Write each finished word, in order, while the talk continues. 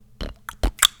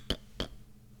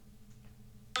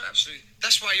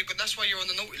that's why you're on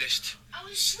the naughty list. I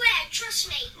will swear, trust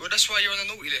me. Well, that's why you're on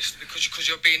the naughty list, because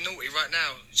you're being naughty right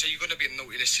now. So you're gonna be on the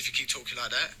naughty list if you keep talking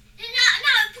like that. No,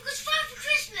 because Father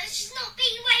Christmas is not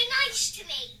being very nice to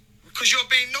me. Because you're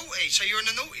being naughty, so you're on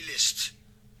the naughty list.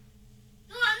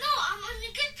 No, I'm not. I'm on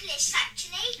the good list,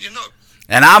 actually. You're not.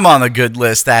 And I'm on the good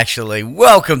list, actually.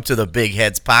 Welcome to the Big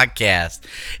Heads Podcast.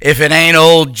 If it ain't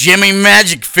old Jimmy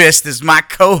Magic Fist is my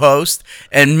co-host,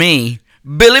 and me,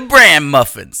 Billy Bran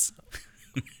Muffins.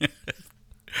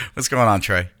 What's going on,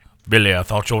 Trey? Billy, I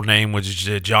thought your name was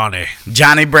Johnny.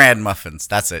 Johnny Brand Muffins.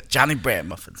 That's it. Johnny Brand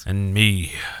Muffins. And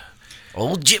me,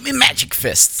 Old Jimmy Magic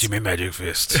Fist. Jimmy Magic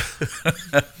Fist.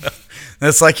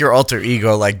 That's like your alter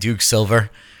ego, like Duke Silver,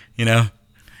 you know?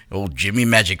 Old Jimmy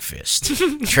Magic Fist.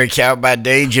 Trey Cow by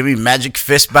day, Jimmy Magic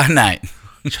Fist by night.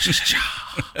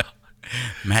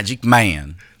 Magic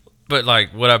Man. But,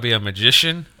 like, would I be a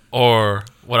magician? Or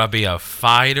would I be a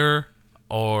fighter?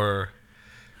 Or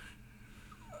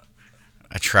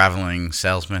a traveling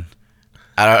salesman?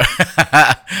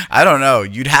 I don't know.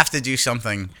 You'd have to do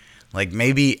something like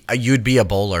maybe you'd be a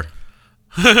bowler.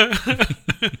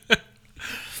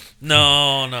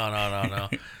 No.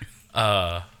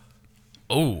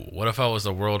 What if I was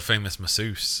a world famous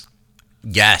masseuse?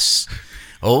 Yes.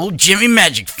 Old Jimmy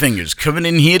Magic Fingers coming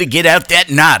in here to get out that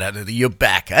knot out of your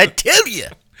back. I tell you.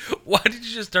 Why did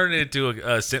you just turn it into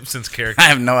a Simpsons character? I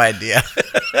have no idea.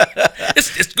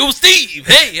 It's Go Steve.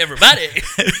 Hey, everybody.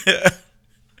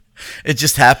 It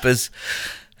just happens.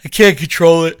 I can't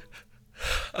control it.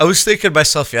 I was thinking to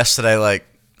myself yesterday, like,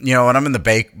 you know, when I'm in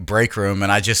the break room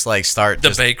and I just, like, start...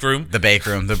 The break room? The break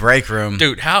room.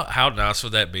 Dude, how nice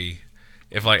would that be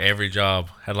if, like, every job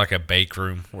had, like, a bake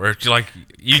room where, like,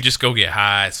 you just go get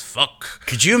high as fuck?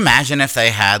 Could you imagine if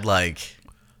they had, like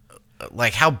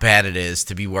how bad it is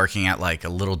to be working at, like, a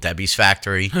Little Debbie's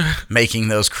factory making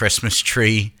those Christmas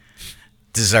tree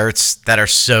desserts that are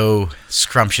so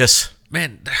scrumptious?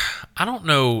 Man, I don't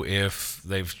know if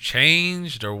they've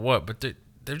changed or what, but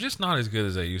they're just not as good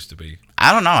as they used to be.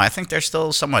 I don't know. I think they're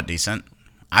still somewhat decent.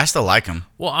 I still like them.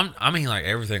 Well, I mean, like,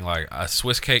 everything, like a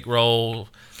Swiss cake roll.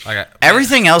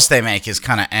 Everything else they make is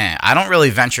kind of I don't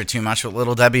really venture too much with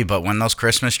Little Debbie, but when those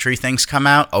Christmas tree things come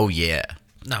out, oh, yeah.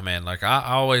 No, man, like,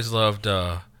 I always loved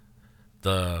I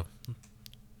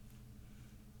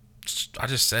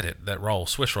just said it, that roll,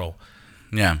 Swiss roll.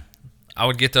 Yeah. I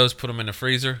would get those, put them in the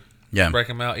freezer, break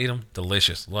them out, eat them.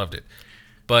 Delicious. Loved it.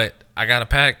 But I got a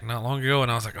pack not long ago,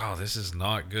 and I was like, oh, this is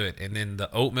not good. And then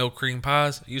the oatmeal cream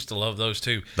pies, I used to love those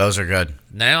too. Those are good.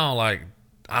 Now, like,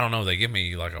 I don't know, they give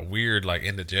me, like, a weird, like,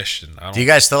 indigestion. Do you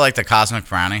guys still like the cosmic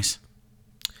brownies?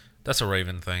 That's a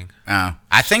Raven thing. Oh.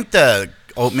 I think the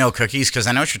oatmeal cookies, because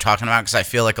I know what you're talking about, because I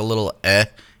feel like a little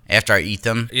after I eat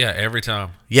them. Yeah, every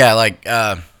time. Yeah, like,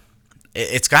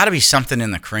 it's got to be something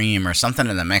in the cream or something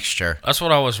in the mixture. That's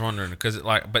what I was wondering, because,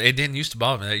 like, but it didn't used to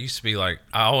bother me. That used to be, like,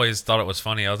 I always thought it was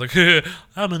funny. I was like,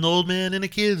 I'm an old man in a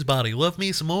kid's body. Love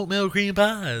me some oatmeal cream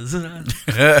pies.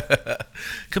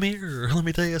 Come here. Let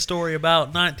me tell you a story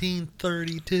about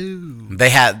 1932. They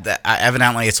had,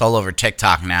 evidently it's all over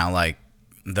TikTok now, like,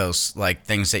 those, like,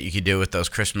 things that you could do with those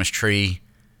Christmas tree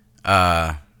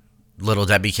Little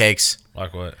Debbie cakes.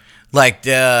 Like what? Like,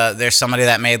 there's somebody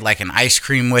that made, like, an ice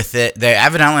cream with it.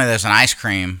 Evidently, there's an ice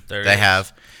cream they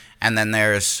have. And then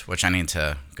there's, which I need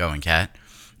to go and get.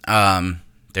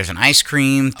 There's an ice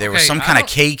cream. There was some kind of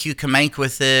cake you can make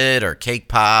with it, or cake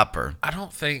pop, or... I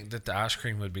don't think that the ice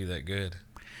cream would be that good.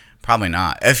 Probably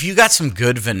not. If you got some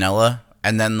good vanilla,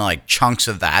 and then, like, chunks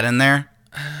of that in there,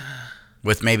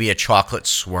 with maybe a chocolate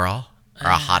swirl, or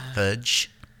a hot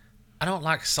fudge. I don't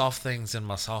like soft things in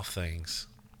my soft things.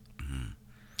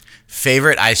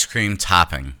 Favorite ice cream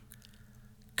topping?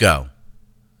 Go.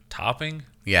 Topping?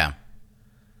 Yeah.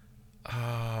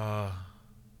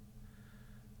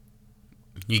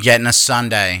 You getting a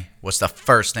sundae. What's the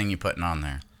first thing you putting on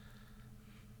there?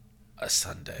 A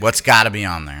sundae. What's got to be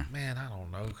on there? Man, I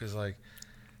don't know, because, like,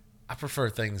 I prefer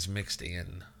things mixed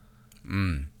in.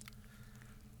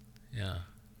 Yeah.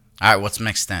 All right, what's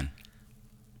mixed in?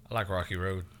 I like Rocky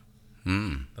Road.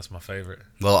 That's my favorite.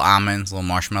 Little almonds, little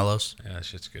marshmallows. Yeah, that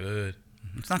shit's good.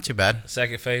 It's not too bad.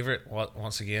 Second favorite,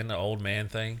 once again, the old man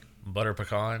thing, butter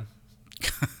pecan.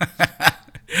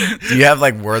 Do you have,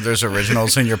 like, Werther's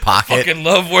Originals in your pocket? I fucking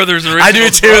love Werther's Originals. I do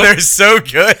too. Bro. They're so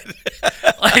good.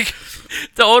 Like,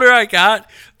 the older I got,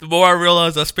 the more I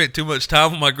realized I spent too much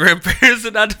time with my grandparents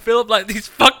and I developed, like, these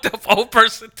fucked up old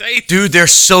person tastes. Dude, they're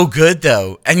so good,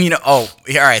 though. And, you know, all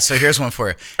right, so here's one for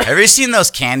you. Have you seen those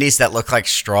candies that look like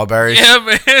strawberries? Yeah,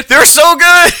 man. They're so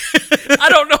good. I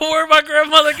don't know where my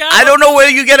grandmother got them. I don't know where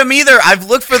you get them either. I've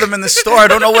looked for them in the store. I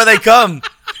don't know where they come.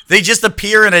 They just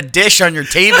appear in a dish on your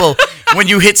table when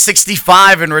you hit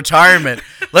 65 in retirement.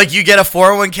 Like you get a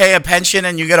 401k, a pension,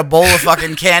 and you get a bowl of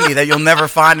fucking candy that you'll never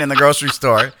find in the grocery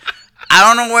store. I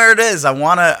don't know where it is. I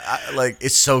want to,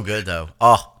 it's so good though.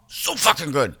 Oh, so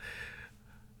fucking good.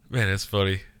 Man, it's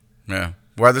funny. Yeah.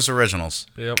 Werther's Originals.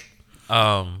 Yep.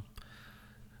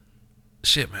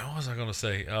 Shit, man, what was I gonna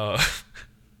say?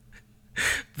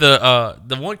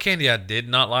 The one candy I did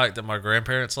not like that my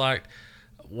grandparents liked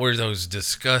were those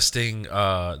disgusting.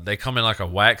 They come in like a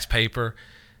wax paper,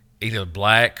 either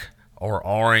black or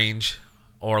orange,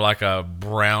 or like a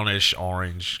brownish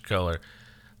orange color.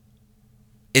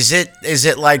 Is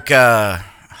it like oh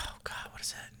god, what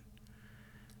is it?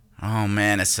 Oh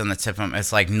man, it's in the tip of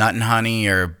it's like nut and honey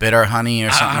or bitter honey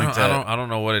or something like that. I don't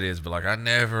know what it is, but like I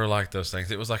never liked those things.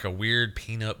 It was like a weird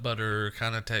peanut butter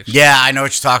kind of texture. Yeah, I know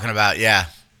what you're talking about. Yeah.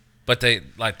 But they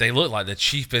look like the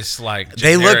cheapest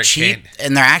they look cheap candy.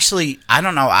 And they're actually I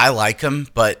don't know, I like them,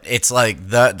 but it's like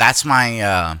that's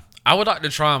my I would like to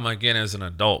try them again as an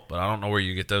adult, but I don't know where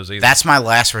you get those either. That's my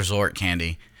last resort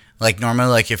candy. Like normally,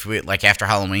 like if we like after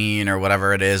Halloween or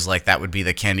whatever it is, like that would be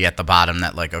the candy at the bottom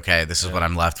that like okay, this is what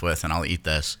I'm left with, and I'll eat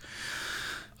this.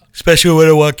 Especially when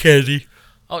I want candy.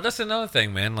 Oh, that's another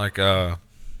thing, man. Like I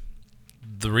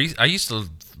used to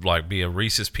like be a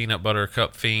Reese's peanut butter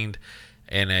cup fiend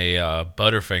and a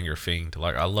Butterfinger fiend.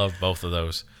 Like I love both of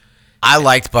those. I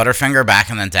liked Butterfinger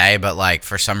back in the day, but like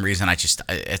for some reason I just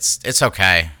it's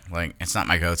okay. Like it's not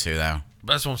my go-to though.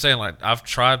 That's what I'm saying. Like I've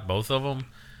tried both of them.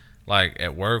 Like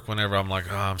at work, whenever I'm like,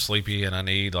 oh, I'm sleepy and I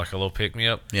need like a little pick me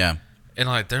up. Yeah. And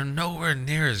like they're nowhere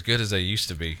near as good as they used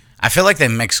to be. I feel like they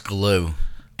mix glue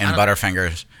in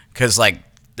Butterfingers because like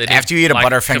after you eat a like,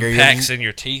 Butterfinger, compacts in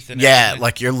your teeth. And yeah, everything.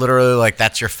 like you're literally like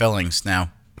that's your fillings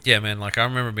now. Yeah, man. Like I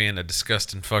remember being a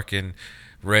disgusting fucking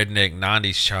redneck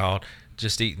 '90s child,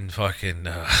 just eating fucking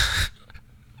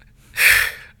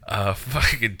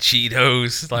fucking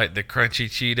Cheetos, like the crunchy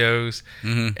Cheetos,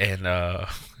 and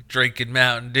drinking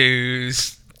Mountain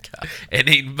Dews and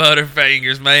eating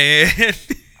Butterfingers, man.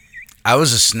 I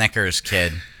was a Snickers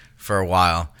kid for a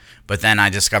while, but then I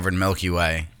discovered Milky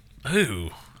Way. Ooh.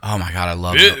 Oh my god, I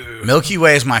love it. Milky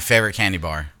Way is my favorite candy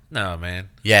bar. No, man.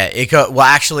 Yeah, well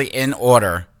actually in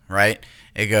order, right?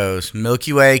 It goes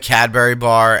Milky Way, Cadbury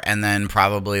bar, and then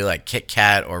probably like Kit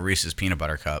Kat or Reese's Peanut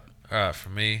Butter Cup. All right, for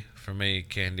me,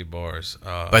 candy bars.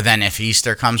 But then if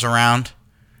Easter comes around,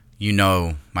 you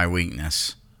know my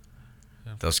weakness.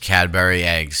 Those Cadbury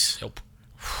eggs. Yep.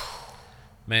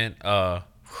 Man,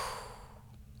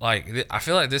 like I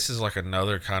feel like this is like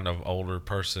another kind of older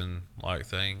person like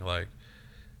thing, like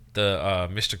the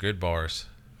Mr. Good bars.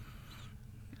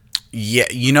 Yeah,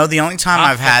 you know the only time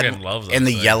I've had in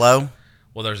the things. yellow.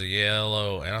 Well, there's a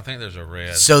yellow, and I think there's a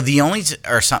red. So the only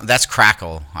that's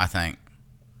Crackle, I think.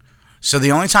 So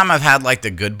the only time I've had like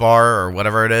the Good Bar or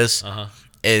whatever it is,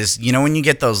 is you know when you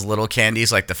get those little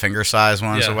candies like the finger size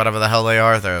ones or whatever the hell they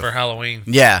are, for Halloween.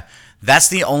 Yeah, that's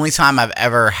the only time I've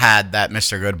ever had that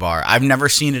Mr. Good Bar. I've never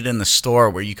seen it in the store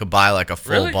where you could buy like a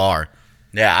full bar.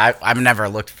 Yeah, I've never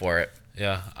looked for it.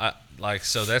 Yeah,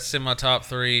 so that's in my top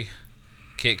 3.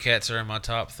 Kit Kats are in my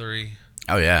top 3.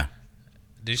 Oh yeah.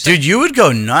 Dude, you would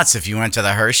go nuts if you went to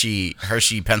the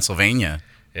Hershey, Pennsylvania.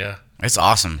 Yeah. It's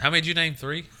awesome. How many did you name?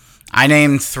 3? I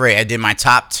named 3. I did my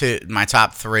top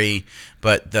 3,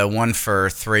 but the one for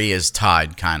 3 is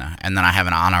tied, kind of. And then I have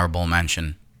an honorable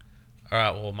mention. All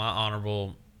right, well, my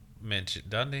honorable mention.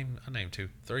 I named 2.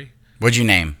 3? What'd you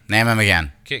name? Name them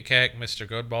again. Kit Kat, Mr.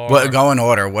 Good Bar. Go in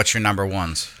order. What's your number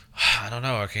ones? I don't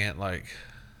know. I can't,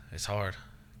 it's hard.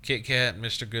 Kit Kat,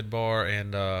 Mr. Good Bar,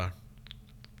 and,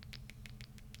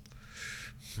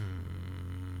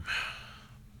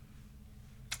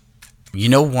 You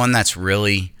know one that's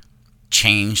really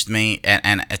changed me,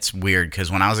 and it's weird because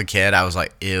when I was a kid, I was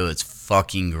like, ew, it's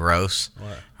fucking gross.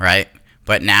 What? Right?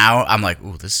 But now I'm like,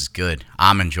 ooh, this is good.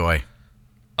 Almond Joy.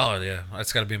 Oh, yeah.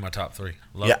 That's got to be in my top 3.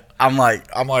 Love Yeah, it. I'm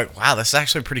like, wow, this is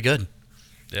actually pretty good.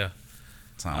 Yeah.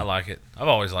 So, I like it. I've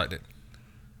always liked it.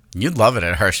 You'd love it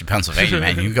at Hershey, Pennsylvania,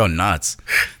 man. You'd go nuts.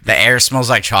 The air smells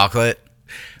like chocolate.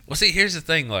 Well, see, here's the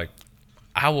thing.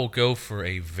 I will go for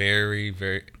a very,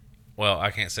 very... Well,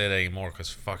 I can't say that anymore because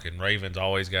fucking Raven's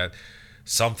always got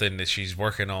something that she's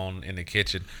working on in the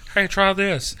kitchen. Hey, try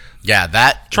this. Yeah,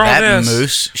 that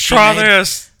mousse she Try made,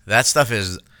 this. That stuff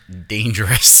is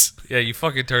dangerous. Yeah, you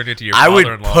fucking turned into your I would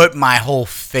father-in-law. put my whole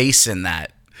face in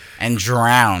that and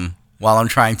drown while I'm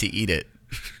trying to eat it.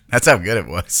 That's how good it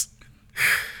was.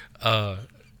 Yeah,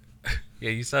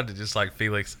 you sounded just like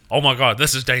Felix. Oh my God,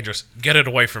 this is dangerous. Get it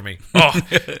away from me. Oh,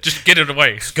 just get it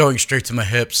away. It's going straight to my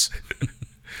hips.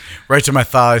 Right to my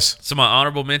thighs. So my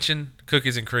honorable mention,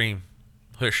 cookies and cream.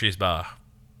 Hershey's bar.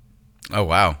 Oh,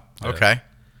 wow. Yeah. Okay.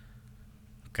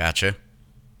 Gotcha.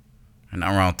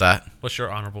 Nothing wrong with that. What's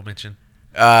your honorable mention?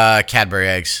 Cadbury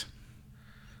eggs.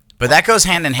 But that goes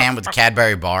hand in hand with the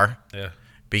Cadbury bar. Yeah.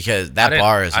 Because that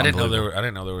bar is I didn't know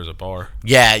there was a bar.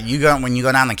 Yeah, when you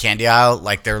go down the candy aisle,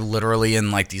 like they're literally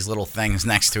in like these little things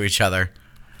next to each other.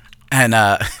 And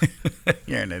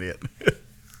you're an idiot.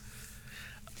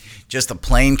 Just a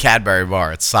plain Cadbury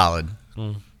bar. It's solid.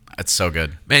 It's so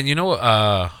good. Man, you know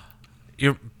what?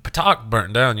 Your Patak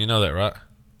burnt down. You know that, right?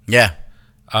 Yeah.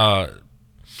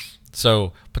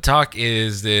 So Patak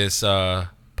is this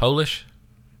Polish,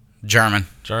 German,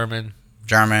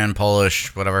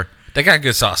 Polish, whatever. They got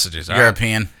good sausages.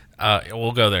 European. Right?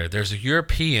 We'll go there. There's a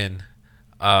European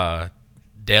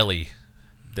deli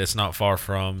that's not far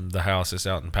from the house. It's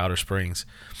out in Powder Springs,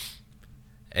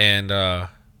 and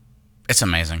it's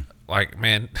amazing. Like,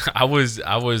 man, I was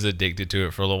addicted to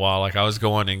it for a little while. Like, I was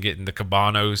going and getting the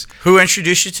cabanos. Who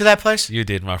introduced you to that place? You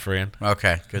did, my friend.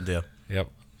 Okay, good deal. Yep.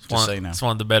 Just so you know. It's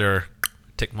one of the better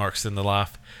tick marks in the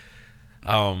life.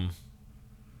 Man,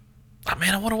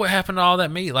 I wonder what happened to all that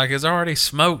meat. Like, it's already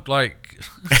smoked. Like,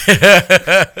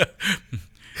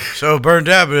 so it burned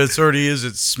out, but it's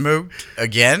smoked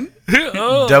again.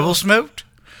 Oh. Double smoked.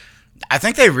 I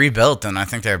think they rebuilt and I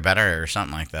think they're better or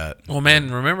something like that. Well,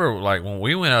 man, remember like when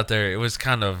we went out there, it was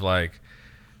kind of like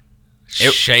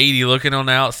shady looking on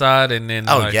the outside, and then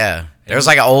yeah, there was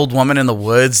like an old woman in the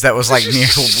woods that was like near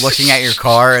looking at your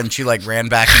car, and she like ran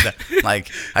back into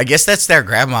like I guess that's their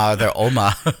grandma or their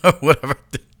oma, whatever.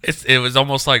 It was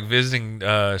almost like visiting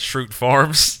Schrute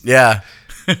Farms. Yeah,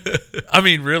 I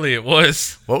mean, really, it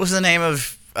was. What was the name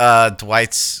of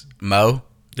Dwight's Mo?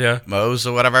 Yeah, Moe's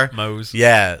or whatever. Moe's.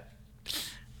 Yeah.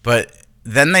 But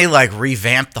then they like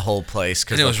revamped the whole place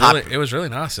because it was really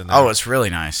nice in there. Oh, it's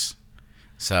really nice.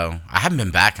 So I haven't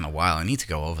been back in a while. I need to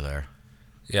go over there.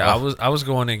 Yeah, I was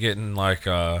going and getting like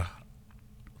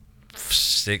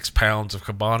 6 pounds of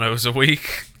cabanos a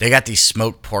week. They got these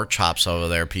smoked pork chops over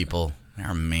there, people. They're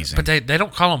amazing. But they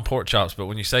don't call them pork chops. But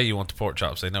when you say you want the pork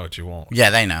chops, they know what you want. Yeah,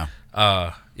 they know.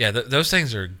 Those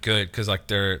things are good because like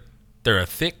they're a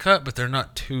thick cut, but they're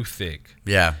not too thick.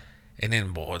 Yeah. And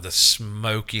then, boy, the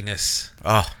smokiness.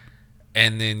 Oh.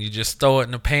 And then you just throw it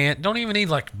in a pan. Don't even need,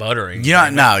 like, buttering.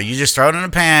 No. You just throw it in a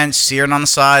pan, sear it on the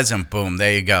sides, and boom,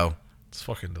 there you go. It's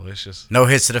fucking delicious. No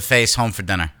hits to the face, home for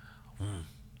dinner.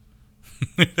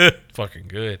 Fucking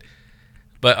good.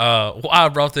 But why I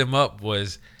brought them up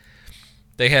was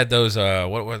they had those,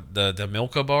 the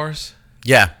Milka bars?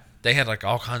 Yeah. They had, like,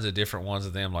 all kinds of different ones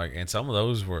of them, like, and some of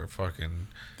those were fucking...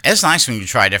 It's nice when you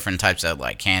try different types of,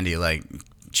 like, candy, like...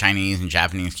 Chinese and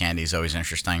Japanese candy is always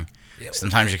interesting. Yeah,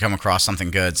 sometimes you come across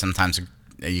something good. Sometimes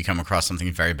you come across something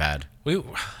very bad. We're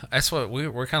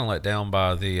kind of let down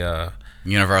by the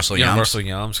Universal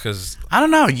Yums because I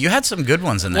don't know. You had some good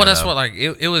ones in there. Well, that's what like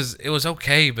it was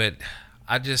okay, but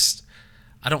I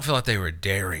don't feel like they were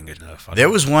daring enough. There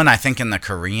was one I think in the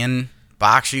Korean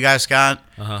box you guys got.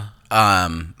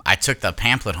 I took the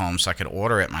pamphlet home so I could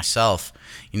order it myself.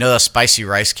 You know those spicy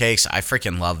rice cakes? I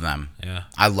freaking love them. Yeah.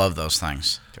 I love those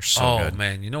things. They're so good. Oh,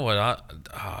 man. You know what?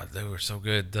 They were so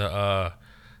good. They were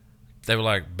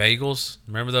like bagels.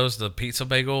 Remember those? The pizza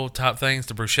bagel type things?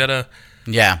 The bruschetta?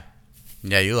 Yeah.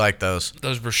 Yeah, you like those.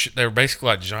 They were basically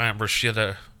like giant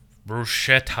bruschetta.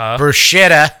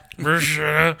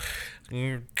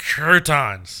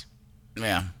 Croutons.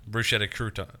 Yeah. Bruschetta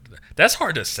crouton. That's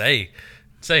hard to say.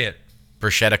 Say it.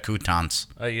 Bruschetta croutons.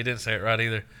 Oh, you didn't say it right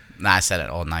either. Nah, I said it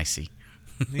all nicey.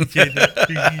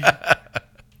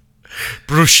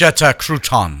 Bruschetta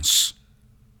croutons.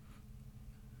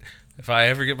 If I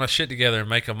ever get my shit together and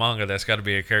make a manga, that's got to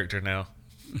be a character now.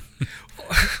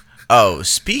 Oh,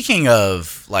 speaking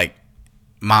of like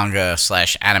manga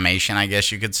 / animation, I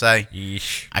guess you could say.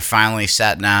 Yeesh. I finally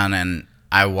sat down and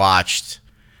I watched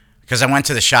because I went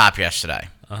to the shop yesterday.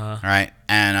 Right,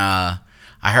 and I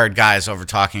heard guys over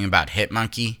talking about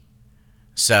Hitmonkey,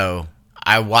 so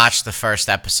I watched the first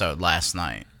episode last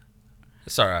night.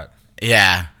 It's all right.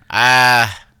 Yeah, I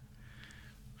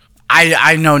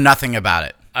know nothing about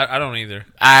it. I don't either.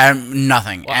 I'm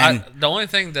nothing. Well, and the only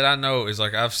thing that I know is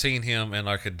like I've seen him in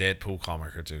like a Deadpool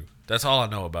comic or two. That's all I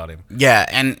know about him. Yeah,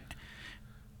 and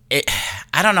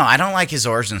I don't know. I don't like his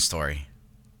origin story.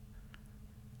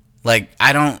 Like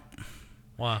I don't.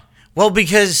 Why? Well,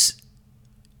 because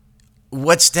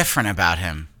what's different about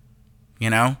him? You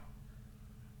know,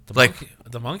 the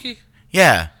monkey.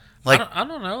 Yeah. Like I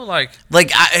don't know, like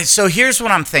so here's what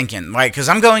I'm thinking, like, because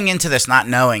I'm going into this not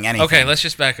knowing anything. Okay, let's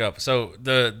just back up. So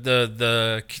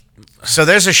so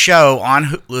there's a show on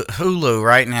Hulu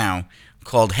right now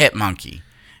called Hitmonkey,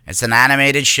 It's an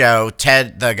animated show.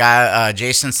 The guy,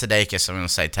 Jason Sudeikis, I'm going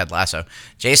to say Ted Lasso.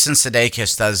 Jason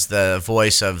Sudeikis does the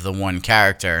voice of the one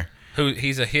character.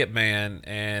 He's a hitman,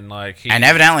 and and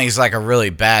evidently he's like a really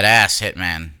badass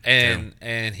hitman.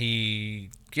 And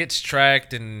he gets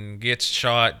tracked and gets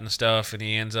shot and stuff, and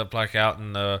he ends up like out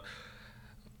in the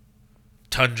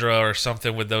tundra or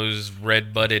something with those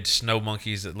red-butted snow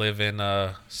monkeys that live in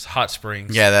hot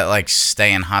springs. Yeah, that like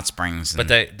stay in hot springs. But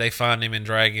they find him and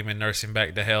drag him and nurse him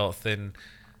back to health, and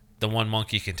the one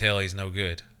monkey can tell he's no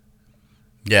good.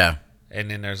 Yeah.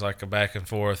 And then there's like a back and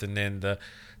forth, and then the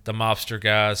mobster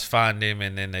guys find him,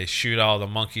 and then they shoot all the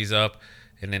monkeys up,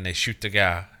 and then they shoot the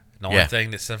guy. The only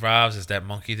thing that survives is that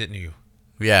monkey that knew.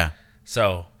 Yeah.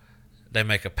 So they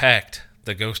make a pact,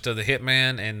 the ghost of the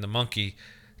hitman and the monkey,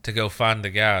 to go find the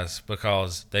guys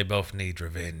because they both need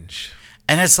revenge.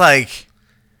 And it's like,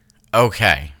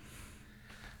 okay,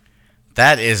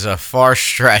 that is a far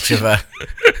stretch of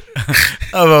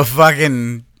a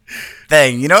fucking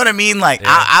thing. You know what I mean? Like,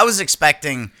 yeah. I was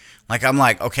expecting, like, I'm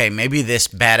like, okay, maybe this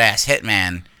badass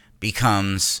hitman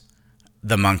becomes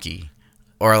the monkey.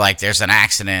 Or, like, there's an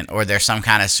accident, or there's some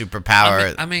kind of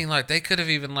superpower. I mean, like, they could have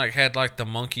even, like, had, like, the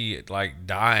monkey, like,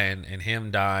 dying, and him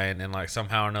dying, and, like,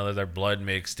 somehow or another their blood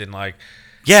mixed, and, like...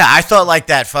 Yeah, I thought, like,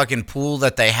 that fucking pool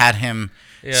that they had him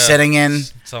sitting in,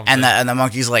 and the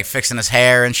monkey's, like, fixing his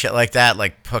hair and shit like that,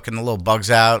 like, hooking the little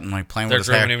bugs out and, like, playing with his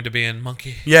hair. They're grooming him to be in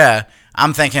monkey. Yeah.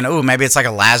 I'm thinking, ooh, maybe it's like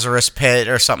a Lazarus pit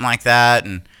or something like that,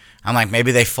 and... I'm like,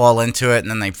 maybe they fall into it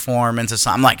and then they form into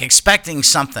something. I'm like expecting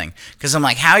something. Because I'm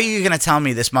like, how are you going to tell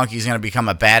me this monkey's going to become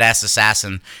a badass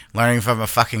assassin learning from a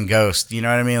fucking ghost? You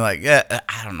know what I mean? Like, yeah,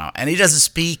 I don't know. And he doesn't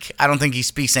speak. I don't think he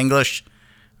speaks English.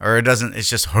 Or it doesn't. It's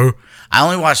just, huh. I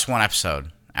only watched one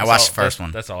episode. I watched the first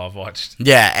one. That's all I've watched.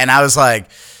 Yeah. And I was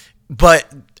like,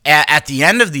 but at the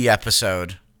end of the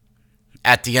episode,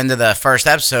 at the end of the first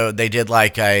episode, they did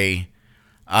like a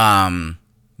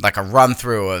run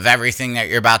through of everything that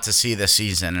you're about to see this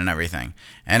season and everything.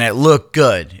 And it looked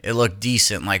good. It looked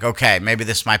decent. Like, okay, maybe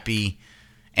this might be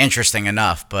interesting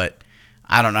enough, but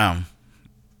I don't know.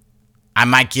 I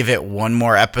might give it one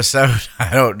more episode.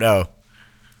 I don't know.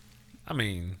 I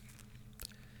mean,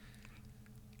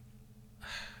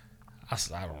 I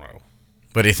don't know.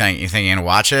 What do you think? You think you're going to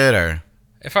watch it, or?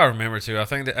 If I remember to, I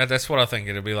think that's what I think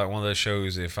it'll be, like one of those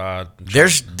shows if I...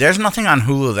 There's nothing on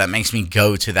Hulu that makes me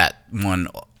go to that one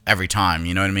every time,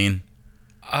 you know what I mean?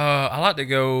 I like to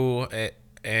go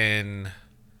and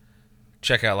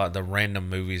check out like the random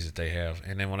movies that they have,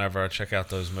 and then whenever I check out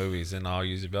those movies, then I'll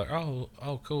usually be like,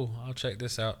 oh, cool, I'll check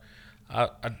this out. I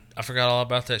forgot all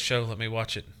about that show. Let me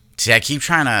watch it. See, I keep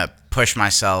trying to push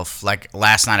myself. Like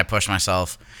last night, I pushed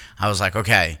myself. I was like,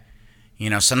 okay,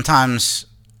 sometimes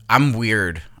I'm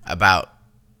weird about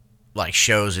like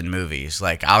shows and movies.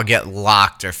 Like I'll get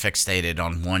locked or fixated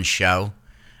on one show,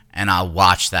 and I'll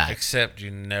watch that. Except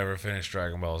you never finished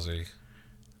Dragon Ball Z.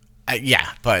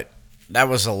 Yeah, but that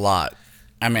was a lot.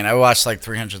 I mean, I watched like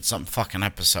 300-something fucking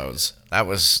episodes. That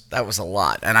was a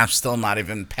lot, and I'm still not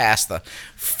even past the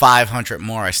 500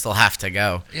 more. I still have to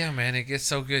go. Yeah, man, it gets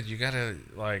so good. You gotta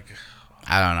like.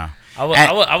 I don't know.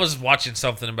 I was watching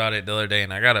something about it the other day,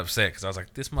 and I got upset because I was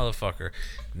like, this motherfucker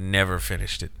never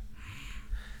finished it.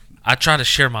 I try to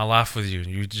share my life with you, and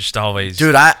you just always...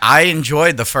 Dude, I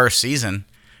enjoyed the first season.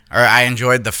 Or I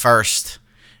enjoyed the first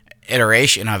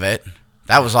iteration of it.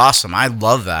 That was awesome. I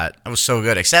love that. It was so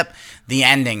good. Except the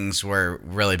endings were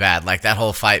really bad. Like that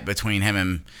whole fight between him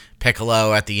and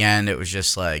Piccolo at the end, it was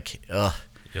just like, ugh.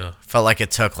 Yeah. Felt like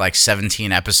it took like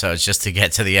 17 episodes just to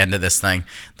get to the end of this thing.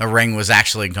 The ring was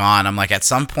actually gone. I'm like, at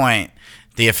some point,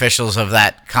 the officials of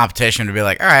that competition would be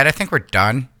like, all right, I think we're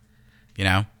done.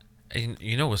 And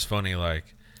you know what's funny?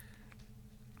 Like,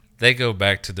 they go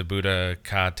back to the Budokai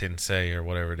Tensei or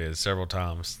whatever it is several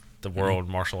times, the World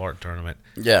Martial Art Tournament.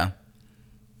 Yeah.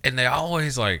 And they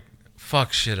always, like,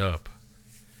 fuck shit up.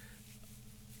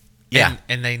 Yeah.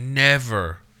 And they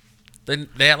never...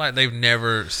 They act like they've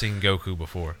never seen Goku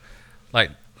before.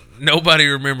 Like, nobody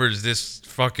remembers this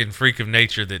fucking freak of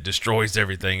nature that destroys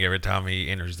everything every time he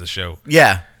enters the show.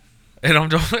 Yeah. And I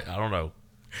don't know.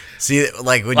 See,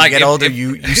 like, when you get older,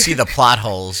 you see the plot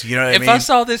holes. You know what I mean? If I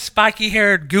saw this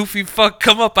spiky-haired, goofy fuck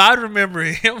come up, I'd remember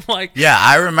him. Like, yeah,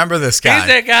 I remember this guy. He's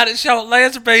that guy that shot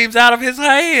laser beams out of his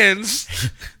hands.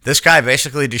 This guy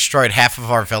basically destroyed half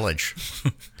of our village.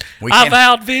 I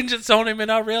vowed vengeance on him,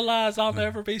 and I realized I'll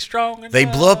never be strong enough. They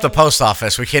blew up the post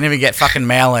office. We can't even get fucking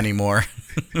mail anymore.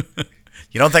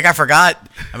 You don't think I forgot?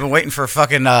 I've been waiting for a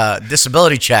fucking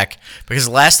disability check because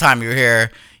the last time you were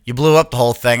here, you blew up the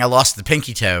whole thing. I lost the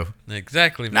pinky toe.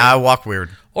 Exactly, man. Now I walk weird.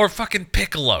 Or fucking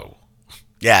Piccolo.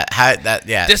 Yeah,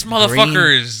 yeah. This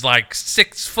motherfucker is like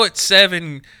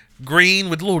 6'7", green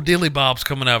with little dilly bobs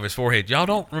coming out of his forehead. Y'all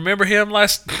don't remember him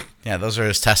last? Yeah, those are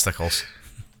his testicles.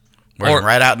 Wearing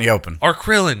right out in the open. Or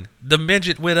Krillin, the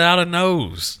midget without a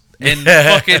nose and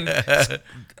fucking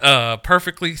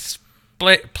perfectly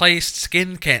placed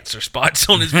skin cancer spots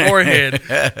on his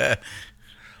forehead.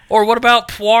 Or what about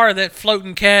Puar, that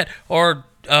floating cat? Or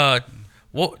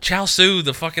Chao Su,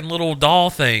 the fucking little doll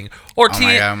thing? Or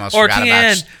Tien,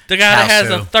 the guy that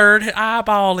has a third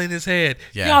eyeball in his head.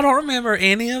 Yeah. Y'all don't remember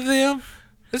any of them?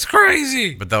 It's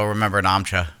crazy. But they'll remember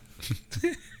Namcha.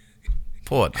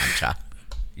 Poor Namcha.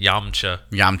 Yamcha.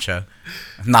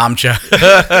 Namcha.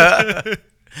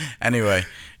 Anyway,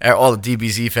 all the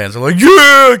DBZ fans are like,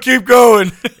 yeah, keep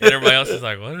going. And everybody else is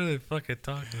like, what are they fucking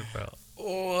talking about?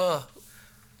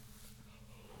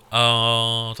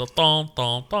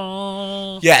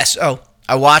 Yes. Oh,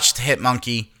 I watched Hit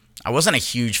Monkey. I wasn't a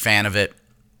huge fan of it.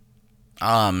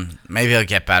 Maybe it'll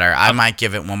get better. I might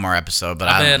give it one more episode, but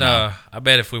I don't know. I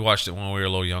bet if we watched it when we were a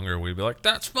little younger, we'd be like,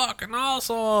 "That's fucking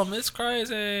awesome! It's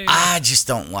crazy." I just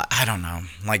don't. I don't know.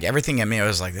 Like everything in me, I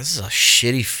was like, "This is a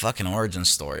shitty fucking origin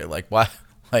story." Like what?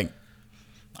 Like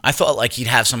I thought like he'd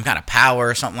have some kind of power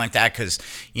or something like that because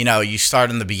you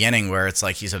start in the beginning where it's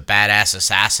like he's a badass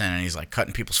assassin and he's like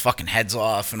cutting people's fucking heads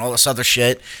off and all this other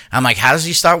shit. I'm like, how does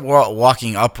he start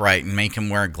walking upright and make him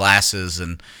wear glasses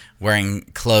and wearing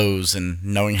clothes and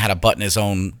knowing how to button his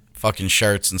own fucking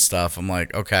shirts and stuff? I'm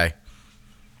like, okay.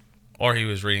 Or he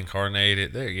was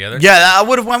reincarnated. Yeah, I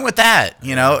would have went with that.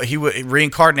 He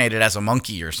reincarnated as a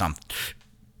monkey or something.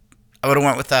 I would have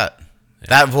went with that. Yeah.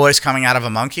 That voice coming out of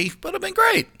a monkey would have been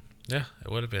great. Yeah,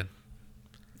 it would have been.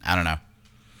 I don't know.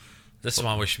 This is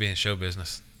why we should be in show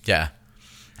business. Yeah.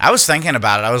 I was thinking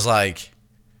about it. I was like,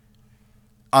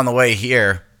 on the way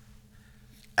here,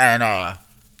 and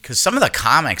because some of the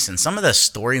comics and some of the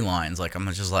storylines, like I'm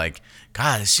just like,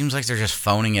 God, it seems like they're just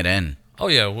phoning it in. Oh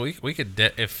yeah, we could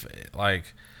if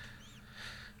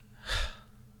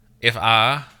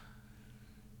I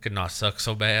could not suck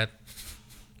so bad,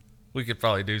 we could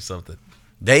probably do something.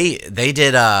 They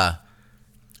did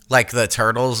like the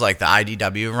Turtles, like the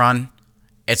IDW run.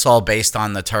 It's all based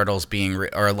on the Turtles being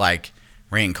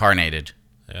reincarnated,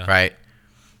 right?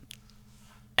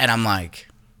 And I'm like,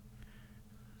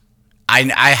 I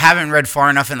haven't read far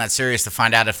enough in that series to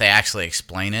find out if they actually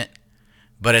explain it,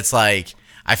 but it's like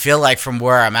I feel like from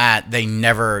where I'm at, they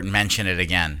never mention it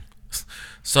again.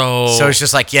 So it's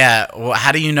just like, yeah, well,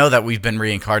 how do you know that we've been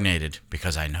reincarnated?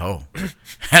 Because I know.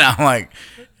 And I'm like,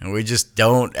 we just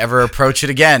don't ever approach it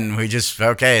again. We just,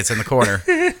 okay, it's in the corner.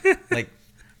 Like,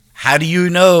 how do you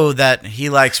know that he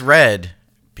likes red?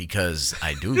 Because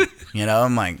I do.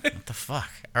 I'm like, what the fuck?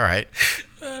 All right.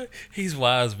 He's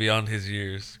wise beyond his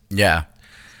years. Yeah.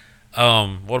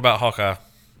 What about Hawkeye?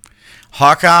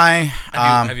 Hawkeye.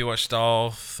 Have you watched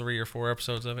all 3 or 4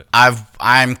 episodes of it?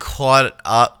 I'm caught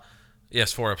up.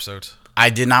 Yes, 4 episodes. I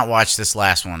did not watch this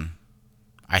last one.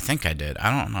 I think I did. I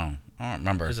don't know. I don't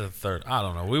remember. Is it the 3rd? I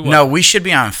don't know. We should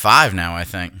be on 5 now, I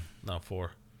think. No,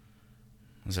 4.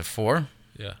 Is it 4?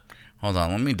 Yeah. Hold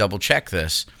on. Let me double check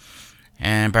this.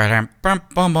 And we're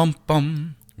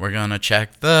going to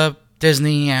check the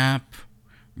Disney app.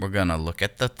 We're going to look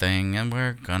at the thing, and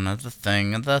we're going to the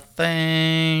thing.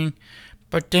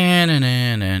 But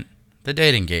the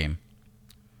dating game.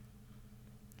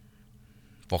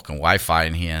 Fucking Wi-Fi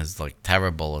in here is like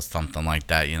terrible or something like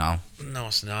that, No,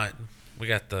 it's not. We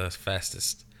got the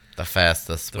fastest.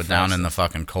 We're down in the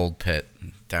fucking cold pit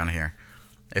down here.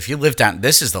 If you live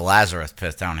this is the Lazarus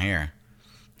pit down here.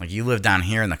 Like you live down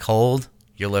here in the cold,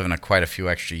 you're living quite a few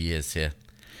extra years here.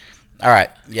 All right,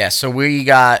 yeah. So we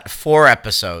got 4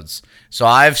 episodes. So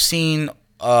I've seen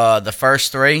the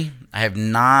first 3. I have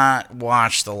not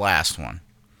watched the last one.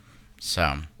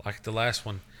 So like the last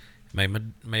one, made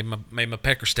my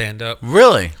pecker stand up.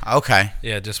 Really? Okay.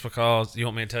 Yeah, just because. You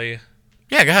want me to tell you?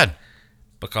 Yeah, go ahead.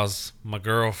 Because my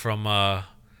girl from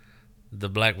the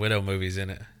Black Widow movie's in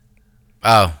it.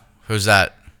 Oh, who's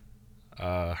that?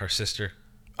 Her sister.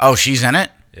 Oh, she's in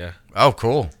it? Yeah. Oh,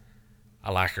 cool.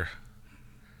 I like her.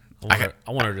 I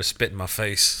want her to spit in my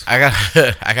face. I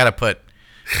gotta put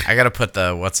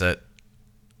the what's it?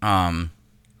 I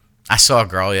saw a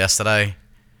girl yesterday,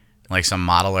 like some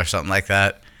model or something like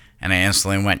that, and I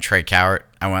instantly went Trey Cowart.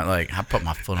 I went like, I put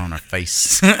my foot on her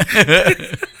face.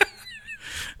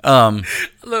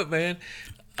 Look, man.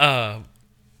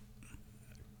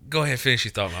 Go ahead, finish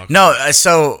your thought, Malcolm. No,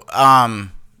 so I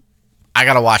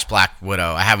gotta watch Black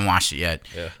Widow. I haven't watched it yet.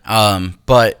 Yeah.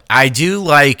 But I do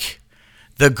like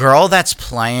the girl that's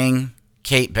playing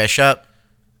Kate Bishop.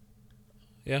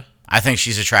 Yeah. I think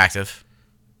she's attractive.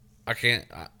 I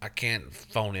can't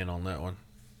phone in on that one.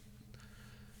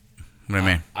 What do you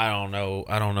mean? I don't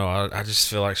know. I just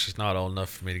feel like she's not old enough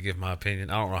for me to give my opinion.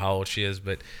 I don't know how old she is,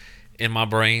 but in my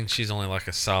brain, she's only like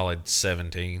a solid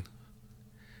 17.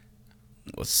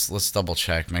 Let's double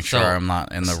check. Make sure I'm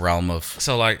not in the realm of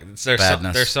So like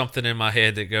there's something in my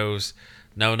head that goes,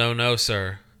 no,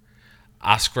 sir.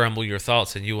 I scramble your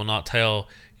thoughts, and you will not tell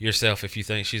yourself if you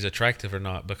think she's attractive or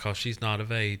not because she's not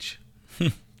of age.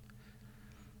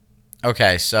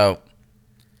 Okay, so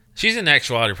she's in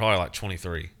actuality probably like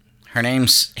 23. Her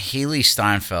name's Haley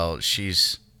Steinfeld.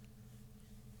 She's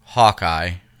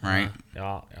Hawkeye, right?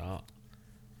 Yeah.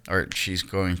 Or she's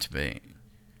going to be.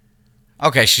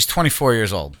 Okay, she's 24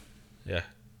 years old. Yeah.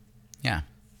 Yeah.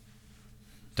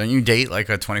 Don't you date like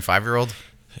a 25-year-old?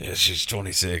 Yeah, she's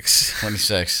 26.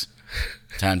 26.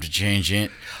 Time to change it.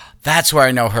 That's where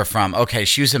I know her from. Okay,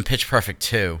 she was in Pitch Perfect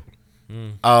 2.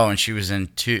 Oh, and she was in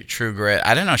True Grit.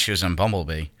 I didn't know she was in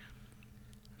Bumblebee.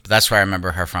 But that's where I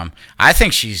remember her from. I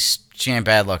think she ain't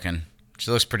bad looking. She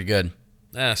looks pretty good.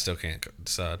 I still can't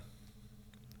decide.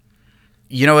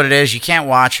 You know what it is? You can't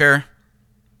watch her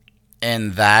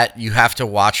in that. You have to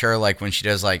watch her like when she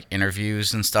does like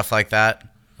interviews and stuff like that.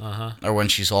 Uh-huh. Or when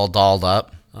she's all dolled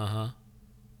up. Uh-huh.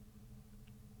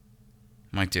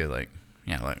 Might do like,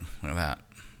 yeah, like, look at that.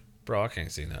 Bro, I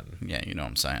can't see nothing. Yeah, you know what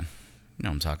I'm saying. You know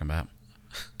what I'm talking about.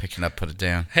 Pick it up, put it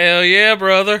down. Hell yeah,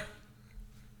 brother.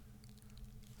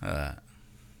 Yeah,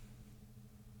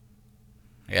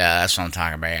 that's what I'm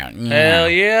talking about. Yeah. Hell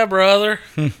yeah, brother.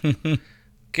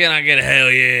 Can I get a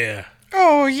hell yeah?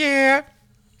 Oh, yeah.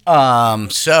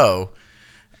 So,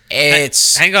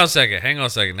 it's... Hang on a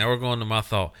second. Now we're going to my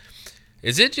thought.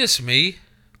 Is it just me?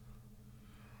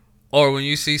 Or when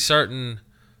you see certain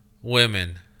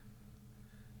women,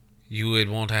 you would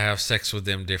want to have sex with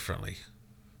them differently?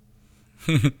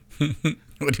 What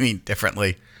do you mean,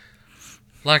 differently?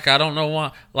 Like, I don't know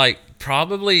why. Like,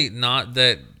 probably not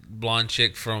that blonde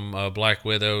chick from Black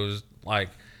Widows. Like,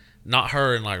 not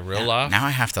her in, like, real life. Now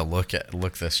I have to look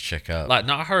this chick up. Like,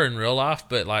 not her in real life,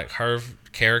 but, like, her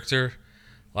character.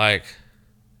 Like,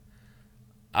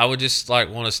 I would just, like,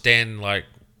 want to stand, like,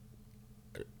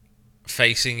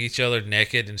 facing each other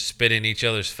naked and spit in each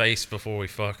other's face before we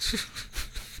fuck.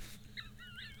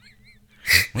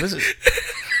 What is it?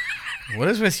 What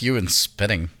is with you and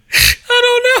spitting?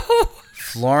 I don't know.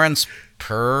 Florence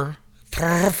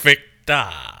Perfecta.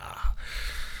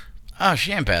 Oh,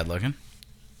 she ain't bad looking.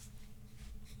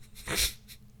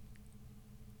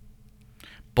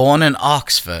 Born in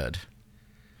Oxford.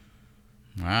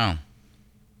 Wow.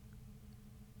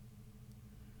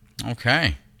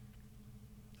 Okay.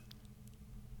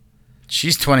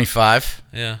 She's 25.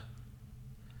 Yeah.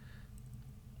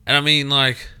 And I mean,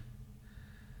 like...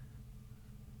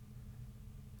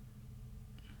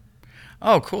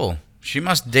 Oh, cool. She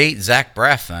must date Zach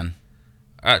Braff then.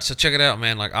 All right, so check it out,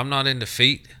 man. Like, I'm not into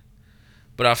feet,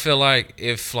 but I feel like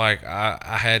if, like,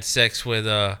 I had sex with,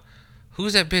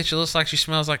 who's that bitch? It looks like she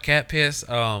smells like cat piss.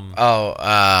 Oh,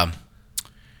 God,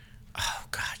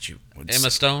 Emma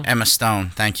Stone? Emma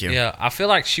Stone, thank you. Yeah, I feel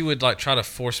like she would, like, try to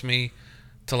force me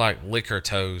to, like, lick her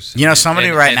toes. You know, somebody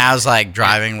right now is, like,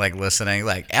 driving, like, listening,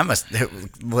 like, Emma,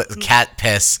 cat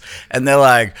piss, and they're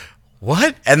like,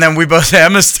 what? And then we both say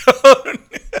Emma Stone.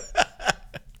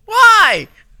 Why?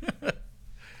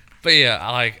 But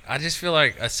yeah, I just feel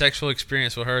like a sexual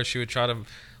experience with her, she would try to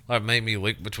like make me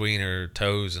lick between her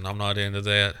toes, and I'm not into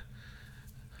that.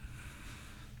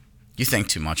 You think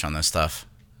too much on this stuff.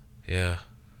 Yeah,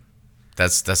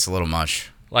 that's a little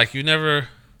much. Like I never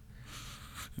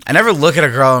look at a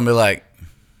girl and be like,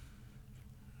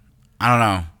 I don't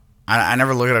know. I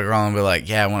never look at a girl and be like,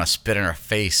 yeah, I want to spit in her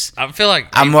face. I feel like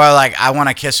I'm more like I want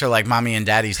to kiss her like mommy and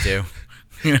daddies do.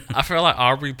 I feel like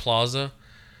Aubrey Plaza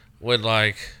would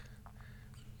like,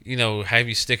 you know, have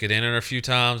you stick it in her a few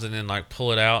times and then like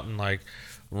pull it out and like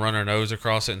run her nose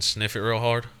across it and sniff it real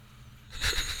hard.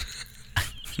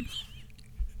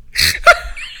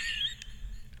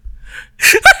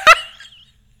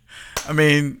 I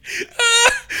mean,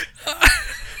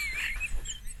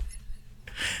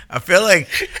 I feel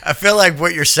like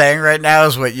what you're saying right now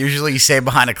is what usually you say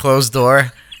behind a closed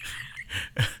door.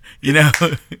 You know?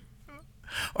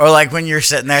 Or like when you're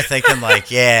sitting there thinking like,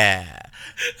 yeah.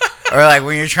 Or like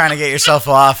when you're trying to get yourself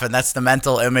off and that's the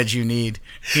mental image you need,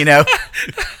 you know?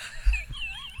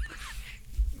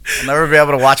 I'll never be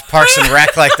able to watch Parks and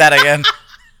Rec like that again.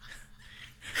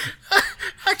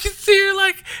 I can see her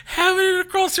like having it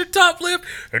across her top lip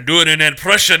and doing an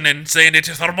impression and saying it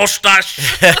is her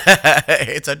mustache.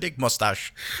 It's a dick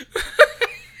mustache.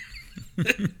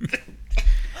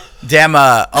 Damn,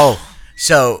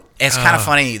 So it's kind of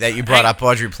funny that you brought up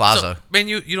Audrey Plaza. So, man,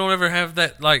 you don't ever have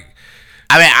that, like...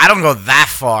 I mean, I don't go that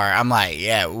far. I'm like,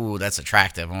 yeah, ooh, that's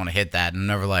attractive. I want to hit that. And I'm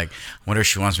never like, I wonder if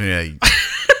she wants me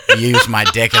to use my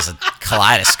dick as a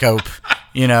kaleidoscope,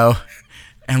 you know,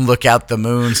 and look out the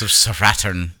moons of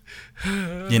Saturn,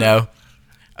 you know.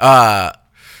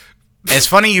 It's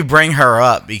funny you bring her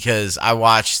up because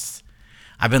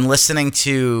I've been listening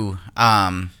to,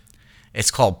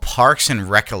 it's called Parks and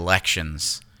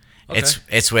Recollections. Okay.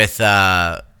 It's with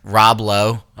Rob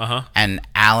Lowe Uh-huh. and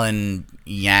Alan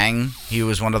Yang. He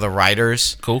was one of the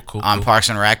writers on Parks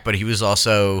and Rec, but he was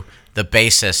also the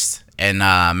bassist in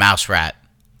Mouse Rat.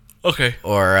 Okay.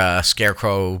 Or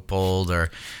Scarecrow Bold,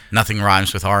 or Nothing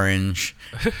Rhymes with Orange,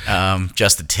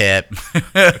 Just a Tip,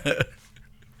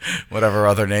 whatever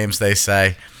other names they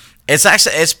say. It's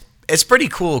actually it's pretty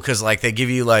cool because like they give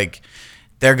you like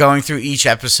they're going through each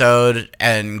episode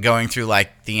and going through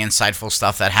like the insightful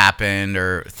stuff that happened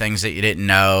or things that you didn't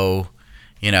know.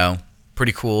 You know,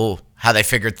 pretty cool how they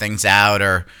figured things out,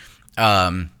 or you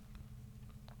know,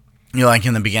 like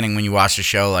in the beginning when you watch the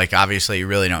show, like obviously you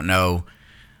really don't know.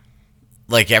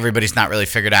 Like, everybody's not really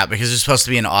figured out because it's supposed to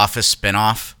be an Office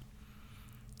spinoff.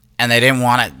 And they didn't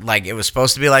want it, like, it was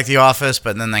supposed to be like The Office,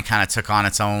 but then they kind of took on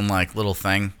its own, like, little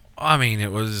thing. I mean,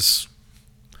 it was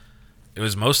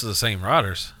most of the same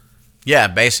writers. Yeah,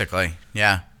 basically,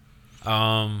 yeah.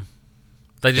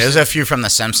 There's a few from The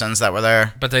Simpsons that were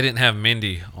there. But they didn't have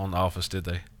Mindy on The Office, did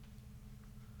they?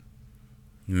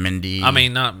 Mindy? I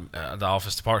mean, not The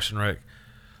Office, the Parks and Rec.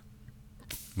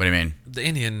 What do you mean? The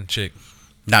Indian chick.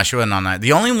 No, she wasn't on that.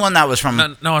 The only one that was from... No,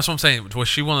 that's what I'm saying. Was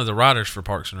she one of the writers for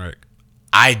Parks and Rec?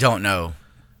 I don't know.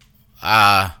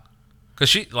 Because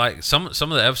she, like, some of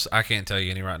the episodes, I can't tell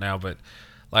you any right now, but,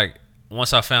 like,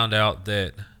 once I found out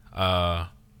that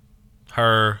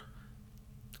her...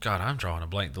 God, I'm drawing a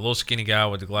blank. The little skinny guy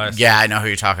with the glasses. Yeah, I know who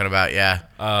you're talking about,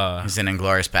 yeah. He's in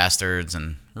Inglourious Bastards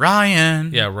and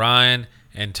Ryan. Yeah, Ryan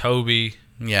and Toby.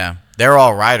 Yeah, they're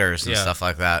all writers and stuff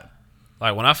like that.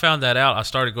 Like, when I found that out, I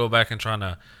started going back and trying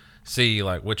to see,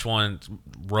 like, which one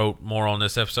wrote more on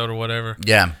this episode or whatever.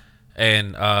 Yeah.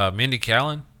 And Mindy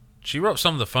Kaling, she wrote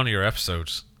some of the funnier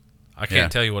episodes. I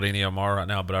can't tell you what any of them are right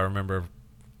now, but I remember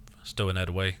stowing that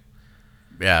away.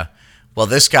 Yeah. Well,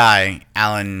 this guy,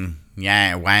 Alan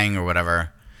Wang or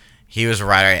whatever, he was a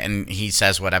writer, and he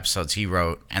says what episodes he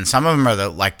wrote. And some of them are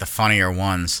the funnier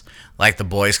ones, like the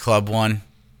Boys Club one.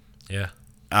 Yeah.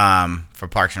 For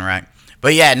Parks and Rec.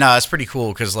 But yeah, no, it's pretty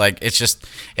cool because like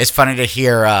it's funny to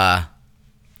hear Rob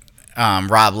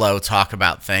Lowe talk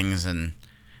about things and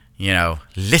you know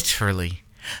literally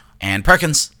and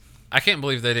Perkins. I can't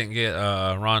believe they didn't get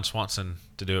Ron Swanson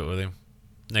to do it with him.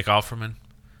 Nick Offerman.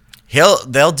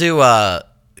 They'll do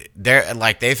they're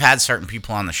like they've had certain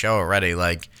people on the show already.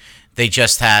 Like they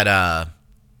just had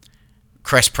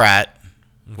Chris Pratt,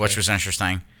 which was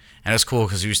interesting, and it was cool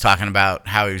because he was talking about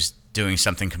how he was doing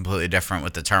something completely different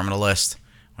with the Terminal List,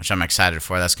 which I'm excited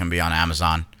for. That's going to be on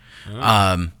Amazon.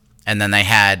 And then they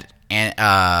had,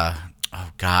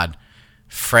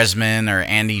 Fresman or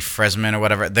Andy Fresman or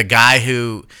whatever. The guy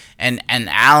who, and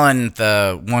Alan,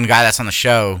 the one guy that's on the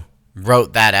show,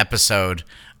 wrote that episode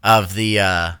of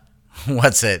the,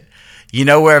 what's it? You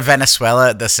know where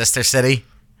Venezuela, the sister city,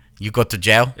 you go to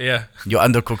jail? Yeah. You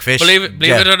undercook fish? Believe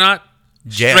it or not,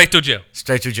 jail. straight to jail.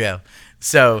 Straight to jail.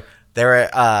 So they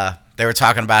were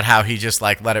talking about how he just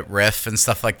like let it riff and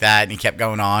stuff like that, and he kept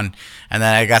going on, and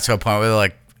then I got to a point where they're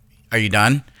like, "Are you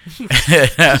done?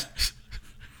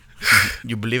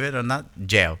 You believe it or not?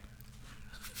 Jail."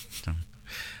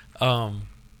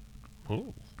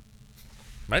 Ooh.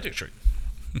 Magic trick.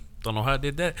 Don't know how I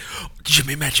did that.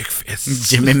 Jimmy Magic Fist.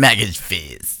 Jimmy Magic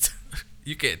Fist.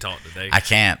 You can't talk today. I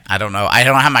can't. I don't know. I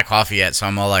don't have my coffee yet, so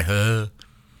I'm all like,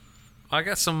 I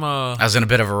got some. I was in a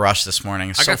bit of a rush this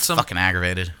morning. I got so fucking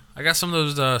aggravated. I got some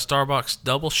of those Starbucks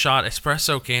double shot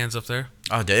espresso cans up there.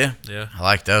 Oh, do you? Yeah. I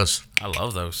like those. I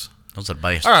love those. Those are the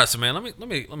best. All right, so man, let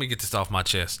me get this off my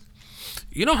chest.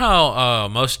 You know how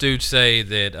most dudes say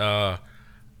that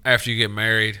after you get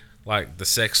married, like the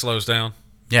sex slows down?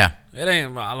 Yeah. It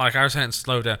ain't like ours hadn't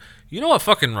slowed down. You know what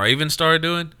fucking Raven started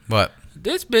doing? What?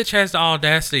 This bitch has the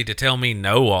audacity to tell me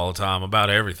no all the time about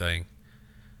everything.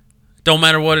 Don't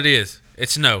matter what it is.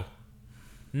 It's no.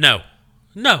 No.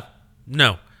 No.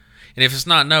 No. And if it's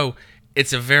not no,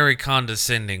 it's a very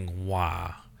condescending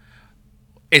why.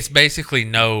 It's basically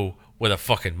no with a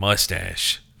fucking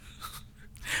mustache.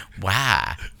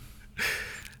 Why?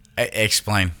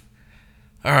 Explain.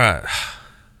 All right.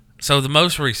 So the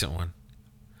most recent one.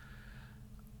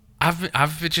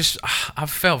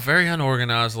 I've felt very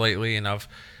unorganized lately, and I've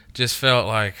just felt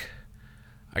like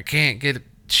I can't get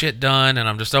shit done, and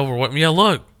I'm just overwhelmed. Yeah,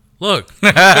 look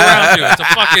around you. It's a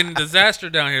fucking disaster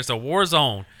down here. It's a war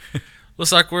zone.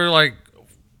 Looks like we're like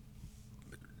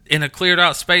in a cleared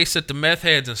out space that the meth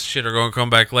heads and shit are going to come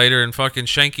back later and fucking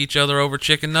shank each other over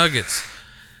chicken nuggets.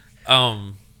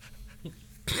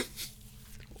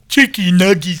 Chicken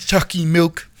nuggets, chucky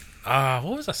milk. What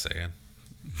was I saying?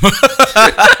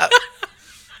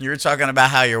 You were talking about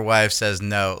how your wife says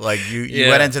no. Like, you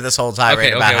went into this whole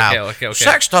tirade about how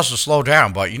sex doesn't slow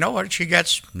down, but you know what she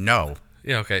gets? No.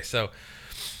 Yeah, okay. So,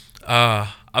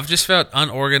 I've just felt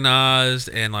unorganized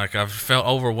and, like, I've felt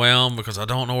overwhelmed because I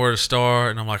don't know where to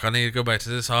start. And I'm like, I need to go back to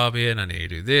this hobby, and I need to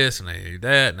do this, and I need to do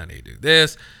that, and I need to do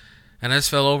this. And I just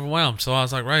felt overwhelmed. So I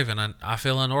was like, Raven, I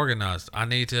feel unorganized. We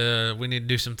need to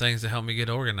do some things to help me get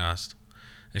organized.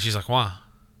 And she's like, why?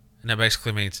 And that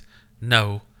basically means,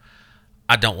 no,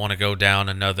 I don't want to go down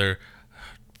another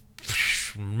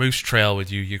moose trail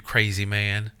with you, you crazy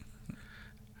man.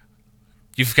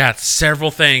 You've got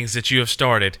several things that you have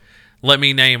started. Let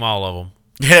me name all of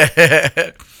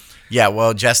them. Yeah,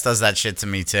 well, Jess does that shit to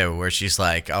me too, where she's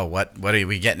like, oh, what are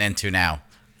we getting into now?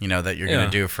 You know, that you're going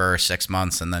to do for 6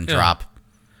 months and then drop.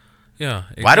 Yeah.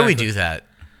 Exactly. Why do we do that?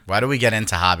 Why do we get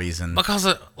into hobbies? And because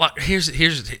like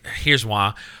here's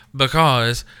why.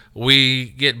 Because we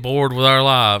get bored with our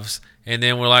lives, and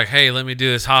then we're like, hey, let me do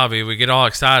this hobby. We get all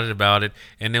excited about it,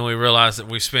 and then we realize that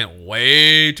we spent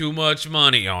way too much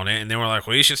money on it, and then we're like,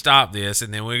 we should stop this,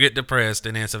 and then we get depressed,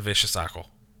 and then it's a vicious cycle.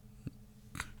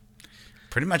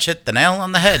 Pretty much hit the nail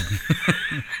on the head.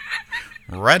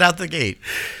 Right out the gate.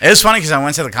 It was funny because I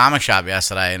went to the comic shop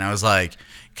yesterday, and I was like,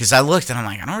 because I looked, and I'm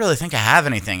like, I don't really think I have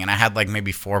anything. And I had like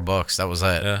maybe 4 books. That was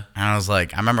it. Yeah. And I was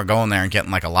like, I remember going there and getting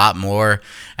like a lot more.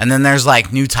 And then there's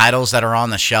like new titles that are on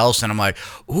the shelves, and I'm like,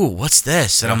 ooh, what's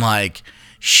this? And I'm like,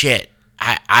 shit.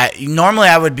 I normally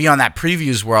I would be on that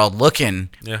previews world looking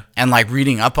and like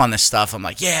reading up on this stuff. I'm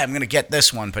like, yeah, I'm going to get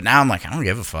this one. But now I'm like, I don't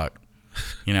give a fuck.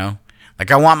 You know? Like,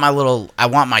 I want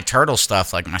my turtle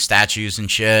stuff, like my statues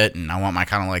and shit, and I want my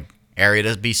kind of like area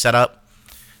to be set up.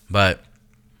 But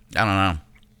I don't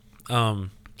know.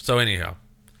 So anyhow,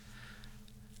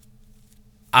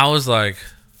 I was like,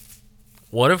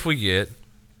 what if we get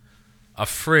a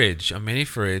mini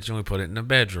fridge, and we put it in the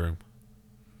bedroom?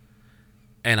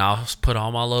 And I'll put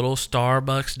all my little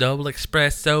Starbucks double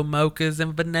espresso mochas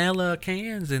and vanilla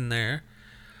cans in there.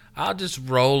 I'll just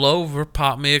roll over,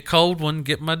 pop me a cold one,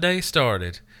 get my day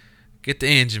started. Get the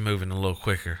engine moving a little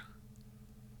quicker.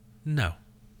 No.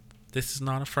 This is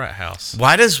not a frat house.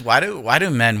 Why do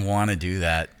men want to do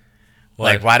that? What?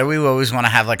 Like, why do we always want to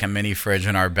have like a mini fridge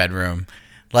in our bedroom?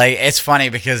 Like, it's funny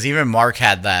because even Mark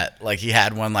had that. Like, he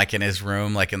had one like in his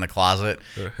room, like in the closet,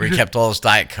 where he kept all his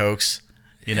Diet Cokes,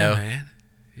 you know? Man.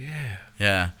 Yeah.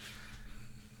 Yeah.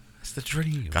 That's the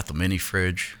dream. Got the mini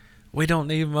fridge. We don't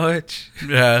need much.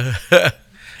 Yeah.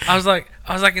 I was like,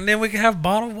 and then we can have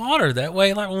bottled water. That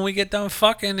way, like when we get done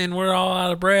fucking and we're all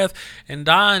out of breath and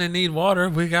dying and need water,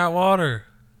 we got water.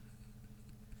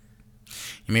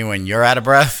 You mean when you're out of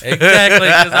breath? Exactly,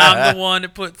 because I'm the one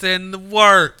that puts in the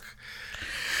work.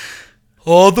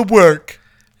 All the work.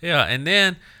 Yeah, and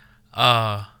then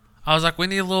I was like, we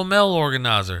need a little mail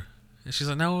organizer. And she's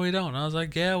like, no, we don't. And I was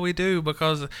like, yeah, we do,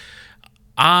 because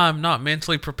I'm not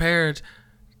mentally prepared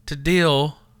to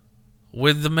deal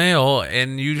with the mail,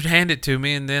 and you hand it to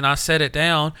me, and then I set it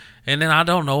down, and then I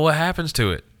don't know what happens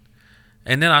to it.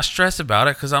 And then I stress about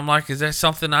it because I'm like, is that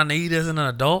something I need as an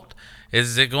adult?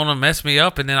 Is it going to mess me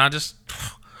up? And then I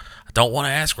don't want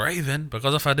to ask Raven,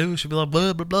 because if I do, she'll be like,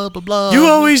 blah, blah, blah, blah, blah. You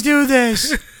always do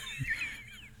this.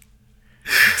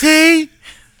 See?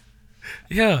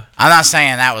 Yeah. I'm not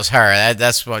saying that was her.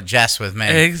 That's what Jess with me.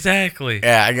 Exactly.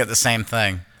 Yeah, I get the same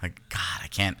thing. Like, God,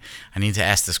 I need to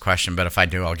ask this question, but if I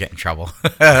do, I'll get in trouble.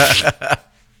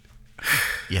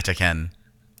 Yet I can.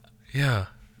 Yeah.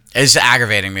 It's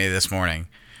aggravating me this morning.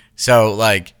 So,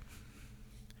 like,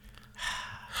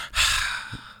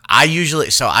 I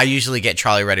usually get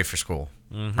Charlie ready for school,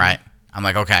 right? I'm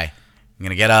like, okay, I'm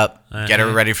going to get up, get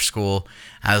her ready for school.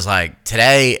 I was like,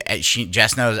 today,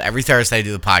 Jess knows every Thursday I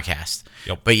do the podcast.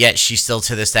 Yep. But yet she still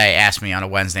to this day asks me on a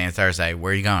Wednesday and Thursday,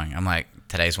 where are you going? I'm like,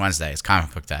 today's Wednesday. It's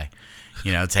comic book day.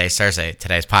 You know, today's Thursday.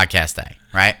 Today's podcast day,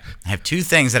 right? I have 2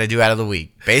 things that I do out of the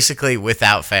week, basically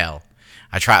without fail.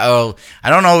 I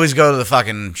don't always go to the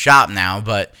fucking shop now,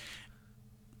 but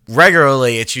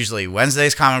regularly it's usually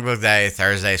Wednesday's comic book day,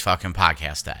 Thursday's fucking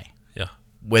podcast day. Yeah.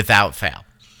 Without fail.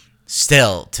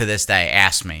 Still, to this day,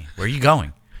 ask me, where are you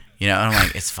going? You know, and I'm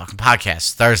like, it's fucking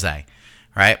podcast, Thursday,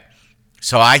 right?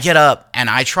 So I get up and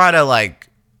I try to like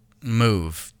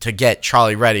move to get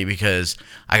Charlie ready because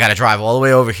I got to drive all the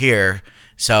way over here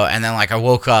So, and then like I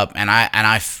woke up and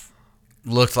I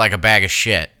looked like a bag of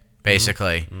shit,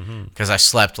 basically, because I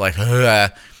slept like,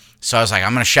 so I was like,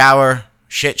 I'm going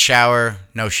to shower,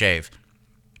 no shave.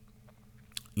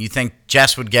 You think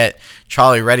Jess would get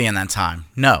Charlie ready in that time?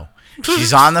 No.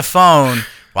 She's on the phone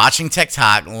watching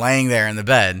TikTok, laying there in the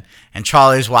bed, and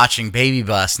Charlie's watching Baby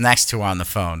Bus next to her on the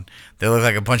phone. They look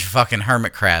like a bunch of fucking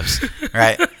hermit crabs,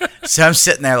 right? So I'm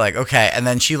sitting there like, okay. And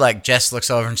then Jess looks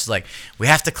over and she's like, we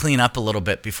have to clean up a little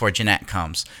bit before Jeanette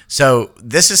comes. So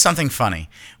this is something funny.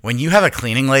 When you have a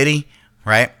cleaning lady,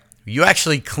 right, you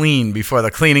actually clean before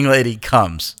the cleaning lady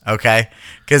comes, okay?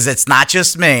 Because it's not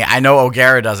just me. I know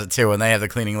O'Gara does it too when they have the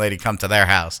cleaning lady come to their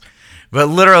house. But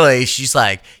literally, she's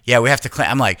like, yeah, we have to clean.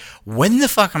 I'm like, when the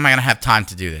fuck am I going to have time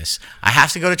to do this? I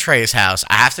have to go to Trey's house.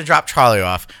 I have to drop Charlie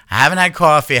off. I haven't had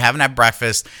coffee. I haven't had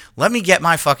breakfast. Let me get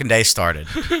my fucking day started,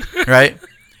 right?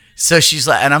 So she's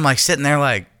like, and I'm like sitting there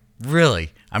like,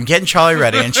 really? I'm getting Charlie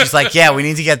ready. And she's like, yeah, we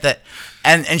need to get that.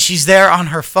 And she's there on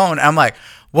her phone. I'm like,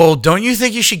 well, don't you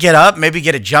think you should get up, maybe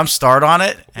get a jump start on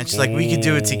it? And she's like, we could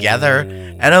do it together.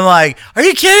 And I'm like, are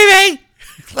you kidding me?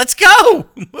 Let's go.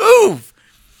 Move.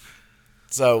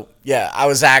 So, yeah, I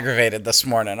was aggravated this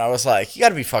morning. I was like, you got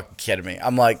to be fucking kidding me.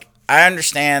 I'm like, I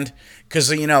understand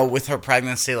because, you know, with her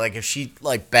pregnancy, like if she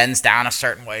like bends down a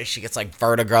certain way, she gets like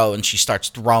vertigo and she starts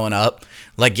throwing up.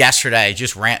 Like yesterday,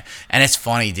 just ran. And it's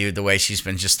funny, dude, the way she's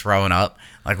been just throwing up.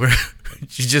 Like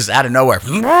she's just out of nowhere.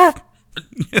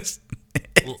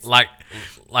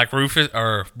 like Rufus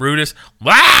or Brutus.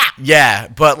 Yeah,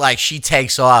 but like she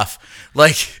takes off.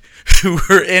 Like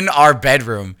we're in our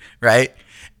bedroom, right?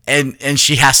 And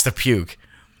she has to puke.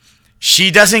 She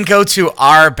doesn't go to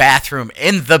our bathroom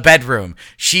in the bedroom.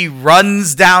 She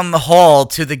runs down the hall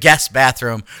to the guest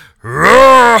bathroom.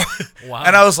 Wow.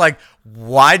 And I was like,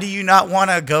 why do you not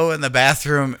want to go in the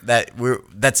bathroom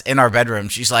that's in our bedroom?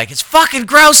 She's like, it's fucking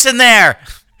gross in there.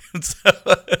 It's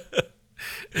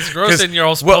gross in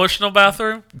your personal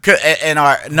bathroom?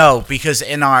 Because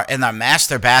in our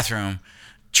master bathroom,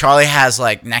 Charlie has,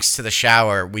 like, next to the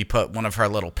shower, we put one of her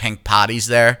little pink potties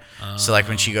there. So, like,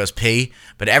 when she goes pee.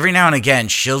 But every now and again,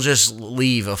 she'll just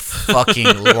leave a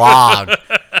fucking log.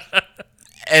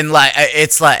 And, like,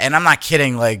 it's like, and I'm not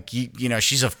kidding. Like, you know,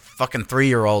 she's a fucking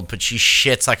 3-year-old, but she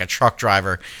shits like a truck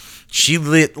driver. She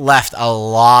left a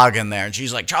log in there. And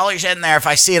she's like, Charlie's in there. If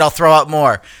I see it, I'll throw up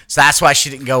more. So that's why she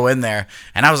didn't go in there.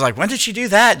 And I was like, when did she do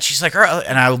that? And she's like, early.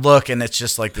 And I look, and it's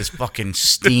just like this fucking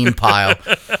steam pile.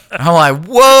 And I'm like,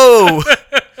 whoa.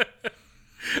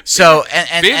 So,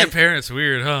 and being a parent's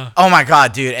weird, huh? Oh, my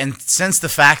God, dude. And since the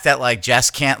fact that, like, Jess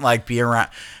can't, like, be around.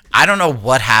 I don't know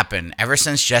what happened. Ever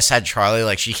since Jess had Charlie,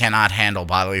 like, she cannot handle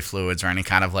bodily fluids or any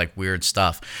kind of, like, weird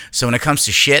stuff. So when it comes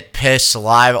to shit, piss,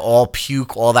 saliva, all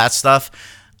puke, all that stuff,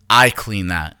 I clean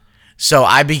that. So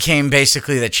I became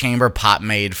basically the chamber pot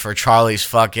maid for Charlie's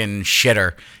fucking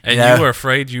shitter. And you were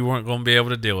afraid you weren't going to be able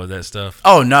to deal with that stuff.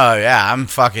 Oh, no, yeah. I'm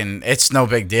fucking, it's no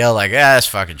big deal. Like, yeah, that's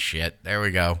fucking shit. There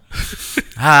we go.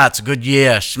 It's a good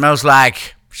year. Smells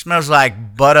like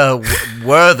butter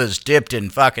Werther's dipped in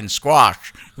fucking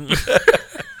squash.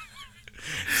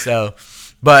 So,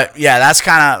 but yeah,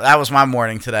 that was my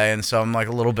morning today, and so I'm like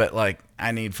a little bit like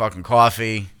I need fucking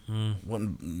coffee.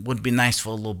 Would be nice for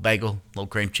a little bagel, a little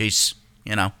cream cheese,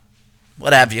 you know,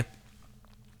 what have you.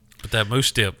 But that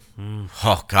moose dip.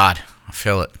 Oh God, I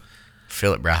feel it,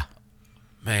 brah.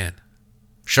 Man,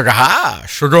 sugar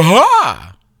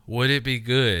high. Would it be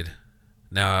good?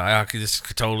 Now, this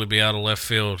could totally be out of left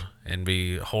field and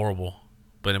be horrible.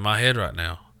 But in my head right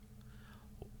now,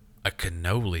 a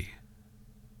cannoli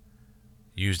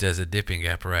used as a dipping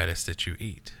apparatus that you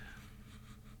eat.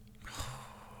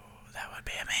 That would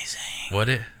be amazing. Would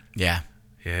it? Yeah.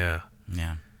 Yeah.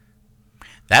 Yeah.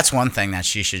 That's one thing that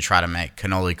she should try to make,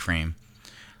 cannoli cream.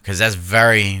 Because that's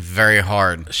very, very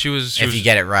hard if you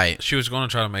get it right. She was going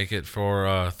to try to make it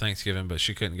for Thanksgiving, but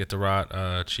she couldn't get the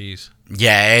right cheese.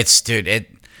 Yeah, Like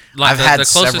I've had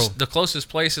the closest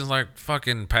place is like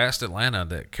fucking past Atlanta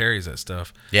that carries that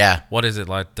stuff. Yeah. What is it,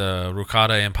 like the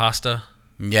ricotta and pasta?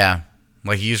 Yeah.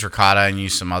 Like you use ricotta and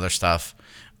use some other stuff.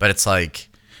 But it's like,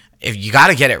 if you got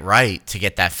to get it right to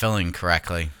get that filling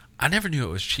correctly. I never knew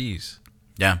it was cheese.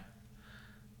 Yeah.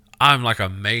 I'm like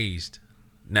amazed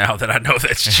now that I know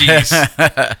that's cheese.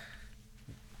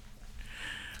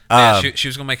 She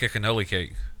was going to make a cannoli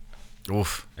cake.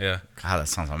 Oof. Yeah. God, that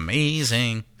sounds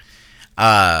amazing.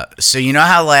 So you know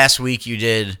how last week you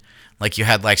did, like you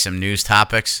had like some news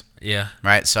topics? Yeah.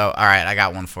 Right? So, all right, I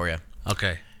got one for you.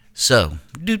 Okay. So,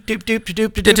 in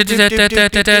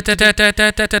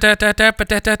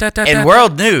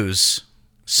world news,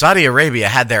 Saudi Arabia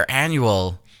had their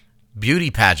annual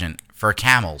beauty pageant for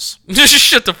camels. Just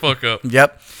shut the fuck up.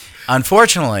 Yep.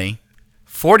 Unfortunately,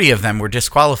 40 of them were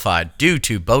disqualified due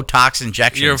to Botox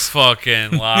injections. You're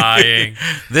fucking lying.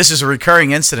 This is a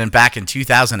recurring incident back in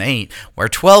 2008 where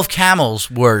 12 camels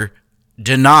were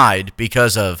denied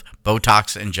because of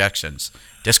Botox injections,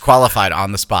 disqualified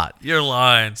on the spot. You're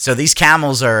lying. So these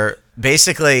camels are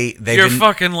basically You're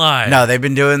fucking lying. No, they've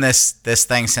been doing this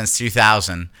thing since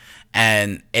 2000,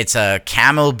 and it's a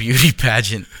camel beauty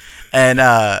pageant, and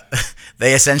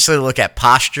they essentially look at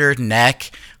posture,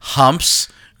 neck, humps.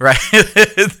 Right,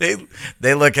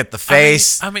 they look at the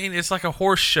face. I mean, it's like a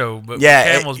horse show, but yeah,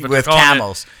 with camels. But with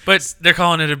camels. But they're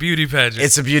calling it a beauty pageant.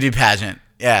 It's a beauty pageant.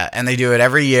 Yeah, and they do it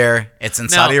every year. It's in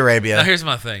Saudi Arabia. Now, here's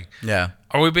my thing. Yeah.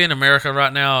 Are we being America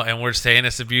right now, and we're saying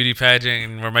it's a beauty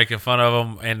pageant, and we're making fun of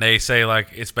them, and they say like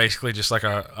it's basically just like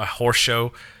a horse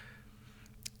show?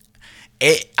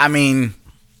 I mean,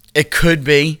 it could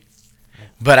be,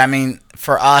 but I mean,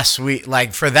 for us,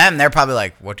 for them, they're probably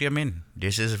like, "What do you mean?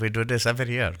 We do this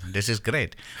every year. This is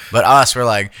great." But us, we're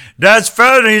like, "That's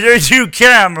funny. They do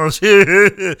camels,"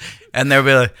 and they'll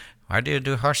be like, "Why do you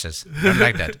do horses? I don't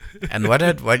like that." And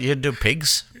what you do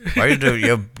pigs? Why you do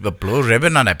you blue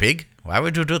ribbon on a pig? Why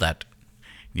would you do that?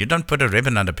 You don't put a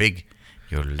ribbon on a pig.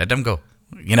 You let them go.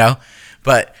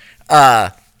 But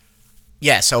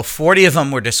yeah, so 40 of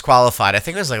them were disqualified. I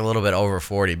think it was like a little bit over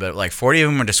 40, but like 40 of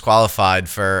them were disqualified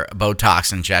for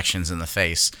Botox injections in the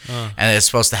face. And it's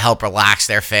supposed to help relax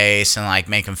their face and like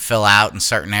make them fill out in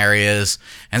certain areas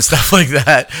and stuff like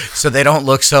that, so they don't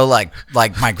look so like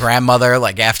my grandmother,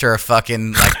 like after a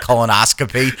fucking like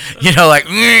colonoscopy, like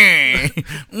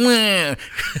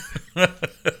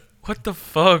What the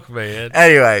fuck, man?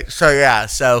 Anyway,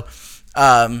 so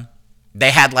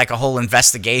they had like a whole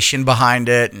investigation behind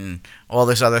it and all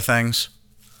these other things.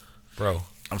 Bro,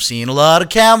 I'm seeing a lot of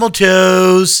camel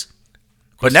toes,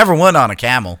 but never one on a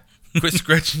camel. quit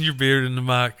scratching your beard in the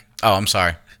mic. Oh, I'm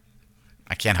sorry.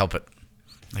 I can't help it.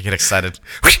 I get excited.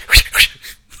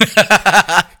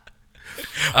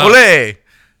 Ole!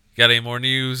 Got any more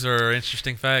news or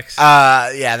interesting facts?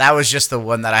 Yeah, that was just the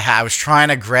one that I had. I was trying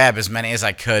to grab as many as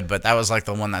I could, but that was like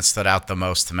the one that stood out the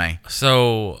most to me.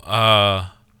 So,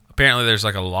 apparently there's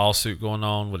like a lawsuit going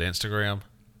on with Instagram.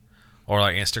 Or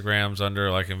like Instagram's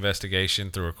under like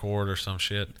investigation through a court or some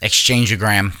shit.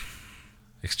 Exchangeogram.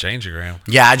 Exchangeogram?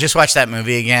 Yeah, I just watched that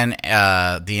movie again,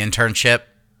 The Internship.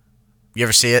 You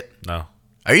ever see it? No.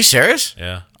 Are you serious?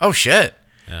 Yeah. Oh, shit.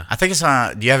 Yeah. I think it's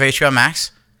on... Do you have HBO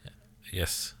Max?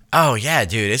 Yes. Oh, yeah,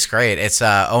 dude. It's great. It's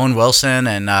Owen Wilson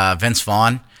and Vince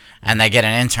Vaughn, and they get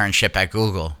an internship at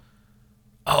Google.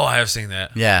 Oh, I have seen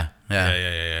that. Yeah.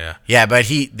 Yeah, but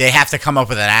they have to come up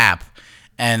with an app,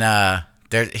 and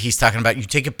he's talking about you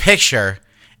take a picture,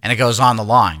 and it goes on the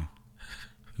line.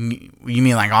 You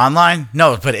mean like online?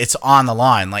 No, but it's on the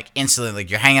line, like instantly. Like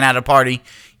you're hanging out at a party,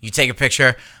 you take a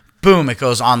picture, boom, it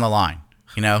goes on the line.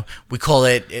 We call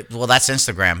it well, that's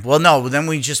Instagram. Well, no, then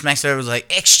we just mixed it. It was like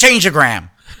Exchangeogram.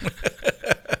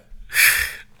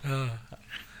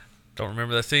 Don't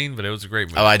remember that scene, but it was a great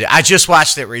movie. Oh, I do. I just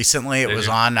watched it recently. It was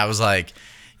on. I was like,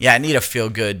 yeah, I need a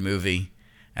feel-good movie,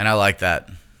 and I like that.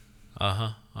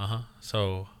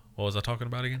 So, what was I talking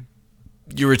about again?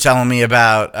 You were telling me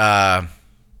about, God,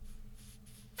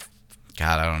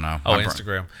 I don't know. Oh,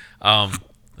 Instagram.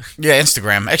 Yeah,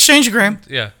 Instagram. Exchangeogram.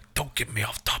 Yeah. Don't get me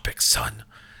off topic, son.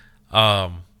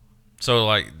 So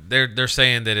like they're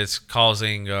saying that it's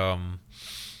causing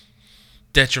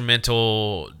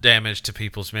detrimental damage to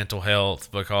people's mental health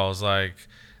because like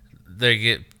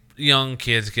young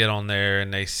kids get on there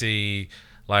and they see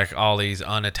like all these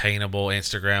unattainable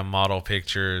Instagram model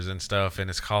pictures and stuff, and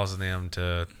it's causing them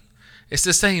to. It's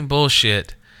the same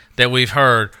bullshit that we've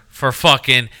heard for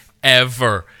fucking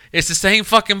ever. It's the same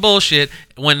fucking bullshit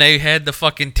when they had the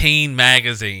fucking teen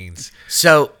magazines.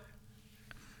 So,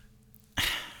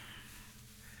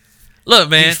 look,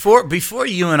 man. Before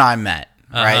you and I met,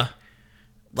 right?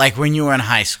 Like when you were in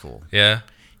high school. Yeah.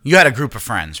 You had a group of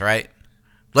friends, right?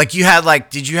 Like you had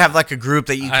did you have like a group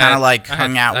that you kind of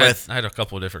hung out with? I had a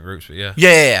couple of different groups, but yeah.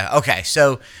 Yeah. Okay.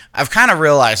 So I've kind of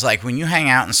realized like when you hang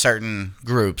out in certain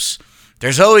groups,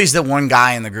 there's always the one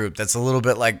guy in the group that's a little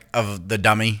bit like of the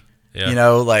dummy. Yeah.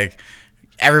 Like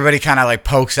everybody kind of like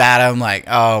pokes at him like,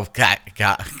 oh,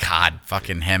 God,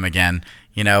 fucking him again.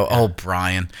 Oh,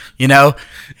 Brian.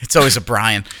 It's always a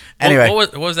Brian. Anyway.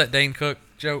 What was that Dane Cook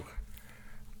joke?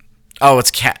 Oh,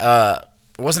 it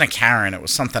wasn't a Karen. It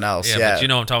was something else. Yeah. But you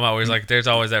know what I'm talking about where he's like, there's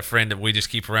always that friend that we just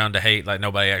keep around to hate like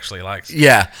nobody actually likes.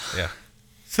 Yeah. Yeah.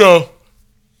 So.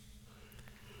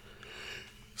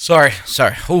 Sorry.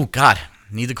 Oh, God.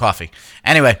 Need the coffee.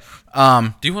 Anyway. Do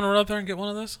you want to run up there and get one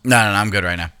of those? No, I'm good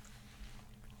right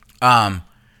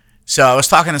So I was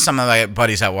talking to some of my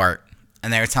buddies at work,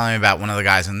 and they were telling me about one of the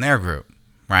guys in their group,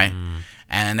 right?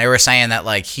 And they were saying that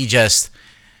like he's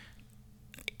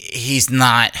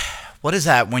not. What is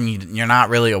that when you're not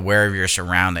really aware of your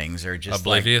surroundings or just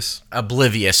oblivious? Like,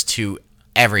 oblivious to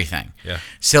everything. Yeah.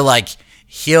 So like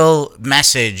he'll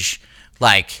message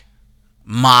like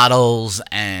models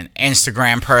and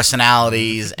Instagram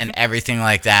personalities and everything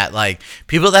like that. Like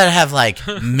people that have like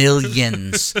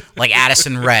millions, like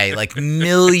Addison Rae, like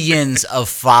millions of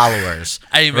followers.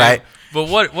 Hey, man, right? But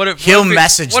what if he'll what if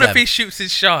message What them. if he shoots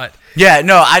his shot? Yeah,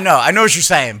 no, I know what you're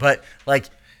saying, but like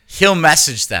he'll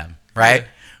message them, right? Yeah.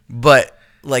 But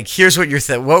like, here's what you're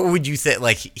what would you think?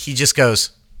 Like he just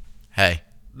goes, "Hey,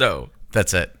 No.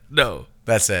 that's it. No.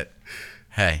 That's it.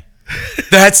 Hey,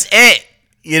 that's it."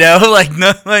 You know, like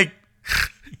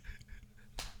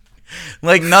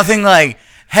like nothing like,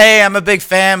 "Hey, I'm a big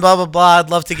fan, blah blah blah. I'd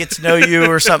love to get to know you,"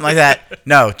 or something like that.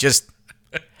 No, just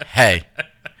hey.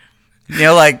 You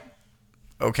know, like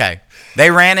okay.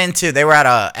 They were at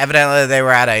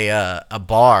a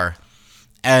bar,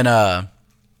 and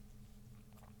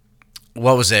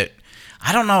what was it?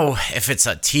 I don't know if it's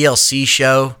a TLC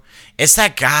show. It's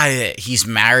that guy that he's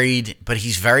married, but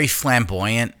he's very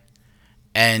flamboyant,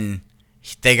 and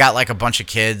they got like a bunch of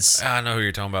kids. I know who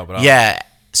you're talking about, but Yeah.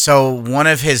 So one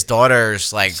of his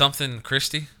daughters, like something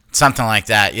Christie. something like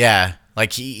that. Yeah.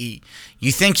 Like you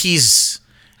think he's.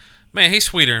 Man, he's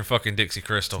sweeter than fucking Dixie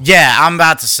Crystal. Yeah, I'm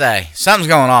about to say something's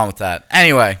going on with that.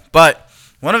 Anyway, but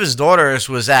one of his daughters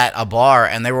was at a bar,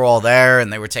 and they were all there,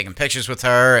 and they were taking pictures with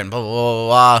her, and blah, blah,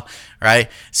 blah, blah, right?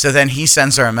 So then he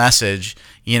sends her a message,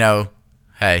 you know,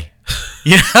 hey.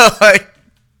 You know, like.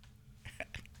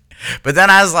 But then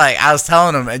I was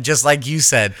telling him, and just like you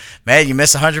said, man, you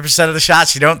miss 100% of the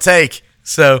shots you don't take.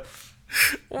 So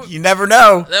you never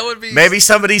know. That would be... Maybe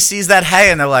somebody sees that hey,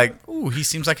 and they're like, ooh, he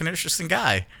seems like an interesting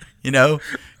guy, you know?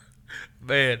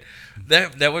 Man,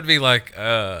 that would be like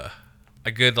a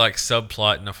good like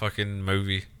subplot in a fucking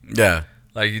movie. Yeah.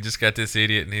 Like you just got this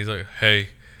idiot and he's like, "Hey,"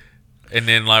 and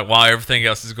then like while everything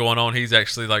else is going on, he's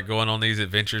actually like going on these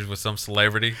adventures with some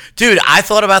celebrity. Dude, I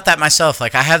thought about that myself.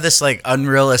 Like I have this like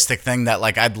unrealistic thing that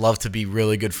like I'd love to be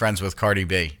really good friends with Cardi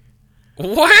B.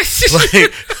 What?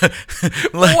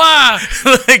 Why?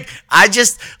 Like I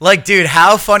just like, dude,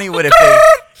 how funny would it be?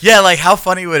 Yeah, like how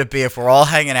funny would it be if we're all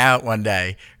hanging out one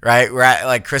day, right? We're at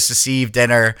like Christmas Eve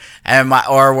dinner, and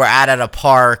or we're at a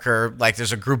park, or like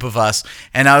there's a group of us,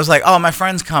 and I was like, "Oh, my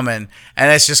friend's coming,"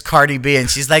 and it's just Cardi B, and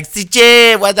she's like,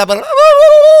 "CJ, what up?"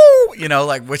 You know,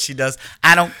 like what she does.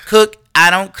 I don't cook,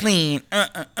 I don't clean,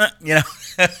 you know,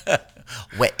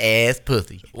 wet ass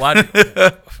pussy. Why?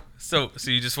 So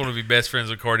you just want to be best friends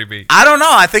with Cardi B? I don't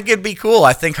know. I think it'd be cool.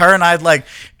 I think her and I'd like.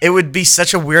 It would be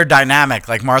such a weird dynamic,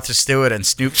 like Martha Stewart and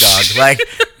Snoop Dogg. Like,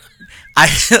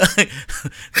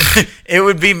 it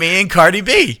would be me and Cardi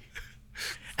B.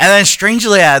 And then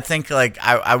strangely, I think like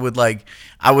I would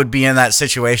be in that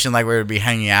situation, like we would be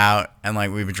hanging out and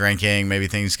like we'd be drinking. Maybe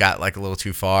things got like a little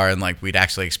too far, and like we'd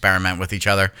actually experiment with each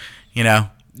other. You know.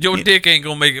 Your dick ain't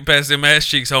gonna make it past them ass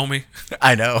cheeks, homie.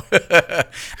 I know.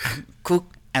 Cook.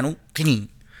 I don't clean,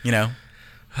 you know.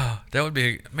 That would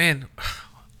be, man.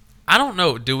 I don't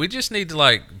know. Do we just need to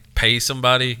like pay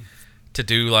somebody to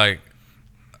do like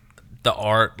the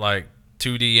art, like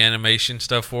 2D animation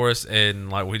stuff for us, and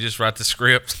like we just write the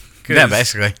script? Yeah,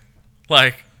 basically.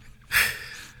 Like,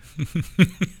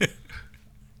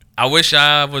 I wish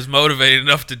I was motivated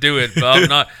enough to do it, but I'm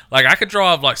not. Like, I could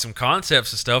draw up like some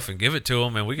concepts and stuff and give it to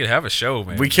them, and we could have a show,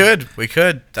 man. We could.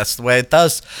 That's the way it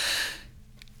does.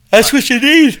 That's what you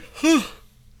need.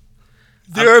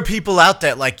 There are people out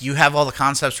there, like, you have all the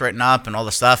concepts written up and all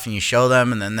the stuff, and you show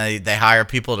them, and then they hire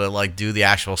people to, like, do the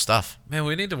actual stuff. Man,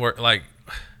 we need to work, like,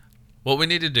 what we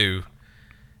need to do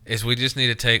is we just need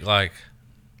to take, like,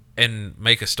 and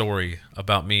make a story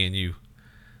about me and you.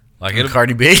 Like, it'll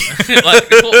Cardi B?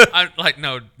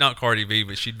 No, not Cardi B,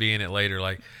 but she'd be in it later.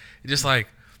 Like, just, like,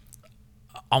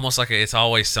 almost like a It's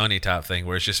Always Sunny type thing,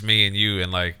 where it's just me and you,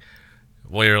 and, like,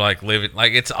 we're like living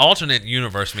like it's alternate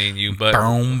universe, me and you. But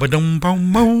boom, ba-dum,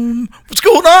 boom, boom. What's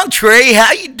going on, Trey?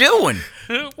 How you doing?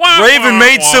 Raven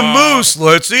made some moose.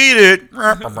 Let's eat it.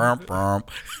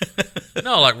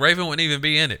 No, like Raven wouldn't even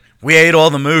be in it. We ate all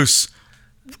the moose.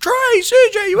 Trey,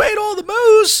 CJ, you ate all the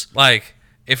moose. Like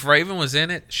if Raven was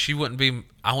in it, she wouldn't be.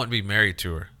 I wouldn't be married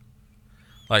to her.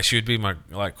 Like she would be my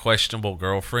like questionable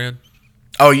girlfriend.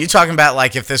 Oh, you talking about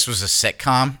like if this was a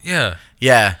sitcom? Yeah.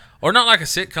 Yeah. Or not like a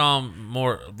sitcom,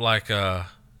 more like a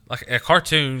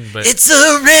cartoon, but it's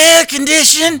a rare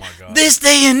condition this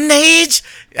day and age.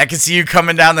 I can see you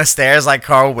coming down the stairs like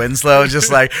Carl Winslow,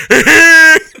 just like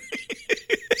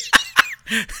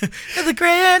the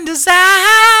grand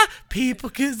desire people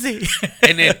can see.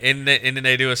 and then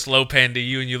they do a slow pan to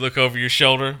you, and you look over your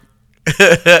shoulder.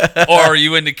 Or are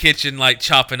you in the kitchen like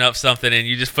chopping up something, and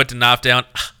you just put the knife down?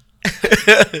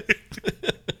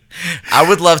 I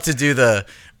would love to do the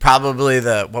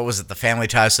what was it? The Family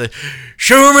Ties.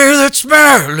 Show me that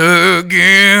smile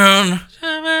again.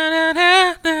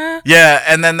 Yeah,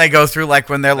 and then they go through like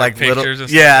when they're like little. And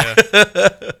stuff, yeah.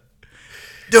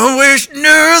 Don't waste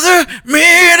another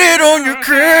minute on your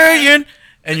crying.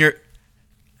 And you're.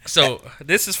 So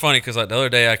this is funny because like the other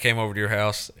day I came over to your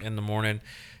house in the morning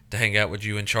to hang out with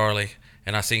you and Charlie,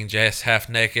 and I seen Jess half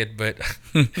naked, but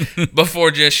before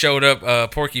Jess showed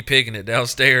up, Porky pigging it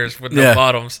downstairs with no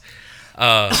bottoms.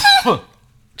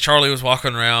 Charlie was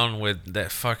walking around with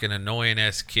that fucking annoying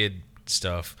ass kid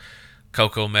stuff.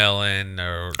 Cocoa melon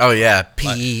or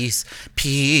peas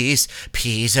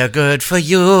are good for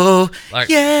you. Like,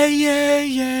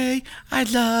 yay, I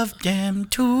love them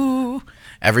too.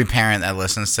 Every parent that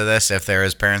listens to this, if there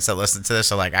is parents that listen to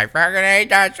this, are like, I fucking hate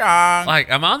that song. Like,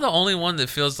 am I the only one that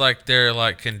feels like they're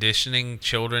like conditioning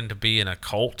children to be in a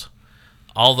cult?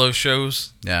 All those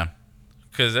shows? Yeah.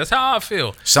 Because that's how I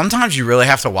feel. Sometimes you really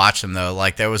have to watch them, though.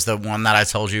 Like, there was the one that I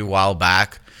told you a while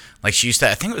back. Like, she used to,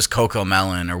 I think it was Cocoa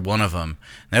Melon or one of them.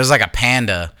 And there was like a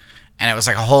panda, and it was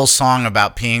like a whole song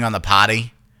about peeing on the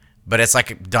potty. But it's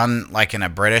like done like in a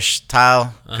British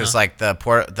style. Because like the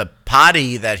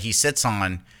potty that he sits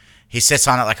on it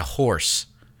like a horse.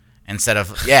 Instead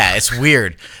of, it's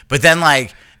weird. But then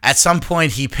like at some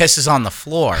point he pisses on the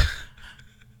floor.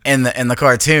 In the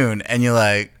cartoon, and you're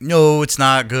like, no, it's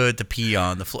not good to pee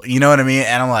on the floor. You know what I mean?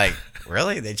 And I'm like,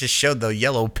 really? They just showed the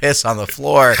yellow piss on the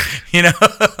floor. You know,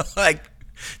 like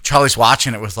Charlie's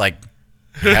watching it with like,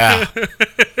 yeah,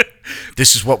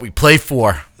 this is what we play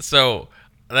for. So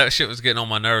that shit was getting on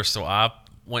my nerves. So I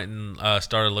went and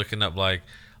started looking up like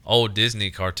old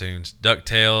Disney cartoons,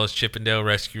 DuckTales, Chippendale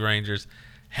Rescue Rangers.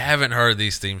 Haven't heard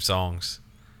these theme songs.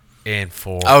 And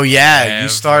for you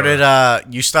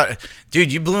started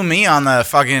dude, you blew me on the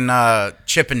fucking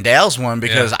Chip and Dale's one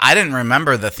because I didn't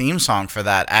remember the theme song for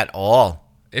that at all.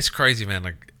 It's crazy, man.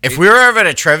 Like if we were ever at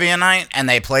a trivia night and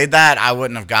they played that, I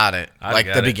wouldn't have got it.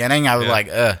 Beginning, I was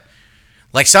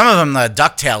like some of them, the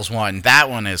DuckTales one, that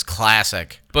one is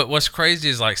classic. But what's crazy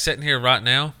is like sitting here right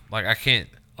now, like I can't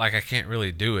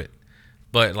really do it.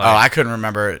 But like I couldn't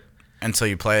remember it until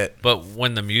you play it. But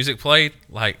when the music played,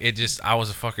 like I was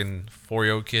a fucking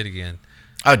 4-year-old kid again.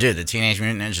 Oh, dude, the Teenage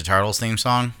Mutant Ninja Turtles theme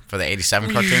song for the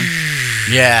 87 cartoon?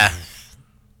 Yeah.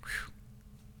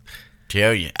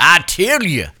 I tell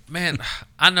you. Man,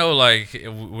 I know like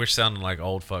we're sounding like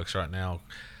old fucks right now.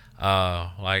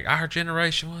 Like our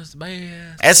generation was the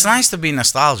best. It's nice to be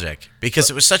nostalgic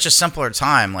because it was such a simpler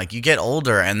time. Like you get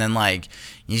older and then like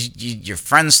your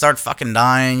friends start fucking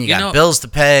dying. You got bills to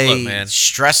pay. Look, man,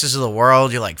 stresses of the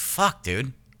world. You're like, fuck,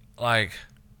 dude. Like,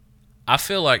 I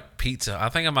feel like pizza. I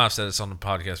think I might have said this on the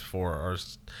podcast before. Or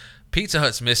Pizza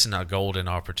Hut's missing a golden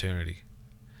opportunity.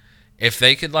 If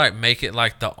they could like make it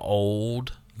like the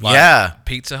old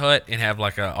Pizza Hut and have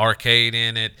like an arcade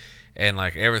in it. And,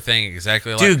 like, everything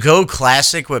exactly like... Dude, go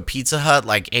classic with Pizza Hut,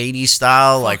 like, 80s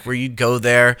style, like, where you'd go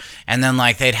there, and then,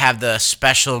 like, they'd have the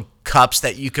special cups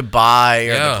that you could buy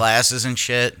or the glasses and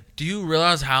shit. Do you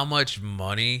realize how much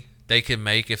money they could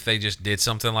make if they just did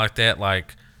something like that,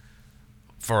 like,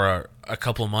 for a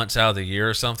couple of months out of the year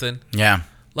or something? Yeah.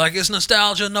 Like, it's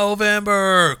Nostalgia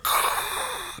November!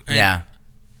 Yeah.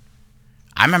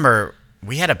 I remember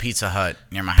we had a Pizza Hut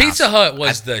near my house. Pizza Hut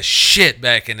was the shit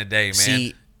back in the day, man.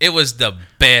 See... It was the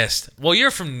best. Well, you're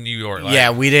from New York. Like,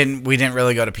 yeah, we didn't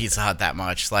really go to Pizza Hut that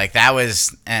much. Like, that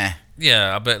was,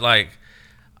 Yeah, but, like,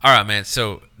 all right, man.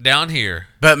 So, down here.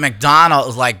 But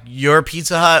McDonald's, like, your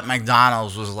Pizza Hut,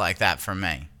 McDonald's was like that for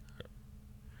me.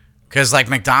 Because, like,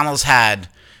 McDonald's had,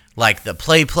 like, the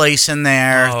play place in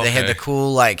there. Oh, okay. They had the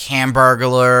cool, like,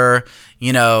 Hamburglar.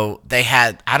 You know, they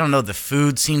had, I don't know, the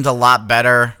food seemed a lot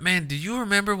better. Man, do you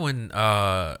remember when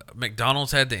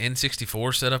McDonald's had the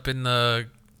N64 set up in the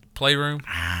playroom?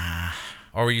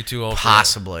 Or were you too old?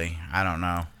 Possibly. I don't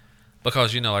know.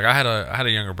 Because, you know, like I had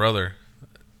a younger brother.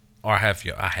 Or I have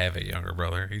a younger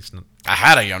brother. I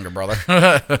had a younger brother.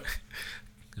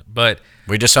 But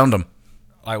we disowned him.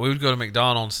 Like we would go to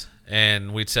McDonald's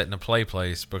and we'd sit in a play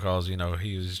place because, you know,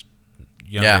 he was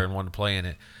younger and wanted to play in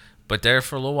it. But there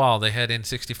for a little while they had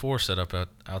N64 set up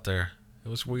out there. It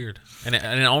was weird. And it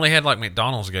only had like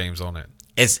McDonald's games on it.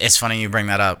 It's funny you bring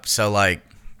that up. So like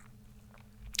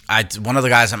one of the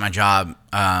guys at my job,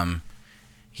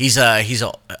 he's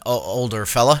a older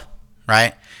fella,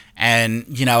 right? And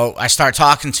you know, I start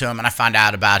talking to him and I find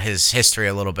out about his history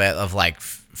a little bit of like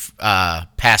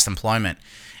past employment,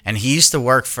 and he used to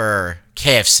work for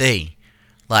KFC.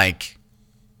 Like,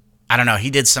 I don't know, he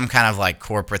did some kind of like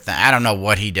corporate thing. I don't know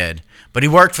what he did, but he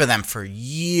worked for them for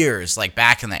years, like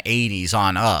back in the 80s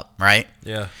on up, right?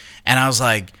 Yeah. And I was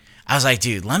like,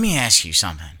 dude, let me ask you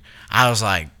something. I was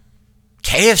like,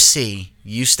 KFC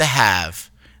used to have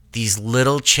these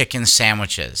little chicken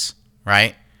sandwiches,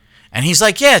 right? And he's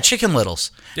like, yeah, chicken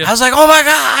littles. Yeah. I was like, oh my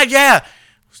God, yeah.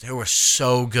 They were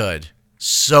so good.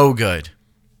 So good.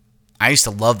 I used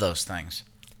to love those things.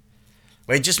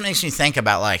 But it just makes me think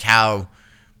about like how,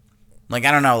 like,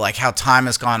 I don't know, like how time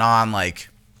has gone on. Like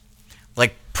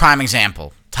prime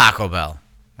example, Taco Bell,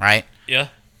 right? Yeah.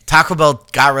 Taco Bell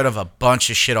got rid of a bunch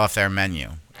of shit off their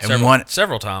menu. And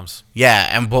several times.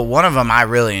 Yeah, but one of them I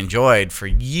really enjoyed for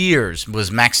years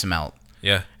was Mexamelt.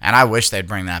 Yeah. And I wish they'd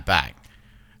bring that back.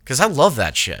 Because I love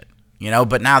that shit,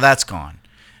 but now that's gone.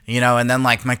 And then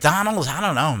like McDonald's, I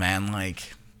don't know, man.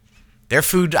 Like, their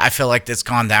food, I feel like it's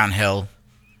gone downhill,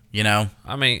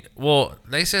 I mean, well,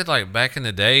 they said like back in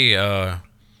the day,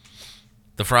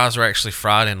 the fries were actually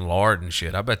fried in lard and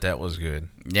shit. I bet that was good.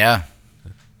 Yeah.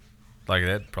 Like,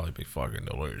 that'd probably be fucking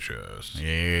delicious.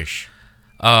 Yeesh.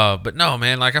 But no,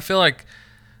 man, like, I feel like,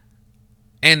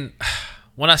 and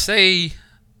when I say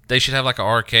they should have like an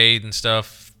arcade and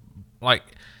stuff, like,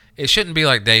 it shouldn't be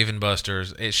like Dave and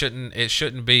Buster's. It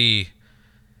shouldn't be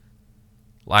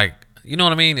like, you know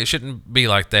what I mean? It shouldn't be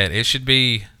like that. It should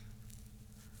be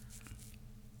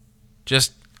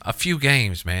just a few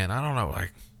games, man. I don't know,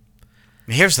 like.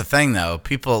 Here's the thing, though.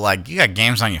 People, like, you got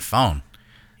games on your phone,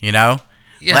 Yeah,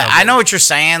 like, I know what you're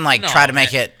saying. Like, try to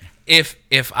make it.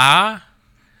 If I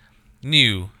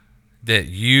knew that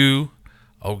you,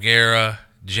 O'Gara,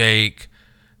 Jake,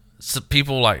 some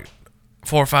people like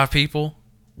 4 or 5 people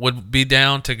would be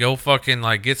down to go fucking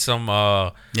like get some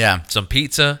some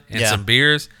pizza and some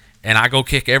beers, and I go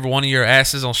kick every one of your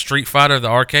asses on Street Fighter, the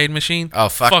arcade machine. Oh,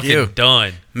 fuck you.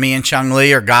 Done. Me and Chung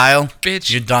Li or Guile. Bitch.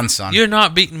 You're done, son. You're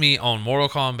not beating me on Mortal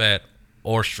Kombat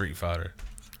or Street Fighter.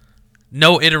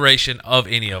 No iteration of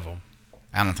any of them.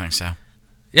 I don't think so.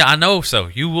 Yeah, I know so.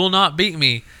 You will not beat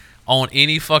me on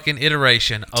any fucking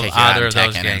iteration of either of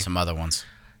those games. And some other ones.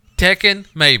 Tekken,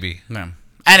 maybe. No.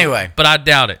 Anyway. But I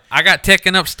doubt it. I got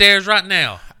Tekken upstairs right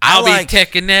now. I'll be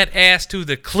Tekken that ass to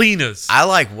the cleaners. I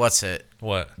like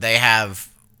What? They have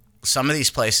some of these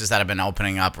places that have been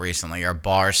opening up recently are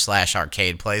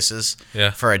bar/arcade places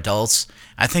for adults.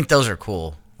 I think those are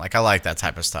cool. Like, I like that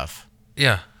type of stuff.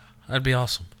 Yeah, that'd be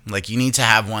awesome. Like, you need to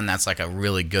have one that's like a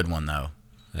really good one, though.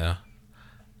 Yeah.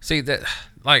 See, that,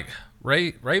 like,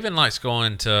 Raven likes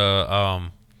going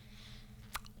to,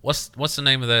 what's the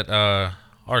name of that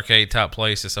arcade type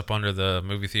place that's up under the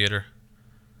movie theater?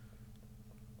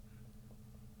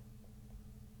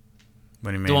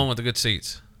 What do you mean? The one with the good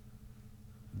seats.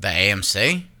 The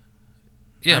AMC?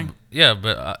 Yeah, yeah,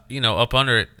 but up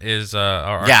under it is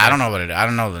our yeah. I don't know I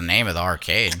don't know the name of the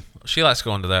arcade. She likes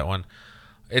going to that one.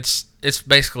 It's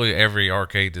basically every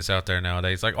arcade that's out there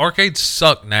nowadays. Like, arcades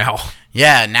suck now.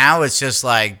 Yeah, now it's just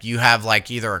like you have like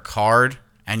either a card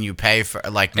and you pay for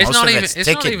like most of it's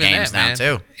ticket games now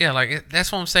too. Yeah, like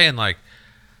that's what I'm saying. Like,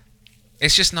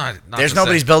 it's just not There's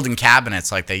nobody's building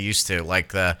cabinets like they used to.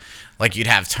 Like you'd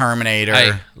have Terminator.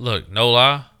 Hey, look, no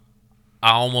lie,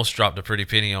 I almost dropped a pretty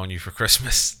penny on you for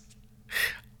Christmas.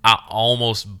 I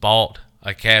almost bought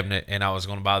a cabinet, and I was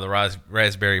going to buy the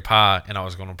Raspberry Pi, and I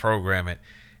was going to program it,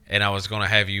 and I was going to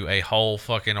have you a whole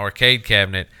fucking arcade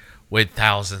cabinet with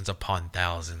thousands upon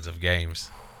thousands of games.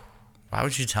 Why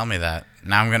would you tell me that?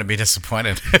 Now I'm going to be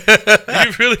disappointed.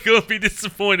 You're really going to be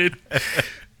disappointed.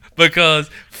 Because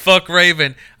fuck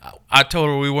Raven, I told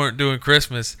her we weren't doing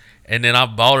Christmas, and then I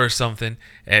bought her something,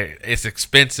 and it's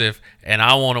expensive, and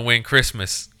I want to win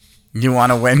Christmas. You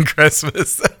want to win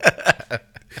Christmas?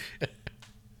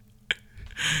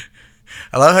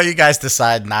 I love how you guys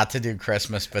decide not to do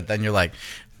Christmas, but then you're like,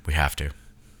 we have to.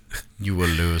 You will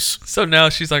lose. So now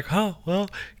she's like, oh, well,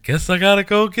 guess I got to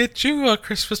go get you a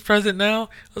Christmas present now. I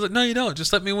was like, no, you don't.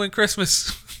 Just let me win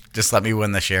Christmas. Just let me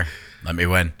win this year. Let me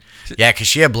win. Yeah, because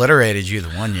she obliterated you the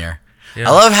one year. Yeah.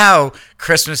 I love how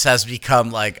Christmas has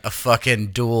become like a fucking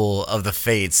duel of the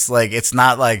fates. Like, it's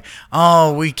not like,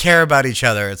 oh, we care about each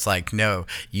other. It's like, no,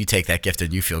 you take that gift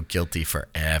and you feel guilty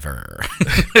forever.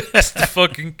 That's the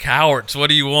fucking cowards. What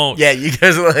do you want? Yeah, you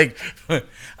guys are like,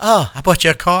 oh, I bought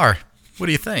you a car. What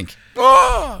do you think?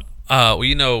 Oh!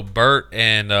 Well, Bert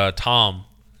and Tom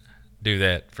do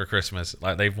that for Christmas.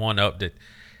 Like, they've one-upped it.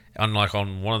 Unlike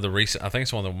on one of the recent, I think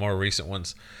it's one of the more recent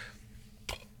ones.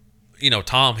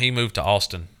 Tom, he moved to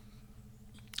Austin.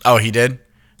 Oh, he did?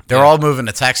 They're all moving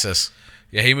to Texas.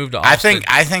 Yeah, he moved to Austin.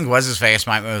 I think what's his face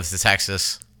might move to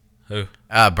Texas. Who?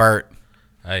 Bert.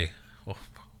 Hey, well,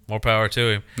 more power to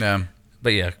him. Yeah.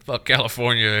 But yeah, fuck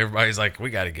California. Everybody's like, we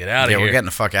got to get out of here. Yeah, we're getting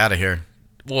the fuck out of here.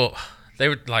 Well,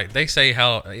 they say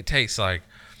how it takes like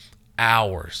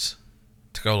hours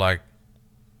to go like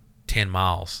 10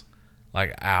 miles,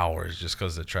 like hours, just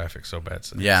because the traffic's so bad.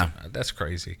 So yeah, that's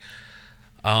crazy.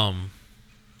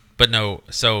 But no,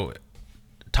 so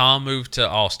Tom moved to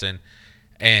Austin,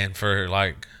 and for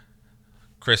like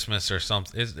Christmas or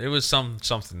something, it was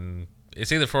something.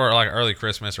 It's either for like early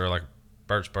Christmas or like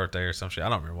Bert's birthday or some shit. I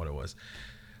don't remember what it was,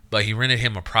 but he rented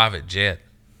him a private jet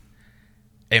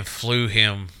and flew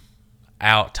him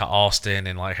out to Austin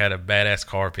and like had a badass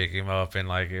car pick him up, and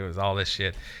like it was all this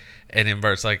shit. And then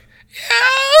Bert's like,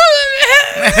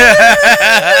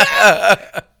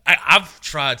 I've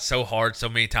tried so hard so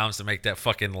many times to make that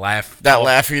fucking laugh. That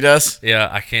laugh he does? Yeah,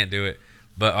 I can't do it.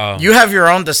 But you have your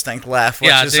own distinct laugh,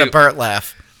 which is a Bert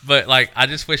laugh. But like, I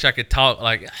just wish I could talk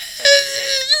like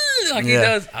he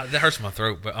does. That hurts my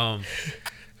throat. But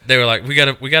they were like, we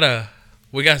gotta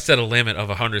set a limit of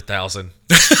 100,000.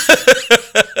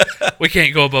 We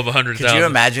can't go above 100,000. Could you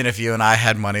imagine if you and I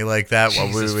had money like that?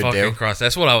 What we would do? Christ,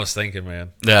 that's what I was thinking,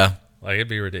 man. Yeah, like it'd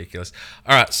be ridiculous.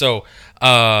 All right, so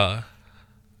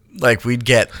like we'd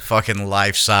get fucking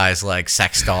life size like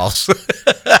sex dolls.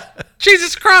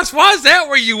 Jesus Christ, why is that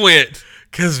where you went?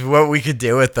 Because what we could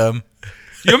do with them.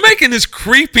 You're making this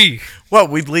creepy.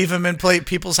 What, we'd leave them in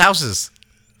people's houses.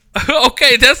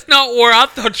 Okay, that's not where I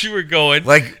thought you were going.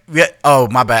 Like, oh,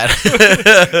 my bad.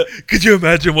 Could you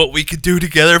imagine what we could do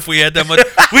together if we had that much?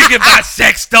 We could buy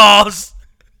sex dolls.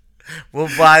 We'll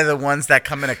buy the ones that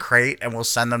come in a crate and we'll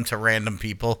send them to random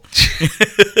people.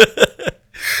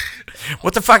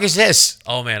 What the fuck is this?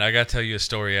 Oh, man, I got to tell you a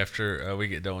story after we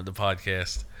get done with the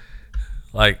podcast.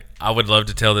 Like, I would love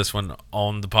to tell this one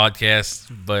on the podcast,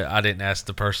 but I didn't ask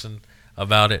the person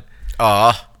about it.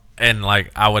 Aw. And,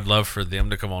 like, I would love for them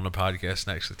to come on the podcast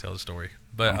and actually tell the story.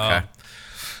 But, okay.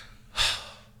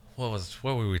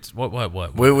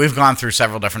 We've gone through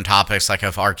several different topics, like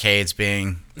of arcades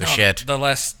being the shit.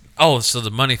 So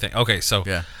the money thing. Okay, so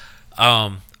yeah.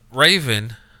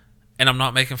 Raven, and I'm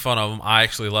not making fun of them. I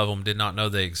actually love them. Did not know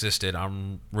they existed.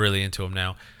 I'm really into them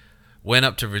now. Went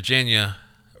up to Virginia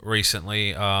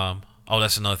recently.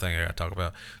 That's another thing I got to talk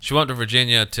about. She went to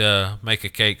Virginia to make a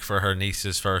cake for her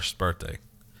niece's first birthday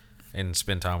and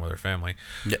spend time with her family.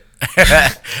 Yeah.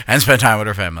 And spend time with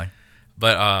her family.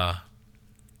 But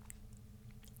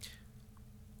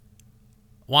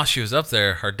while she was up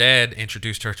there, her dad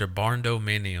introduced her to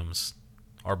Barndominiums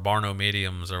or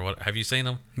Barnomediums or what. Have you seen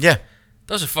them? Yeah.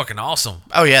 Those are fucking awesome.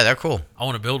 Oh, yeah, they're cool. I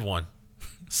want to build one.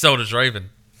 So does Raven.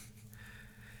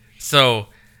 So,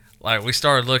 like, we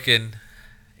started looking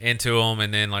into them,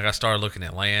 and then, like, I started looking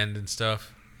at land and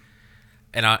stuff.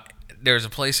 And there's a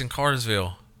place in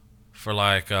Cartersville for,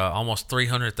 like, almost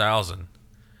 $300,000.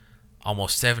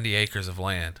 Almost 70 acres of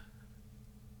land.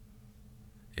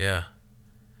 Yeah.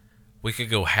 We could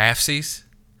go halfsies,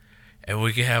 and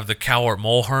we could have the Cowart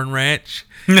Mulhern Ranch.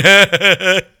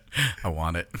 I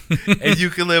want it. And you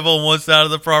can live on one side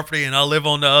of the property, and I'll live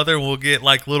on the other, and we'll get,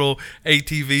 like, little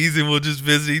ATVs, and we'll just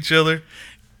visit each other.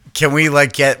 Can we,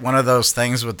 like, get one of those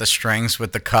things with the strings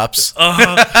with the cups?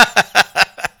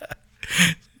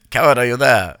 Cowart, are you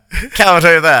there? Cowart,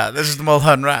 are you there? This is the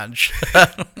Mulhern Ranch.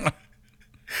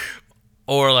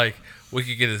 Or, like, we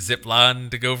could get a zip line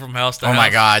to go from house to house. Oh, my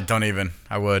God. Don't even.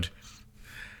 I would.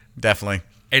 Definitely.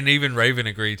 And even Raven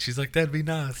agreed. She's like, that'd be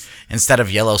nice. Instead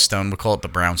of Yellowstone, we'll call it the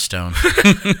Brownstone.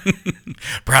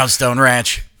 Brownstone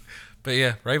Ranch. But,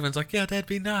 yeah, Raven's like, yeah, that'd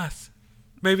be nice.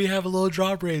 Maybe have a little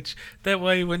drawbridge. That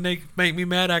way, when they make me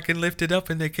mad, I can lift it up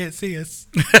and they can't see us.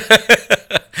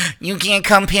 You can't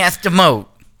come past the moat.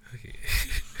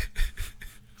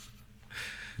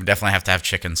 We definitely have to have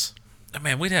chickens.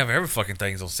 Man, we'd have every fucking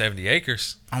things on 70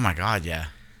 acres. Oh, my God, yeah.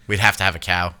 We'd have to have a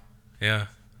cow. Yeah.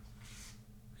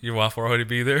 Your wife will already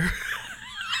be there.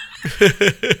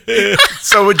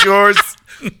 So would yours.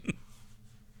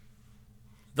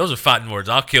 Those are fighting words.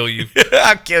 I'll kill you.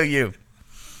 I'll kill you.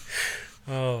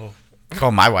 Oh.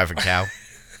 Call my wife a cow.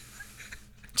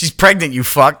 She's pregnant, you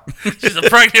fuck. She's a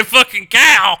pregnant fucking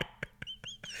cow.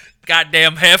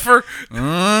 Goddamn heifer.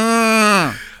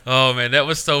 Oh, man, that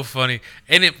was so funny.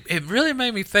 And it really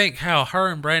made me think how her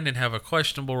and Brandon have a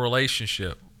questionable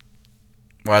relationship.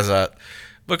 Why is that?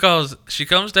 Because she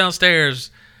comes downstairs,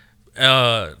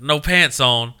 no pants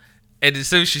on, and as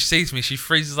soon as she sees me, she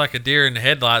freezes like a deer in the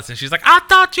headlights, and she's like, I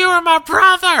thought you were my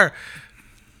brother.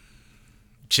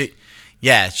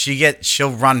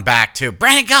 She'll run back too.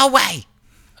 Brandon, go away.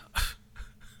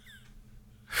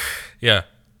 Yeah.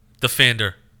 The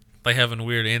Fender. They having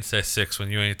weird incest sex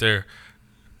when you ain't there.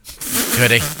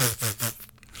 Goody.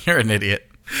 You're an idiot.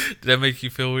 Did that make you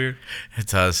feel weird? It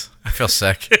does. I feel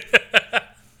sick.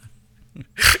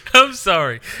 I'm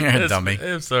sorry. You're a dummy.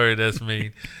 I'm sorry, that's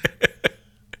mean.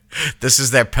 This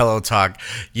is their pillow talk.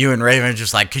 You and Raven are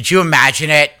just like, could you imagine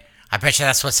it? I bet you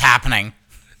that's what's happening.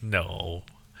 No.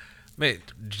 Man,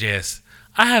 Jess,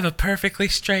 I have a perfectly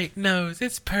straight nose.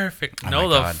 It's perfect. Oh no, my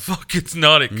the God. fuck, it's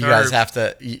not. It You guys have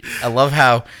to. I love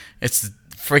how it's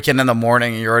freaking in the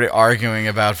morning and you're already arguing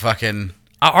about fucking.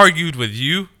 I argued with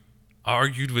you. I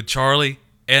argued with Charlie.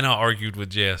 And I argued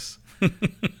with Jess.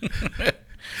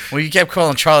 Well, you kept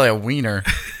calling Charlie a wiener.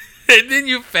 And then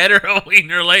you fed her a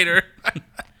wiener later.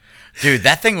 Dude,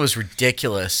 that thing was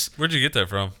ridiculous. Where'd you get that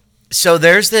from? So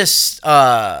there's this,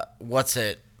 what's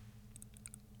it?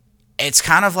 It's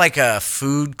kind of like a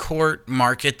food court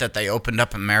market that they opened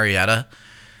up in Marietta.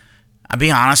 I'll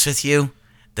be honest with you.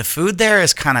 The food there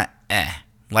is kind of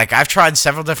Like, I've tried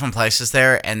several different places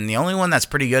there, and the only one that's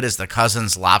pretty good is the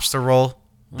Cousin's Lobster Roll.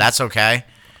 That's okay.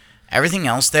 Everything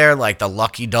else there, like the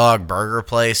Lucky Dog Burger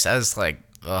place, that is like,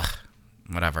 ugh,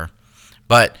 whatever.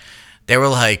 But they were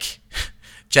like,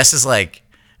 Jess is like,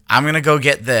 I'm going to go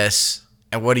get this,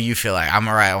 and what do you feel like? I'm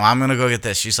all right. Well, I'm going to go get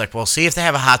this. She's like, well, see if they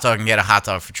have a hot dog and get a hot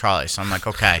dog for Charlie. So I'm like,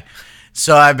 okay.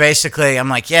 So I'm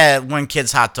like, yeah, one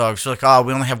kid's hot dog. She's like, oh,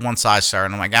 we only have one size, sir.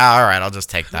 And I'm like, all right, I'll just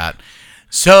take that.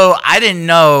 So I didn't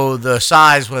know the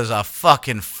size was a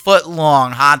fucking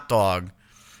foot-long hot dog,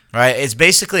 right? It's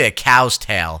basically a cow's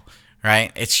tail,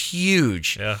 right? It's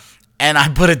huge. Yeah. And I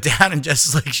put it down, and Jess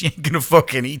is like, she ain't gonna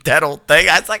fucking eat that whole thing.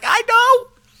 I was like, I know.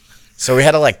 So we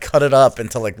had to, like, cut it up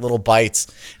into, like, little bites.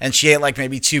 And she ate, like,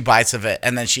 maybe 2 bites of it.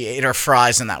 And then she ate her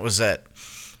fries, and that was it.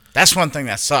 That's one thing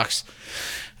that sucks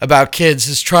about kids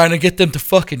is trying to get them to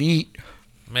fucking eat.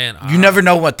 Man, You never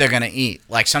know what they're going to eat.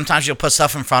 Like, sometimes you'll put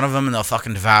stuff in front of them, and they'll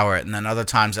fucking devour it. And then other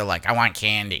times they're like, I want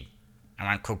candy. I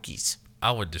want cookies.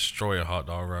 I would destroy a hot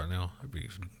dog right now. It'd be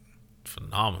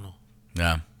phenomenal.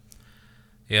 Yeah.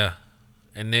 Yeah.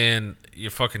 And then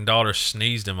your fucking daughter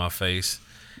sneezed in my face.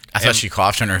 I thought she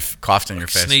coughed in your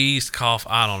face. Sneezed, cough,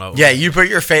 I don't know. Yeah, you put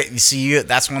your face. You see,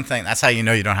 that's one thing. That's how you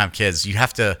know you don't have kids. You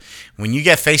have to, when you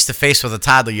get face to face with a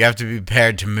toddler, you have to be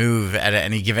prepared to move at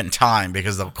any given time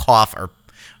because they'll cough or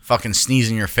fucking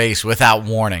sneeze in your face without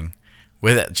warning.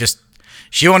 With it, just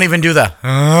she won't even do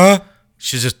the.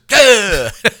 She's just.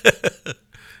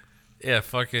 Yeah,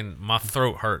 fucking my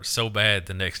throat hurt so bad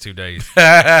the next 2 days.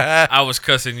 I was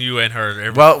cussing you and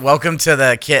her. Well, welcome to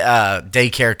the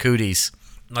daycare cooties.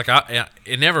 Like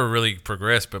it never really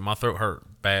progressed, but my throat hurt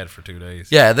bad for 2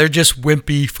 days. Yeah, they're just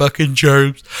wimpy fucking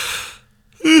germs.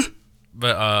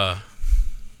 But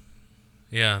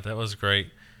yeah, that was great.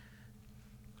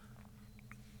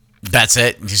 That's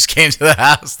it. You just came to the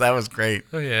house. That was great.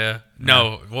 Oh yeah.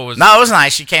 No, No, it was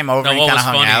nice. She came over and what kind was of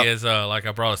hung funny out. is like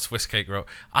I brought a Swiss cake roll.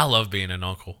 I love being an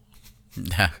uncle.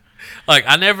 Yeah. Like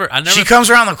I never. She comes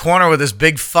around the corner with this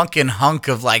big fucking hunk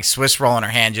of like Swiss roll in her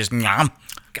hand, just nom.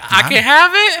 I can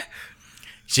have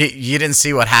it. You didn't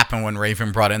see what happened when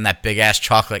Raven brought in that big ass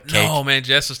chocolate cake. Oh man,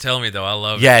 Jess was telling me though. I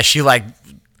love it. Yeah,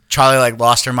 Charlie like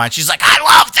lost her mind. She's like, I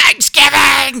love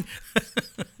Thanksgiving.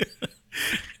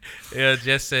 Yeah,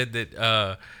 Jess said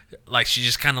that like she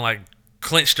just kind of like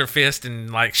clenched her fist and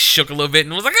like shook a little bit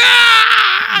and was like,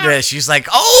 ah! Yeah, she's like,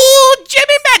 oh,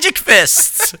 Jimmy Magic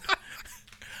Fists.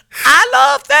 I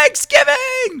love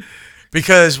Thanksgiving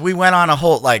because we went on a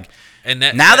whole like. And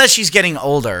now that she's getting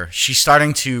older, she's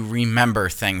starting to remember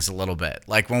things a little bit.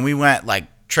 Like when we went like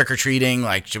trick or treating,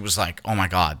 like she was like, "Oh my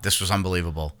God, this was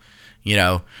unbelievable." You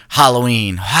know,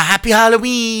 Halloween, happy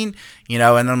Halloween. You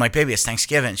know, and then I'm like, "Baby, it's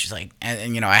Thanksgiving." She's like,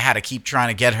 and you know, I had to keep trying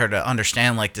to get her to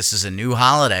understand like this is a new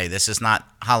holiday. This is not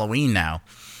Halloween now.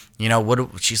 You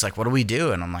know, she's like, "What do we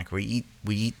do?" And I'm like, "We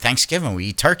eat Thanksgiving. We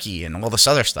eat turkey and all this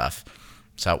other stuff."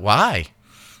 So why?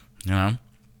 You know.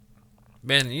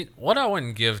 Man, what I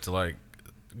wouldn't give to like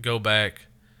go back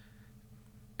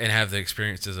and have the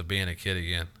experiences of being a kid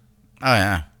again. Oh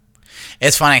yeah,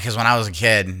 it's funny because when I was a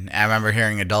kid, I remember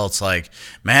hearing adults like,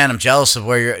 "Man, I'm jealous of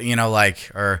where you're," you know,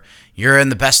 like, or "You're in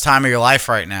the best time of your life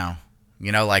right now."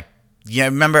 You know, like, yeah.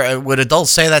 Remember, would adults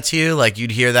say that to you? Like,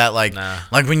 you'd hear that, like, Nah.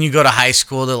 like when you go to high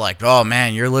school, they're like, "Oh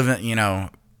man, you're living," you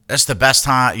know, "That's the best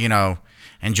time," you know,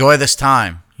 "Enjoy this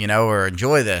time," you know, or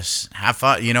 "Enjoy this, have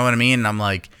fun," you know what I mean? And I'm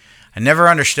like. I never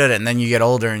understood it, and then you get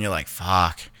older, and you're like,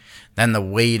 fuck. Then the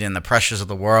weight and the pressures of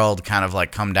the world kind of,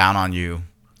 like, come down on you.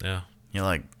 Yeah. You're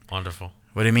like, Wonderful.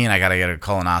 what do you mean I got to get a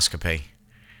colonoscopy?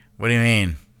 What do you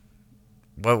mean?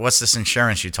 What's this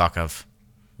insurance you talk of?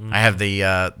 I have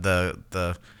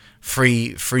the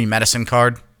free medicine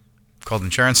card called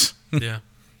insurance. Yeah.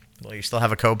 Well, you still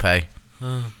have a copay.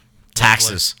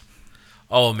 Taxes.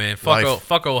 Oh man, Life.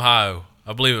 fuck Ohio.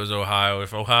 I believe it was Ohio.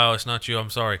 If Ohio is not you, I'm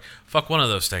sorry. Fuck one of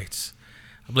those states.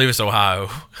 I believe it's Ohio.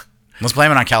 Let's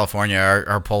blame it on California.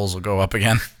 Our polls will go up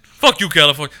again. Fuck you,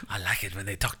 California. I like it when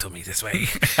they talk to me this way.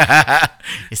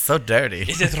 He's so dirty.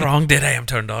 Is it wrong that I am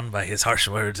turned on by his harsh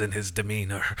words and his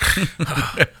demeanor?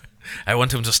 I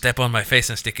want him to step on my face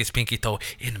and stick his pinky toe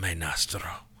in my nostril.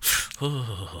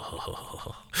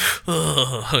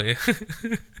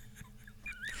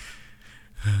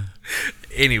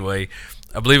 Anyway,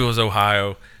 I believe it was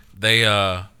Ohio.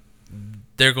 They're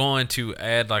going to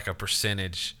add like a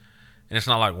percentage, and it's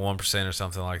not like 1% or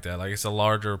something like that. Like it's a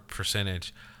larger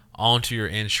percentage onto your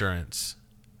insurance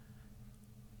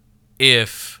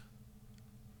if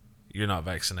you're not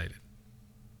vaccinated.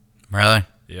 Really?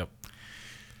 Yep.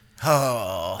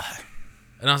 Oh.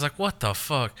 And I was like, what the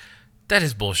fuck? That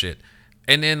is bullshit.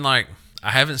 And then, like,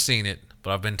 I haven't seen it,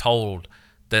 but I've been told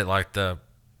that, like, the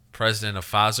president of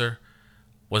Pfizer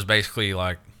was basically,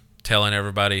 like, telling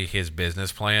everybody his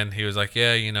business plan. He was like,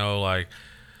 yeah, you know, like,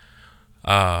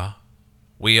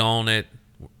 we own it.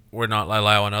 We're not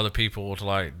allowing other people to,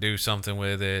 like, do something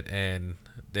with it. And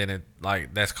then it,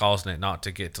 like, that's causing it not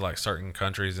to get to, like, certain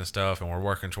countries and stuff. And we're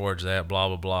working towards that, blah,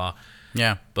 blah, blah.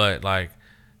 Yeah. But, like,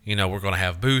 you know, we're going to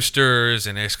have boosters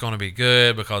and it's going to be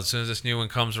good because as soon as this new one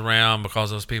comes around,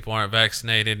 because those people aren't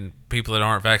vaccinated and people that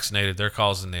aren't vaccinated, they're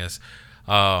causing this.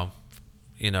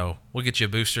 You know, we'll get you a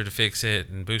booster to fix it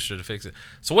and booster to fix it.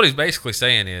 So what he's basically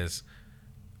saying is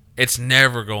it's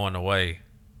never going away.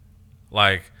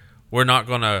 Like, we're not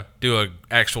going to do a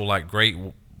actual, like, great,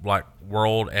 like,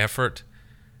 world effort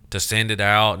to send it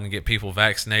out and get people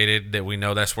vaccinated that we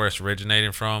know that's where it's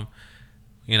originating from.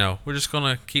 You know, we're just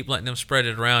going to keep letting them spread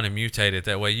it around and mutate it.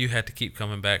 That way you have to keep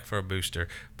coming back for a booster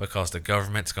because the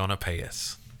government's going to pay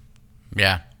us.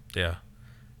 Yeah. Yeah.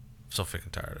 I'm so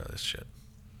freaking tired of this shit.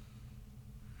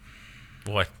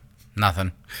 What?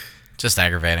 Nothing. Just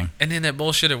aggravating. And then that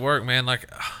bullshit at work, man. Like,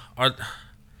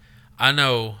 I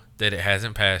know that it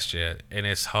hasn't passed yet and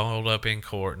it's held up in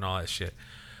court and all that shit.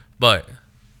 But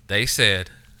they said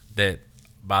that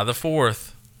by the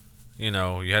 4th, you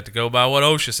know, you have to go by what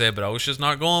OSHA said, but OSHA's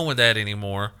not going with that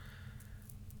anymore.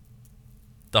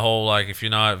 The whole, like, if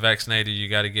you're not vaccinated, you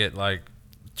got to get, like,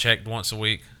 checked once a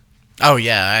week. Oh,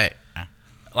 yeah.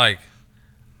 Like,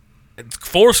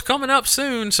 4th's coming up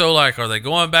soon, so, like, are they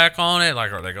going back on it?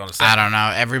 Like, are they going to say... I don't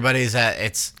know. Everybody's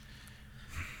it's...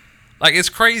 Like, it's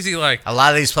crazy, like... A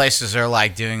lot of these places are,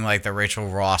 like, doing, like, the Rachel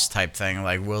Ross type thing.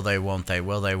 Like, will they, won't they?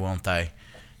 Will they, won't they?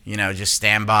 You know, just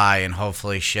stand by and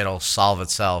hopefully shit'll solve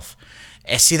itself.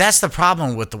 And see, that's the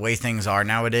problem with the way things are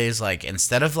nowadays. Like,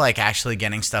 instead of, like, actually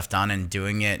getting stuff done and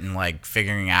doing it and, like,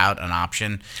 figuring out an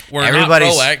option, we're not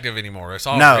proactive anymore. It's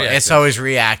all reactive. It's always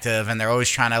reactive, and they're always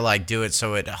trying to, like, do it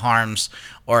so it harms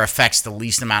or affects the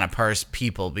least amount of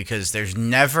people, because there's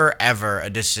never, ever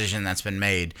a decision that's been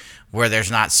made where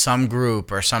there's not some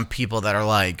group or some people that are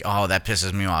like, oh, that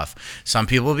pisses me off. Some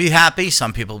people will be happy,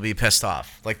 some people will be pissed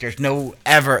off. Like, there's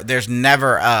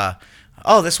never,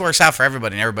 oh, this works out for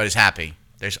everybody and everybody's happy.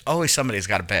 There's always somebody who's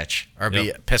got a bitch or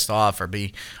be pissed off or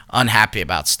be unhappy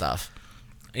about stuff.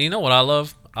 And you know what I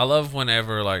love? I love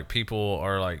whenever, like, people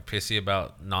are, like, pissy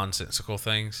about nonsensical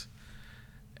things.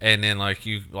 And then, like,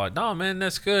 you, like, no, man,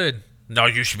 that's good. No,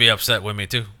 you should be upset with me,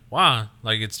 too. Why?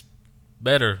 Like, it's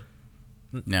better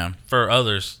for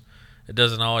others. It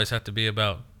doesn't always have to be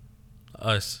about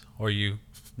us or you.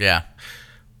 Yeah.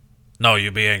 No, you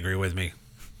be angry with me.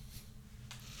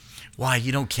 Why?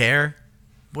 You don't care?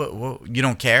 What? You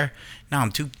don't care? No,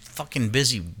 I'm too fucking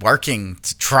busy working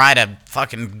to try to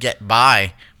fucking get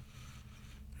by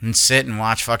and sit and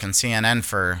watch fucking CNN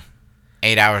for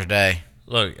 8 hours a day.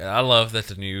 Look, I love that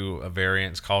the new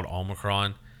variant's called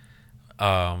Omicron,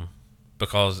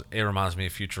 because it reminds me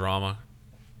of Futurama,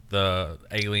 the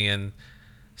alien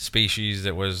species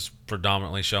that was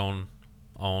predominantly shown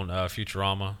on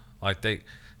Futurama. Like they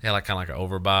had like kind of like an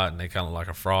overbite and they kind of like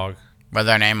a frog. By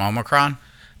their name Omicron?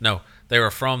 No, they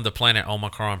were from the planet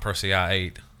Omicron Persei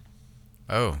 8.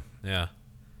 Oh. Yeah.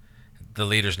 The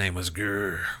leader's name was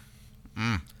Grr.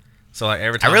 So like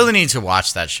every time I really need to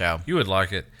watch that show. You would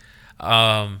like it.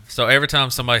 So every time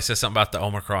somebody says something about the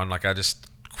Omicron, like I just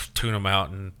tune them out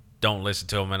and don't listen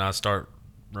to them, and I start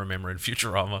remembering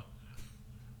Futurama.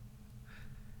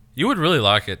 You would really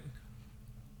like it.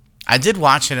 I did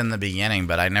watch it in the beginning,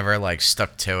 but I never like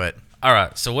stuck to it. All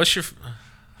right. So what's your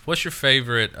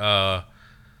favorite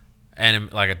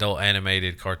like adult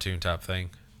animated cartoon type thing?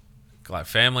 Like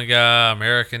Family Guy,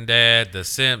 American Dad, The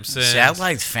Simpsons. See, I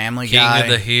liked Family King Guy, of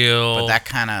the Hill. but that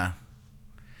kind of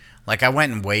like I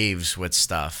went in waves with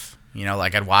stuff. You know,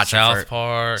 like I'd watch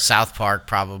South Park,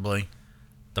 probably.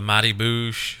 The Mighty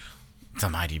Boosh. The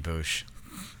Mighty Boosh.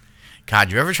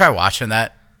 God, you ever try watching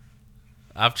that?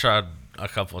 I've tried a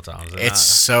couple of times. It's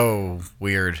so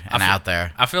weird and out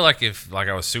there. I feel like if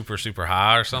I was super, super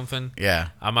high or something, yeah,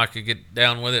 I might could get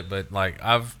down with it, but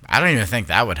I don't even think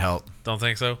that would help. Don't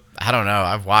think so? I don't know.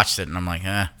 I've watched it and I'm like,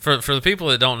 eh. For the people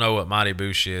that don't know what Mighty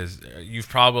Boosh is, you've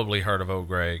probably heard of Old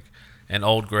Greg. And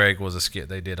Old Greg was a skit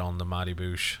they did on the Mighty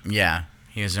Boosh. Yeah,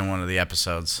 he was in one of the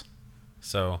episodes.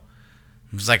 So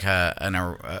it was like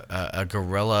a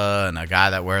gorilla and a guy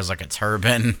that wears like a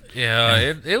turban.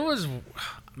 Yeah, it was.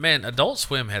 Man, Adult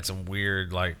Swim had some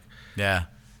weird Yeah,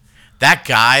 that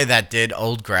guy that did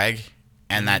Old Greg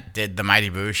and that did the Mighty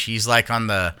Boosh. He's like on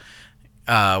the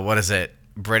what is it?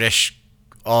 British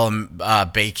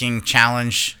baking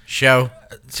challenge show.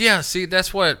 Yeah, see,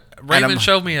 that's what Raymond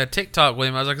showed me a TikTok with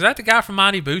him. I was like, "Is that the guy from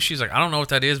Mighty Boosh?" He's like, "I don't know what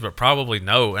that is, but probably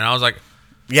no." And I was like,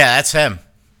 "Yeah, that's him."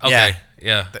 Okay,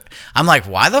 yeah. I'm like,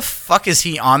 "Why the fuck is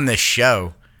he on this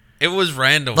show?" It was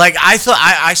random. Like I thought,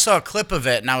 I saw a clip of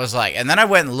it, and I was like, and then I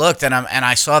went and looked, and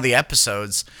I saw the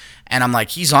episodes, and I'm like,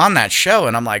 he's on that show,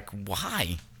 and I'm like,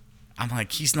 why? I'm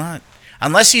like, he's not,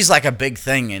 unless he's like a big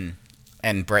thing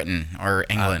in Britain or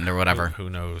England or whatever. Who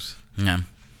knows? Yeah.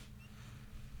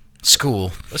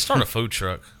 School. Let's start a food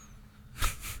truck.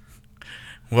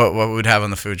 What would we have on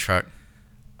the food truck?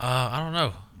 I don't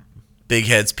know. Big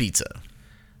Head's Pizza.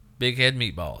 Big Head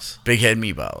Meatballs. Big Head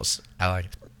Meatballs. I like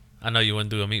it. I know you wouldn't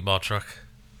do a meatball truck.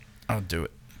 I'll do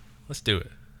it. Let's do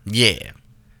it. Yeah.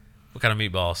 What kind of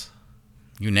meatballs?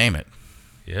 You name it.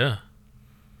 Yeah.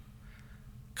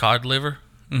 Cod liver?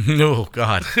 Oh,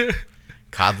 God.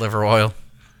 Cod liver oil.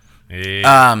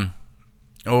 Yeah.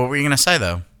 What were you going to say,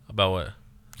 though? About what?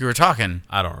 You were talking.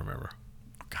 I don't remember.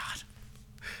 Oh, God.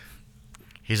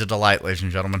 He's a delight, ladies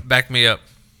and gentlemen. Back me up.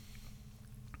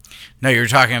 No, you were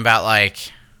talking about,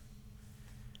 like,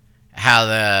 how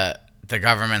the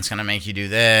government's going to make you do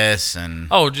this and...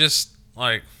 Oh, just,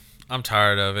 I'm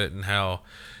tired of it and how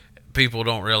people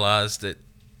don't realize that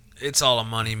it's all a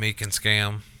money-making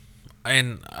scam.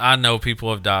 And I know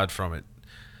people have died from it.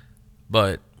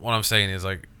 But what I'm saying is,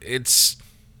 it's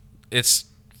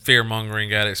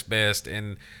fear-mongering at its best,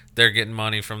 and they're getting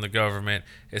money from the government.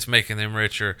 It's making them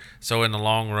richer. So in the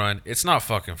long run, it's not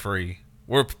fucking free.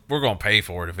 We're going to pay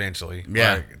for it eventually.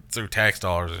 Yeah. Through tax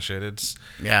dollars and shit. It's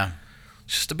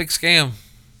just a big scam.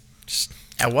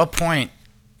 At what point,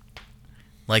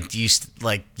 do you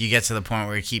get to the point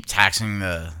where you keep taxing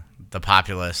the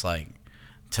populace,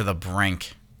 to the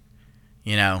brink,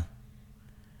 you know?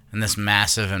 And this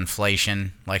massive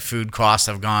inflation, food costs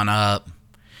have gone up.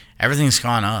 Everything's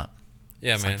gone up.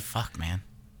 Yeah, it's man. Fuck, man.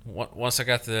 Once I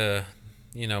got the,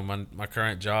 my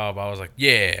current job, I was like,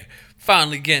 yeah,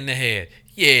 finally getting ahead.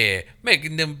 Yeah,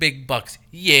 making them big bucks.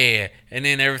 Yeah. And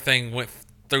then everything went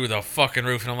through the fucking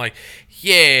roof, and I'm like,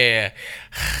 yeah.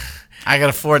 I can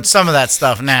afford some of that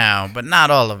stuff now, but not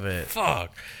all of it.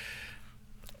 Fuck.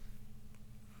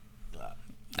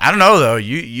 I don't know, though.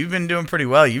 You've been doing pretty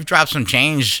well. You've dropped some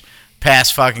change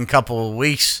past fucking couple of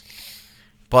weeks.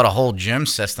 Bought a whole gym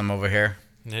system over here.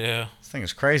 Yeah. This thing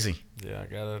is crazy. Yeah,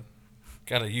 I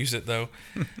gotta use it, though.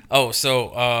 Oh,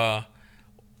 so,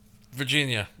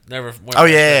 Virginia. Never went. Oh,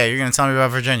 yeah. You're going to tell me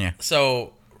about Virginia.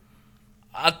 So,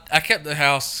 I kept the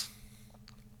house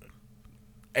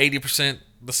 80%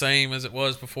 the same as it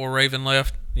was before Raven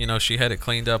left. She had it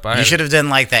cleaned up. You should have done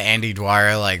the Andy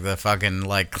Dwyer, the fucking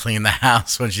clean the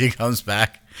house when she comes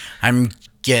back. I'm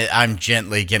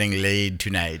gently getting laid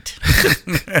tonight.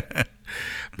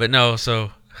 But no,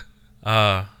 so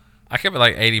I kept it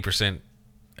 80%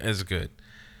 as good.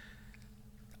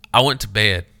 I went to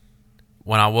bed.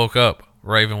 When I woke up,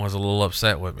 Raven was a little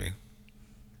upset with me.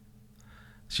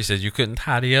 She said, "You couldn't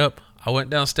tidy up?" I went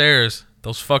downstairs.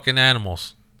 Those fucking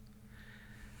animals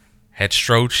had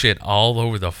strode shit all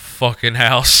over the fucking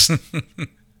house.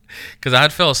 Because I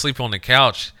had fell asleep on the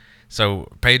couch. So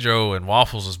Pedro and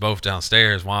Waffles was both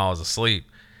downstairs while I was asleep.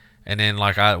 And then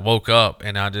I woke up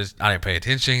and I didn't pay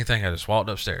attention to anything. I just walked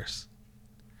upstairs.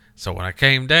 So when I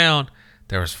came down,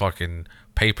 there was fucking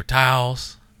paper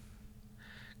towels,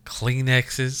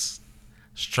 Kleenexes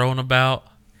strewn about.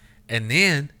 And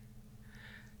then,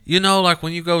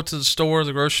 when you go to the store,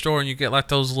 the grocery store, and you get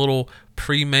those little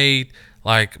pre-made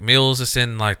meals that's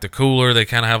in the cooler, they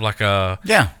kind of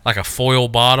have a foil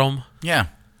bottom. Yeah.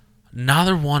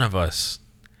 Neither one of us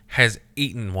has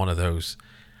eaten one of those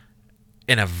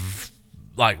in a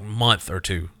month or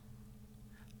two.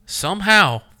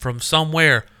 Somehow, from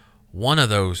somewhere, one of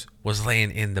those was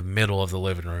laying in the middle of the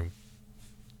living room.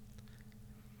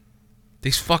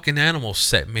 These fucking animals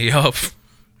set me up.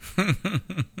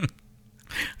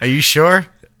 Are you sure?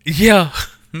 Yeah.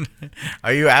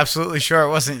 Are you absolutely sure it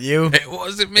wasn't you? It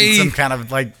wasn't me. Some kind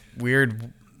of like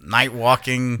weird night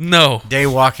walking, No. day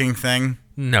walking thing.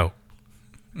 No.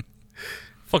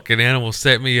 Fucking animal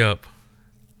set me up.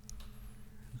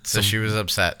 So she was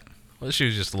upset. Well, she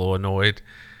was just a little annoyed.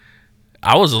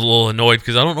 I was a little annoyed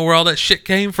because I don't know where all that shit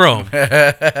came from.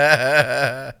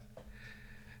 We're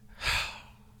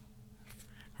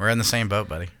in the same boat,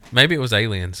 buddy. Maybe it was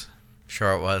aliens.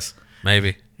 Sure it was.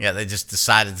 Maybe. Yeah, they just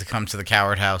decided to come to the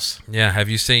coward house. Yeah, have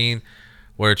you seen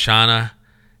where China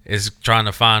is trying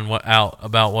to find out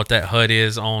about what that HUD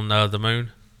is on the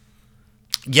moon?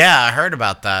 Yeah, I heard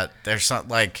about that. There's something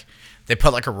like they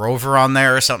put like a rover on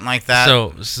there or something like that.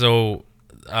 So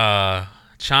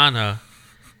China,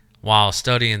 while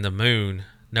studying the moon,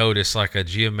 noticed like a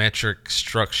geometric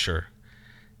structure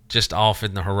just off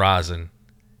in the horizon,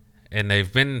 and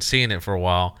they've been seeing it for a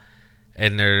while.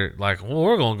 And they're like, well,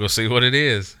 we're gonna go see what it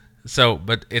is. So,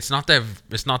 but it's not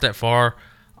that far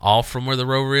off from where the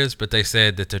rover is. But they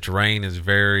said that the terrain is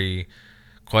very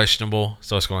questionable,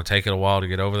 so it's gonna take it a while to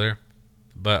get over there.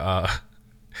 But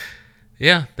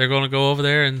yeah, they're gonna go over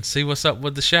there and see what's up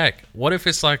with the shack. What if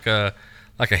it's like a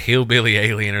hillbilly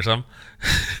alien or something?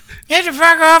 Get the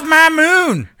fuck off my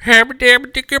moon!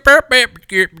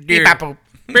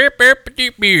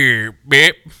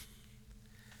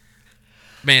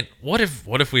 Man, what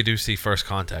if we do see first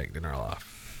contact in our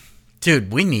life?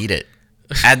 Dude, we need it.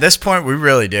 At this point, we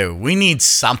really do. We need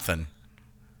something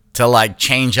to like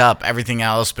change up everything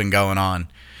else been going on.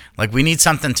 Like we need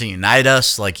something to unite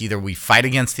us. Like either we fight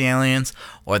against the aliens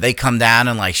or they come down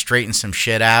and like straighten some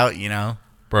shit out, you know?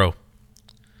 Bro.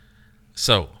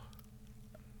 So,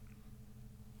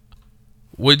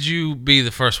 would you be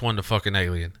the first one to fuck an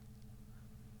alien?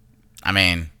 I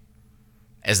mean,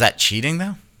 is that cheating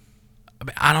though? I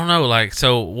mean, I don't know. Like,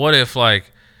 so what if,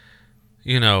 like,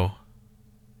 you know,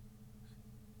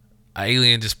 an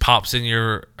alien just pops in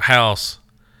your house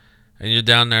and you're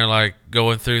down there, like,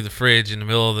 going through the fridge in the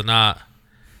middle of the night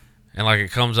and, like,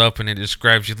 it comes up and it just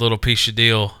grabs your little piece of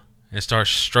deal and starts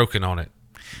stroking on it.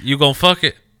 You gonna fuck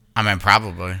it? I mean,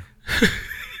 probably.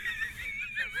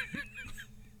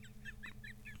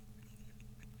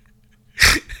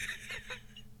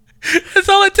 That's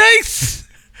all it takes.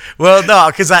 Well, no,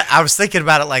 because I was thinking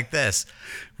about it like this,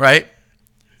 right?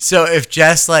 So if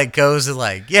Jess, like, goes and,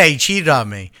 like, yeah, he cheated on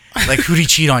me. Like, who'd he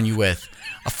cheat on you with?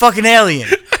 A fucking alien.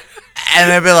 And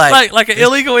they'd be like... Like an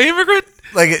illegal immigrant?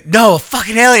 Like, no, a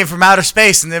fucking alien from outer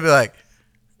space. And they'd be like,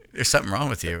 there's something wrong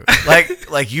with you.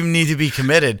 Like you need to be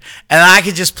committed. And I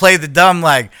could just play the dumb,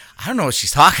 like, I don't know what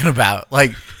she's talking about.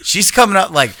 Like, she's coming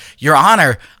up, like, Your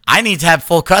Honor, I need to have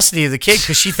full custody of the kid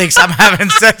because she thinks I'm having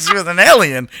sex with an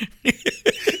alien.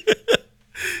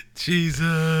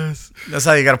 Jesus. That's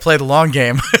how you got to play the long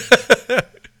game.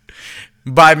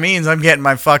 By means, I'm getting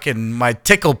my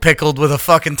tickle pickled with a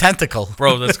fucking tentacle.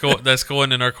 Bro, that's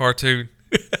going in our cartoon.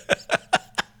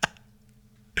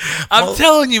 I'm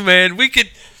telling you, man, we could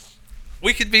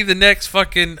be the next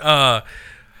fucking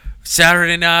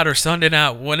Saturday night or Sunday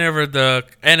night, whenever the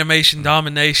animation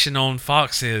domination on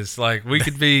Fox is. Like, we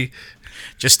could be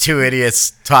just two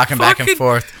idiots talking back and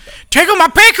forth. Tickle my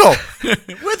pickle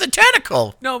with a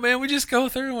tentacle. No, man, we just go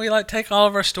through and we like take all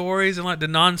of our stories and like the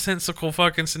nonsensical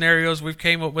fucking scenarios we've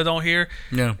came up with on here.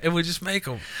 Yeah, and we just make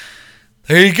them.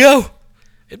 There you go.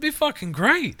 It'd be fucking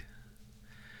great.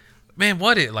 Man,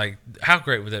 how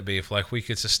great would that be if, like, we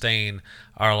could sustain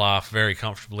our life very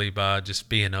comfortably by just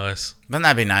being us? Wouldn't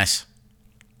that be nice?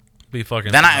 Be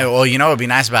fucking. Then you know what'd be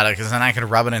nice about it, because then I could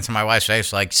rub it into my wife's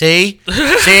face, like, see,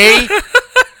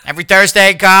 every Thursday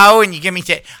I go and you give me,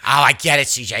 oh, I get it,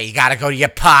 CJ, you gotta go to your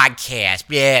podcast,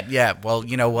 yeah. Well,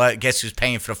 you know what? Guess who's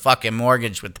paying for the fucking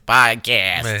mortgage with the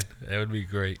podcast? Man, that would be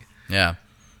great. Yeah.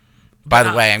 By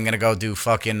the way, I'm gonna go do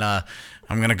fucking.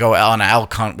 I'm going to go on an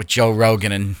elk hunt with Joe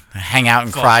Rogan and hang out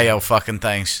in cryo fucking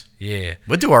things. Yeah.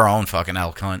 We'll do our own fucking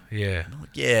elk hunt. Yeah.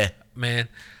 Yeah. Man.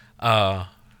 But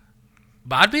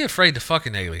I'd be afraid to fuck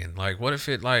an alien. Like, what if,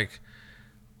 as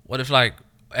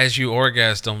you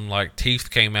orgasmed, like,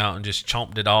 teeth came out and just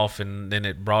chomped it off and then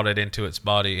it brought it into its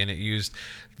body and it used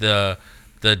the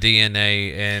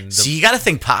DNA and... See, you got to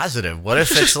think positive. What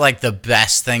if it's, like, the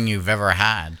best thing you've ever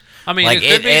had? I mean, like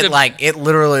it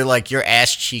literally, like, your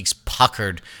ass cheeks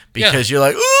puckered because you're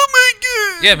like, oh my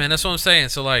god. Yeah, man, that's what I'm saying.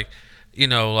 So, like, you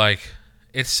know, like,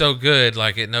 it's so good,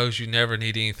 like, it knows you never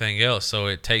need anything else, so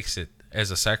it takes it as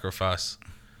a sacrifice.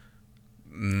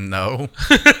 No.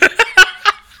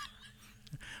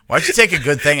 Why'd you take a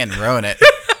good thing and ruin it?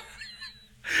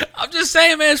 I'm just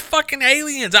saying, man, it's fucking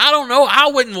aliens. I don't know. I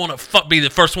wouldn't want to be the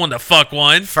first one to fuck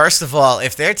one. First of all,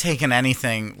 if they're taking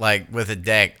anything like with a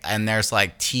dick and there's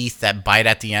like teeth that bite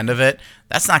at the end of it,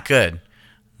 that's not good.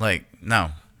 Like,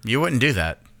 no, you wouldn't do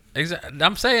that. Exactly.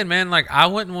 I'm saying, man, like I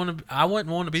wouldn't want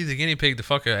to be the guinea pig to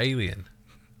fuck an alien.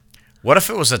 What if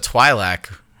it was a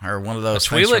Twi'lek or one of those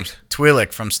things from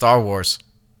Twi'lek from Star Wars?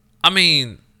 I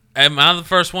mean, am I the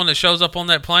first one that shows up on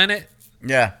that planet?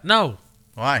 Yeah. No.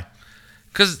 Why?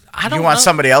 Because I don't. You want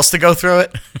somebody else to go through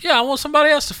it? Yeah, I want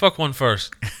somebody else to fuck one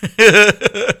first.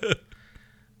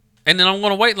 And then I'm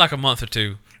going to wait like a month or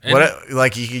two.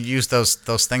 Like you could use those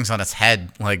things on its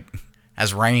head like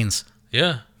as reins.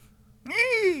 Yeah.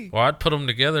 Well, I'd put them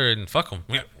together and fuck them.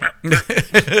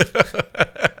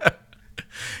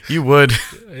 You would.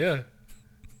 Yeah.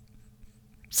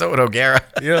 So would O'Gara.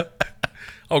 Yeah.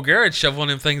 O'Gara'd shove one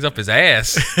of them things up his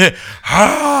ass. It's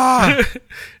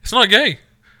not gay.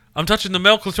 I'm touching the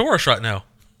male clitoris right now.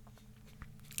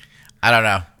 I don't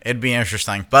know. It'd be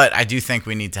interesting. But I do think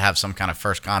we need to have some kind of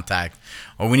first contact.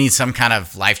 Or we need some kind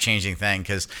of life-changing thing.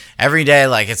 Because every day,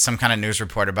 like, it's some kind of news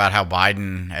report about how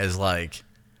Biden is, like...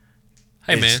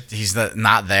 Hey, man. He's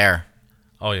not there.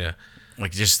 Oh, yeah.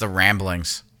 Like, just the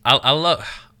ramblings. I love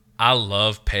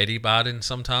petty Biden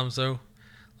sometimes, though.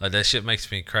 Like, that shit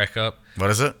makes me crack up. What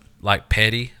is it? Like,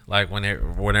 petty. Like,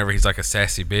 whenever he's, like, a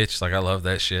sassy bitch. Like, I love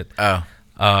that shit. Oh.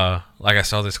 Like I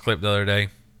saw this clip the other day,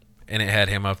 and it had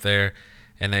him up there,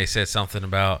 and they said something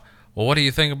about, well, what do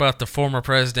you think about the former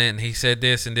president? And he said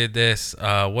this and did this.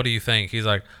 What do you think? He's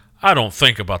like, I don't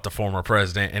think about the former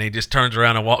president. And he just turns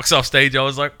around and walks off stage. I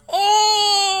was like,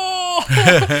 oh,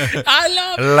 I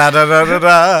love it. La da da da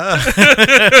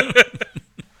da.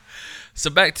 So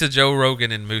back to Joe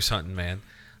Rogan and moose hunting, man.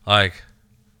 Like,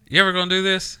 you ever gonna do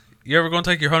this? You ever gonna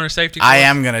take your hunter safety course? I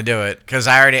am gonna do it because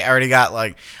I already got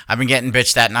like I've been getting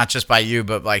bitched at not just by you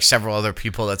but like several other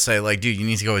people that say like, dude, you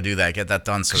need to go do that, get that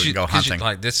done so we can go hunting.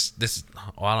 Like this.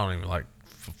 Well, I don't even like.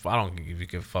 I don't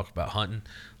give a fuck about hunting.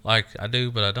 Like I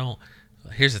do, but I don't.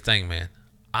 Here's the thing, man.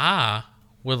 I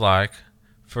would like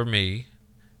for me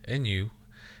and you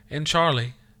and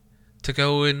Charlie to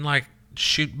go and like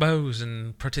shoot bows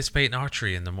and participate in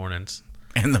archery in the mornings.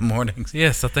 In the mornings.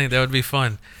 Yes, I think that would be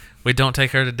fun. We don't take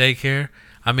her to daycare.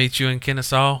 I meet you in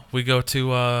Kennesaw. We go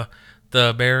to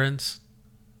the barons,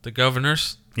 the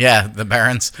governors. Yeah, the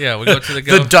barons. Yeah, we go to the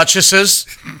the duchesses.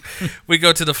 We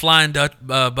go to the flying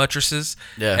buttresses.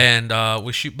 Yeah, and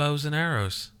we shoot bows and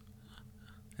arrows,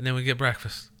 and then we get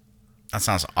breakfast. That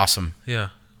sounds awesome. Yeah,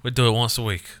 we do it once a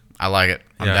week. I like it.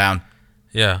 I'm down.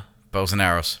 Yeah, bows and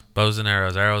arrows. Bows and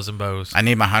arrows. Arrows and bows. I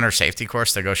need my hunter safety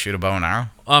course to go shoot a bow and arrow.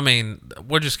 I mean,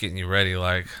 we're just getting you ready.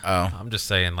 Like, oh, I'm just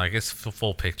saying, like, it's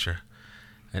full picture.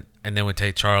 And then we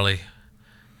take Charlie,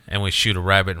 and we shoot a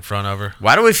rabbit in front of her.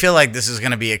 Why do we feel like this is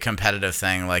going to be a competitive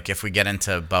thing? Like, if we get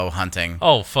into bow hunting.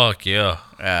 Oh, fuck yeah.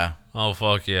 Yeah. Oh,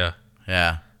 fuck yeah.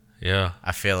 Yeah. Yeah.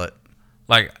 I feel it.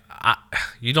 Like,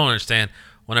 you don't understand.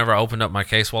 Whenever I opened up my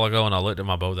case a while ago and I looked at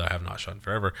my bow that I have not shot in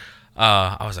forever,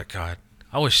 I was like, God,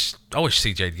 I wish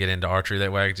CJ'd get into archery.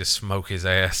 That way I could just smoke his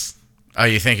ass. Oh,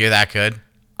 you think you're that good?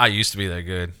 I used to be that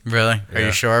good. Really? Yeah. Are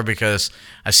you sure? Because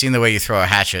I've seen the way you throw a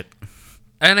hatchet.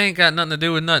 That ain't got nothing to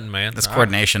do with nothing, man. That's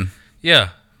coordination. Yeah.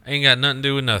 Ain't got nothing to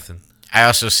do with nothing. I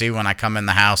also see when I come in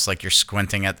the house, like, you're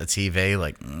squinting at the TV,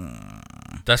 like...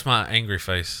 That's my angry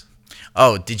face.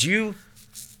 Oh, did you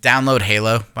download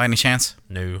Halo by any chance?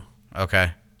 No.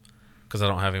 Okay. Because I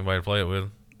don't have anybody to play it with.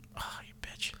 Oh, you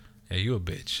bitch. Yeah, you a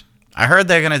bitch. I heard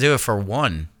they're going to do it for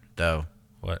one, though.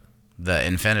 What? The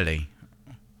Infinity.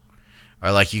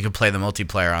 Or, like, you could play the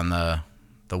multiplayer on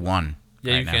the one.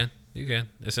 Yeah, right you now. can. You can.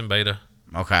 It's in beta.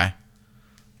 Okay.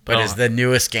 But is the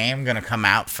newest game going to come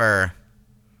out for...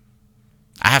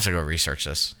 I have to go research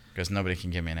this because nobody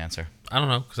can give me an answer. I don't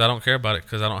know because I don't care about it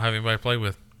because I don't have anybody to play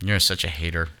with. You're such a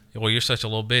hater. Well, you're such a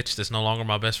little bitch that's no longer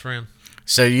my best friend.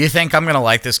 So you think I'm going to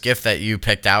like this gift that you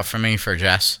picked out for me for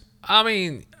Jess? I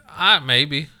mean,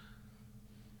 maybe.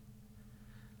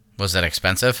 Was that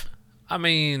expensive? I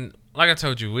mean, like I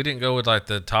told you, we didn't go with like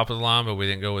the top of the line, but we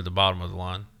didn't go with the bottom of the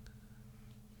line.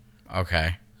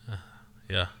 Okay.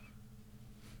 Yeah.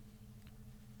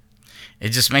 It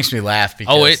just makes me laugh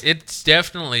because... it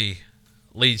definitely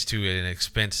leads to an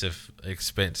expensive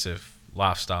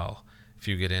lifestyle if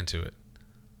you get into it.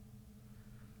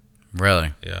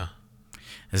 Really? Yeah.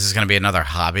 This is going to be another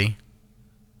hobby?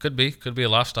 Could be a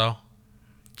lifestyle.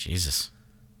 Jesus.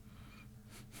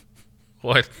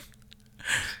 What?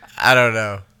 I don't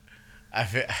know.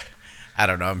 I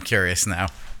don't know. I'm curious now.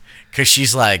 Because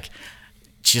she's like,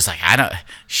 I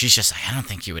don't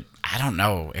think you would, I don't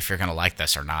know if you're going to like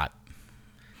this or not.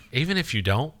 Even if you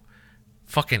don't,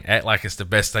 fucking act like it's the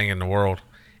best thing in the world.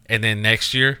 And then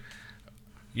next year,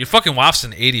 your fucking wife's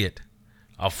an idiot.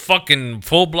 A fucking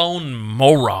full-blown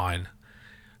moron.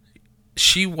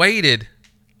 She waited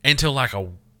until like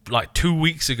 2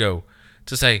 weeks ago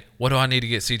to say, what do I need to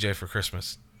get CJ for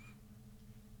Christmas?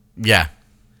 Yeah.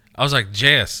 I was like,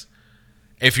 Jess,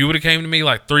 if you would have came to me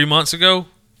like 3 months ago,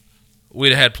 we'd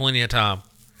have had plenty of time.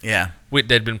 Yeah.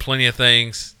 There'd been plenty of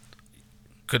things.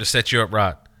 Could have set you up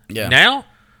right. Yeah. Now,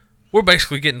 we're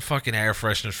basically getting fucking air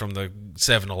fresheners from the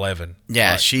 7-Eleven.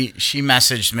 Yeah, Like, she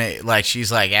messaged me, like,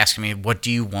 she's like asking me, what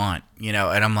do you want? You know,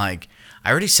 and I'm like,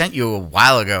 I already sent you a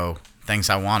while ago things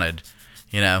I wanted,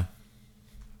 you know?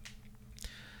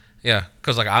 Yeah,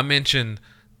 because like I mentioned,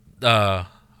 I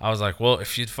was like, well,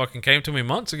 if you fucking came to me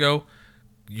months ago,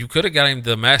 you could have got him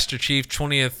the Master Chief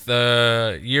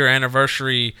 20th year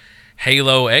anniversary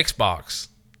Halo Xbox.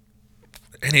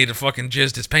 And he'd have fucking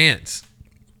jizzed his pants.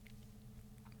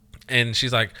 And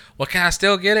she's like, well, can I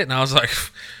still get it? And I was like,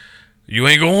 you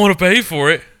ain't going to want to pay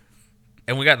for it.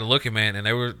 And we got to looking, man, and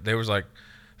they was like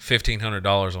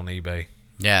 $1,500 on eBay.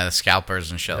 Yeah, the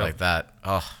scalpers and shit like that.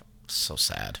 Oh, so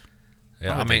sad.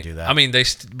 Yeah, Why would they do that? I mean, they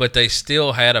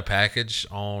still had a package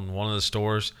on one of the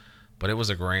stores, but it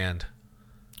was $1,000.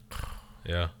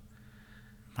 Yeah.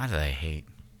 Why do they hate?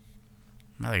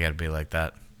 Why they gotta be like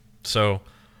that? So,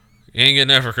 you ain't getting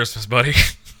that for Christmas, buddy.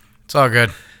 It's all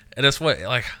good. And that's what,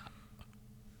 like,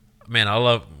 man, I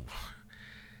love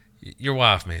your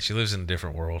wife, man. She lives in a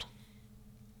different world.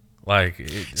 Like,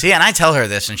 See, and I tell her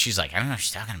this, and she's like, I don't know what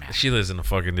she's talking about. she lives in a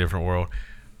fucking different world.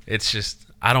 It's just,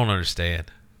 I don't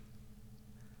understand.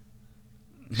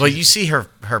 Well, you see her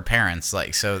parents,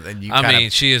 like, so then you. I mean,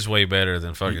 she is way better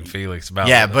than fucking Felix. About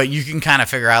Yeah, that. but you can kind of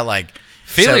figure out, like,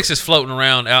 Felix is floating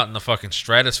around out in the fucking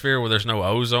stratosphere where there's no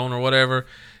ozone or whatever.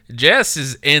 Jess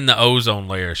is in the ozone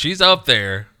layer. She's up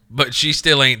there, but she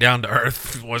still ain't down to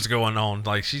earth. What's going on?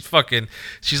 Like, she's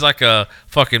like a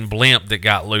fucking blimp that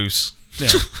got loose. Yeah.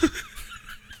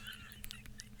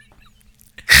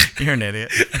 You're an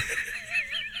idiot.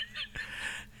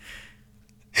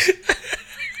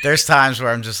 There's times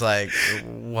where I'm just like,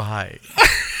 why?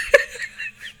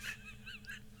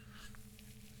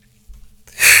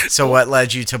 So what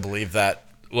led you to believe that?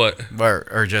 What?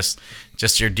 Or just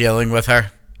your dealing with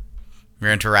her?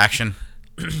 Your interaction?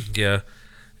 Yeah.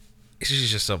 She's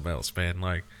just something else, man.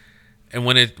 Like, and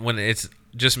when it's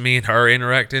just me and her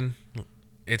interacting,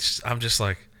 I'm just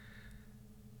like,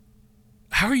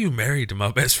 how are you married to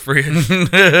my best friend?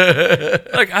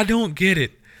 Like, I don't get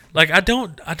it. Like, I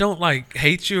don't like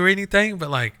hate you or anything, but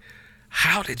like,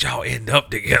 how did y'all end up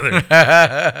together?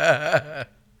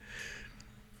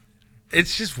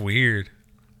 It's just weird.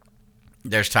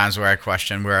 There's times where I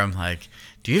question, where I'm like,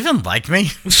 do you even like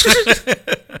me?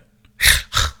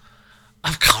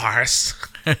 Of course.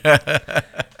 I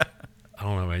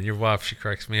don't know, man. Your wife, she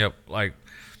cracks me up. Like,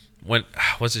 when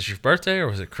was it your birthday or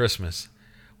was it Christmas?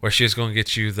 Where she was going to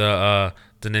get you the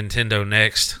Nintendo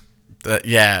Next.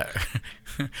 Yeah.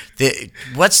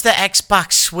 What's the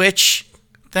Xbox Switch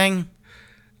thing?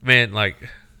 Man, like,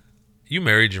 you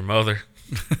married your mother.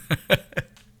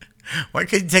 Why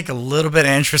couldn't you take a little bit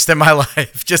of interest in my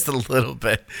life? Just a little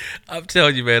bit. I'm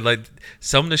telling you, man, like,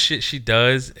 some of the shit she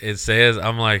does and says,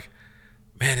 I'm like,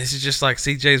 man, this is just like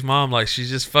CJ's mom. Like, she's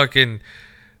just fucking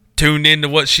tuned into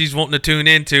what she's wanting to tune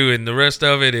into, and the rest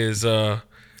of it is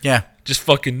Yeah. just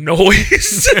fucking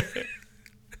noise.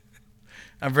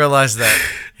 I've realized that.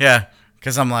 Yeah.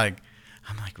 Because I'm like,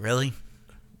 really?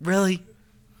 Really?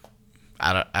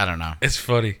 I don't know. It's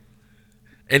funny.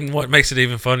 And what makes it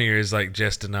even funnier is, like,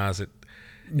 Jess denies it.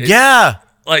 Yeah.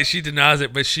 Like, she denies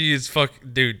it, but she is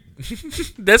dude.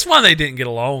 That's why they didn't get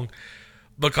along.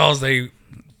 Because they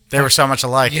were so much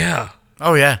alike. yeah.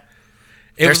 Oh, yeah.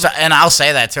 It And I'll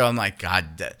say that, too. I'm like,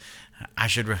 God, I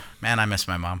should... Man, I miss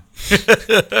my mom.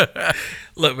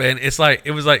 Look, man,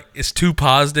 it's too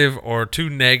positive or too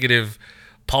negative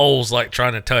poles, like,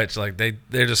 trying to touch. Like, they're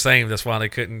the same. That's why they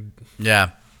couldn't... Yeah.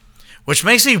 Which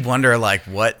makes me wonder, like,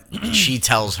 what she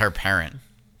tells her parent,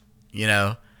 you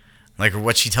know? Like,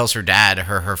 what she tells her dad,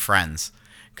 her friends.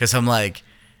 Because I'm like,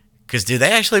 do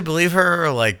they actually believe her?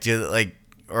 Or, like,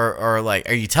 or like,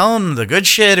 are you telling them the good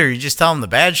shit, or are you just telling them the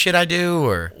bad shit I do?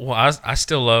 Or Well, I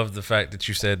still love the fact that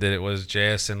you said that it was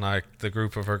Jess and, like, the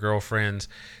group of her girlfriends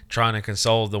trying to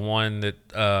console the one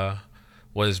that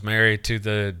was married to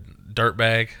the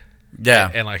dirtbag.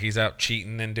 Yeah. And like, he's out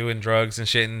cheating and doing drugs and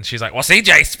shit. And she's like, well,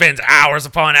 CJ spends hours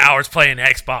upon hours playing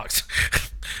Xbox.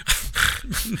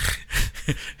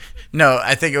 No,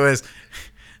 I think it was...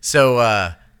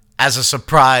 So, as a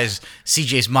surprise,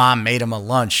 CJ's mom made him a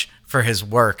lunch for his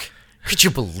work. Could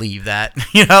you believe that?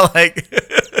 You know, like...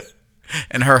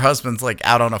 and her husband's like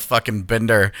out on a fucking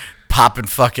bender popping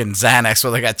fucking Xanax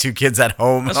while they got 2 kids at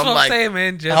home. That's what I'm saying,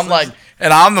 man.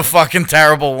 And I'm the fucking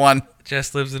terrible one.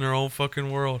 Jess lives in her own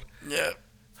fucking world. Yeah.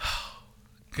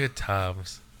 Good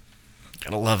times.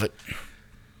 Gotta love it.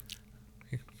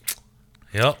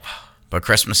 Yep. But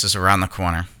Christmas is around the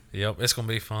corner. Yep. It's going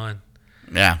to be fun.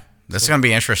 Yeah. This is going to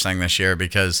be interesting this year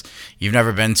because you've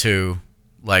never been to,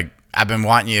 like, I've been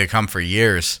wanting you to come for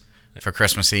years for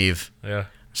Christmas Eve. Yeah.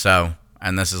 So,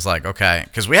 and this is like, okay.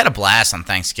 Because we had a blast on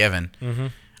Thanksgiving. Mm-hmm.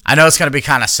 I know it's going to be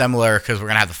kind of similar because we're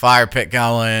going to have the fire pit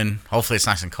going. Hopefully it's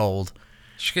nice and cold.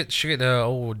 Should get the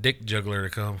old dick juggler to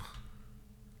come.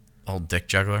 Old dick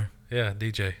juggler? Yeah,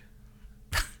 DJ.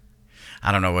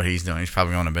 I don't know what he's doing. He's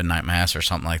probably going to midnight mass or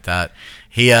something like that.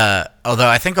 Although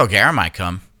I think O'Gara might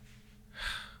come.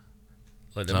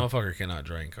 Look, the motherfucker cannot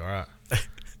drink, all right?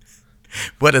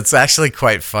 But it's actually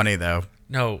quite funny, though.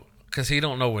 No, because he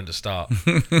don't know when to stop.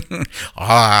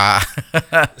 Ah.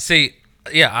 See,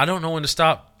 yeah, I don't know when to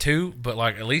stop, too, but,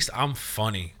 like, at least I'm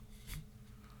funny.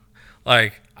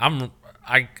 Like,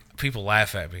 people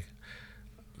laugh at me.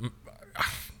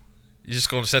 You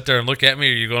just going to sit there and look at me,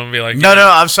 or you going to be like... No,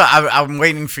 I'm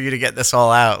waiting for you to get this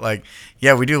all out. Like,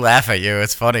 yeah, we do laugh at you.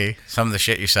 It's funny, some of the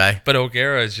shit you say. But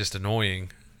O'Gara is just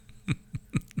annoying.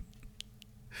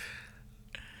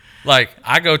 Like,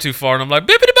 I go too far, and I'm like,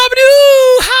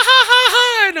 bippity-boppity-doo, ha, ha, ha,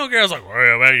 ha. And O'Gara's like,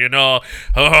 well, you know,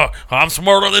 I'm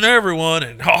smarter than everyone,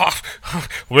 and blah,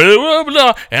 blah,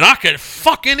 blah, and I can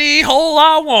fucking eat all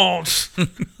I want.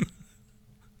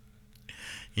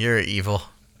 You're evil.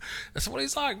 That's what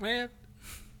he's like, man.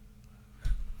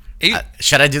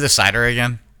 Should I do the cider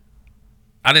again?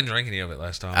 I didn't drink any of it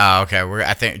last time. Oh, okay.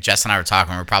 I think Jess and I were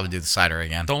talking. We'll probably do the cider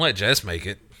again. Don't let Jess make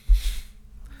it.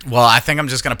 Well, I think I'm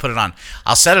just going to put it on.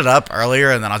 I'll set it up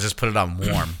earlier, and then I'll just put it on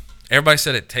warm. Everybody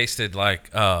said it tasted like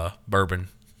bourbon.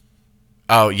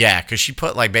 Oh, yeah, because she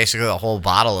put, like, basically a whole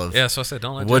bottle of Yeah, so I said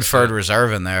don't let Woodford Jess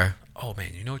Reserve in there. Oh,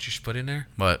 man, you know what you should put in there?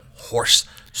 What? Horse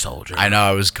soldier. I know,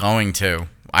 I was going to.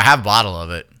 I have a bottle of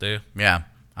it. Do you? Yeah.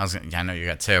 I know you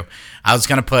got 2. I was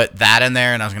going to put that in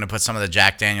there, and I was going to put some of the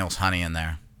Jack Daniels honey in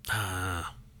there. No.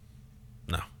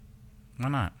 Why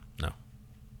not? No.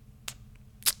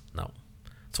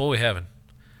 That's what we having.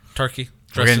 Turkey.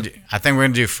 I think we're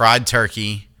going to do fried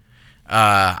turkey.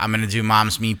 I'm going to do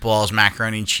mom's meatballs,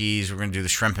 macaroni and cheese. We're going to do the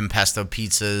shrimp and pesto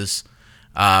pizzas.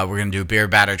 We're going to do beer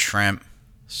battered shrimp.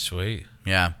 Sweet.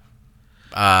 Yeah.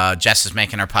 Jess is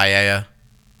making her paella.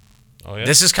 Oh, yeah?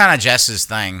 This is kind of Jess's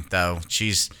thing, though.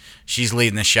 She's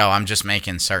leading the show. I'm just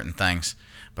making certain things.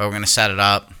 But we're going to set it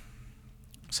up.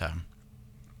 So.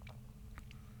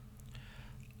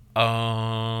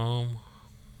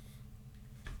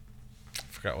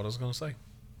 Forgot what I was going to say.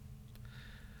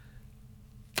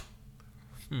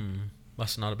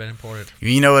 Must not have been important.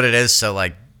 You know what it is? So,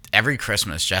 like, every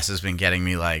Christmas, Jess has been getting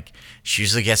me, like, she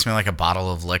usually gets me, like, a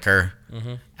bottle of liquor.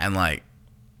 Mm-hmm. And, like,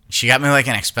 she got me, like,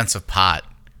 an expensive pot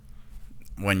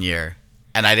one year.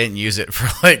 And I didn't use it for,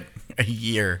 like, a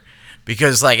year.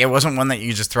 Because, like, it wasn't one that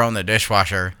you just throw in the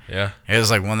dishwasher. Yeah. It was,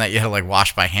 like, one that you had to, like,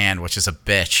 wash by hand, which is a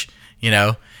bitch, you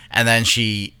know? And then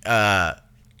she,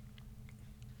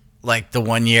 like, the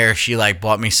one year she, like,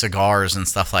 bought me cigars and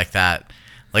stuff like that.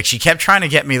 Like, she kept trying to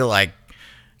get me to, like,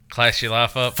 class your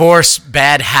life up. Force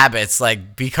bad habits,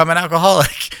 like become an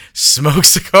alcoholic, smoke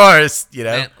cigars, you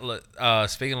know? Man,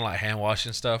 speaking of, like, hand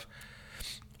washing stuff,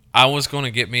 I was going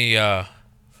to get me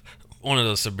one of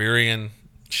those Siberian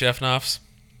chef knives.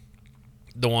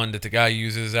 The one that the guy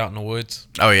uses out in the woods.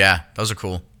 Oh, yeah. Those are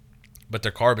cool. But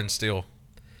they're carbon steel.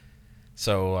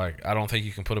 So, like, I don't think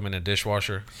you can put them in a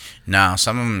dishwasher. No,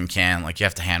 some of them can. Like, you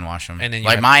have to hand wash them. And then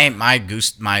like, my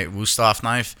Wusthof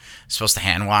knife is supposed to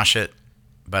hand wash it,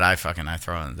 but I throw it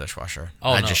in the dishwasher.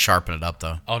 I just sharpen it up,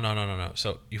 though. Oh, no.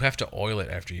 So, you have to oil it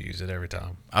after you use it every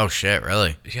time. Oh, shit,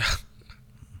 really? Yeah.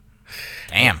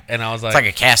 Damn. And I was like... It's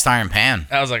like a cast iron pan.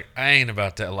 I was like, I ain't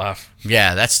about that life.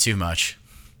 Yeah, that's too much.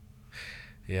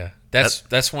 Yeah.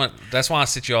 That's why I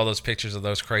sent you all those pictures of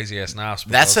those crazy-ass knives.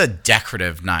 That's a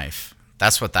decorative knife.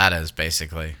 That's what that is,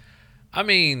 basically. I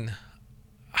mean,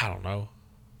 I don't know.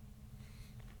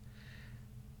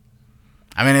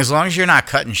 I mean, as long as you're not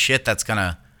cutting shit that's going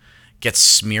to get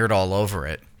smeared all over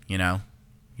it, you know?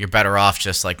 You're better off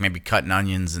just, like, maybe cutting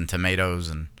onions and tomatoes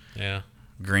and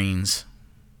greens.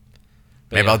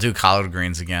 Maybe I'll do collard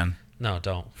greens again. No,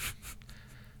 don't.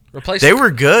 They were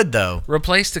good, though.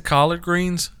 Replace the collard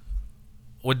greens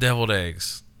with deviled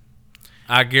eggs.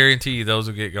 I guarantee you those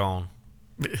will get gone.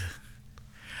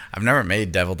 I've never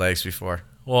made deviled eggs before.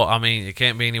 Well, I mean, it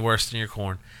can't be any worse than your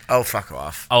corn. Oh, fuck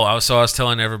off. Oh, I was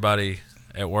telling everybody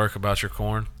at work about your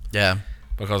corn. Yeah.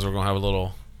 Because we're going to have a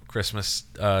little Christmas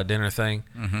dinner thing.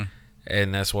 Mm-hmm.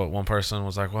 And that's what one person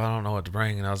was like, well, I don't know what to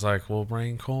bring. And I was like, well,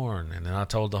 bring corn. And then I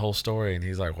told the whole story. And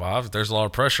he's like, well, there's a lot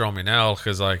of pressure on me now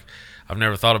because, like, I've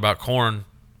never thought about corn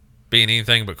being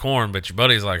anything but corn. But your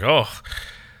buddy's like, oh,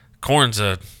 corn's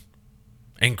a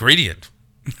ingredient.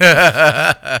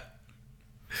 But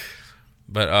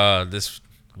this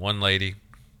one lady,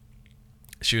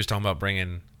 she was talking about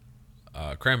bringing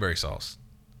cranberry sauce.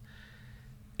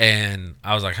 And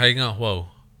I was like, how you going? Whoa.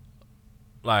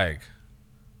 Like,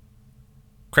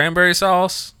 cranberry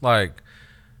sauce, like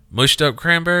mushed up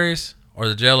cranberries, or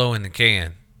the Jello in the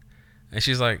can? And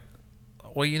she's like,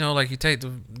 well, you know, like you take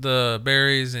the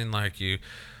berries and like you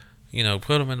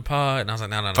put them in the pot. And I was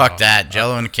like, no. Fuck that,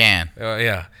 Jello in the can.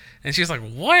 Yeah. And she's like,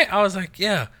 what? I was like,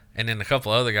 yeah. And then a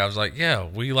couple other guys was like, yeah,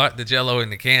 we like the Jello in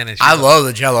the can. And I love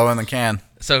the Jello in the can.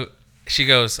 So she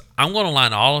goes, I'm going to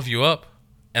line all of you up,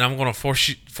 and I'm going to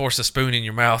force a spoon in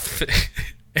your mouth.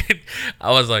 And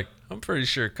I was like, I'm pretty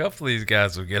sure a couple of these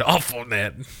guys will get off on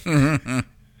that. Mm-hmm.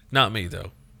 Not me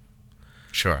though.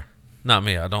 Sure. Not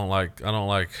me. I don't like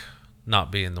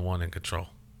not being the one in control.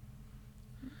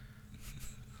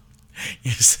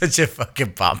 You're such a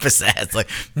fucking pompous ass. Like,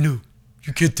 no,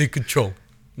 you can't take control.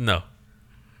 No.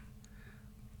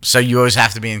 So you always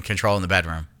have to be in control in the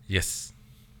bedroom. Yes.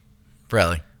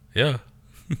 Really? Yeah.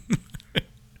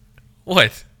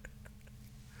 What?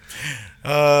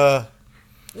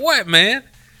 What, man?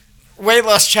 Weight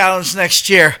loss challenge next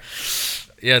year.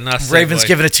 Yeah, not Ravens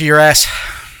giving it to your ass.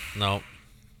 No.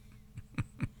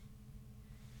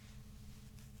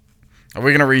 Are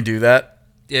we gonna redo that?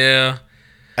 Yeah.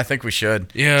 I think we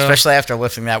should. Yeah. Especially after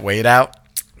lifting that weight out.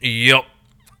 Yep.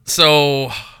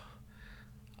 So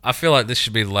I feel like this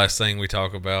should be the last thing we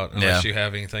talk about, unless you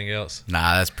have anything else.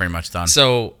 Nah, that's pretty much done.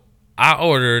 So I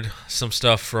ordered some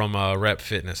stuff from Rep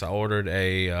Fitness. I ordered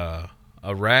a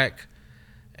rack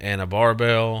and a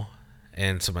barbell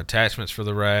and some attachments for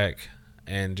the rack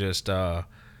and just a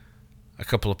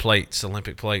couple of plates,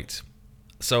 Olympic plates.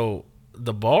 So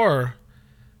the bar,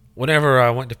 whenever I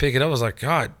went to pick it up, I was like,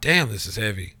 God damn, this is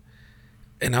heavy.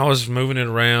 And I was moving it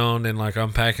around and like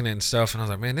unpacking it and stuff, and I was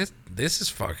like, man, this is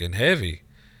fucking heavy.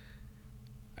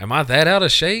 Am I that out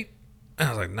of shape? And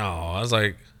I was like, no. I was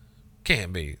like,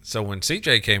 can't be. So when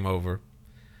CJ came over,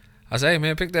 I said, hey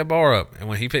man, pick that bar up. And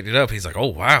when he picked it up, he's like, oh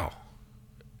wow,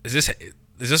 is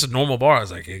this a normal bar? I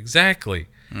was like, exactly.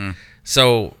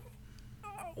 So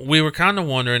we were kind of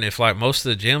wondering if, like, most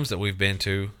of the gyms that we've been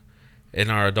to in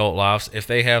our adult lives, if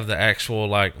they have the actual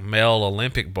like male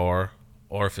Olympic bar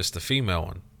or if it's the female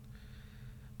one,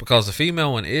 because the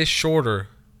female one is shorter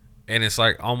and it's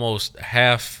like almost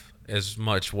half as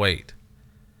much weight.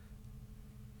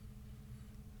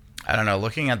 I don't know.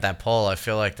 Looking at that poll, I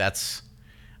feel like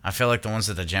the ones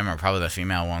at the gym are probably the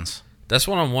female ones. That's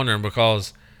what I'm wondering,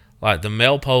 because like the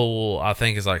male pole I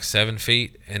think is like 7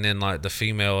 feet, and then like the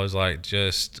female is like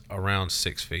just around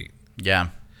 6 feet. Yeah.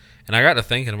 And I got to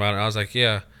thinking about it. I was like,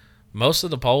 yeah, most of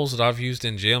the poles that I've used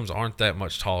in gyms aren't that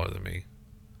much taller than me.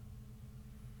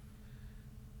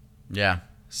 Yeah.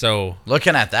 So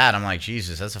looking at that, I'm like,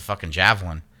 Jesus, that's a fucking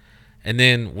javelin. And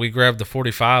then we grabbed the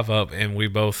 45 up, and we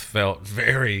both felt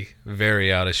very,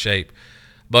 very out of shape.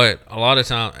 But a lot of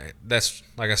time, that's,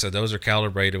 like I said, those are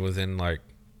calibrated within like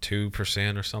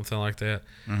 2% or something like that.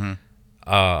 Mm-hmm.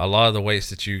 A lot of the weights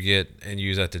that you get and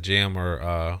use at the gym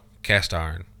are cast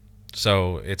iron.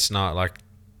 So it's not like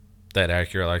that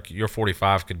accurate. Like your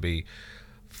 45 could be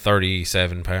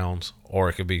 37 pounds, or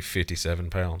it could be 57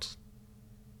 pounds.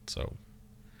 So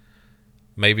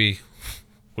maybe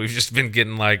we've just been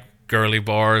getting like girly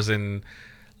bars and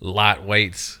light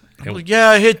weights. Like, yeah,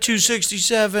 I hit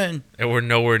 267. And we're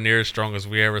nowhere near as strong as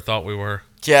we ever thought we were.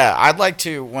 Yeah, I'd like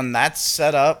to, when that's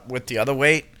set up with the other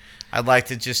weight, I'd like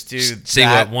to just do see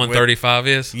what 135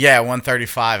 is? Yeah,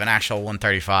 135, an actual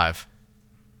 135.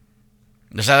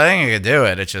 There's I think I could do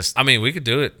it. It's just, I mean, we could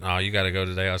do it. Oh, you got to go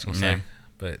today, I was going to say.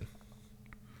 But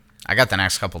I got the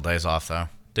next couple days off, though.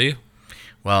 Do you?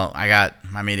 Well, I got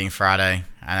my meeting Friday,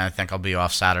 and I think I'll be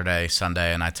off Saturday,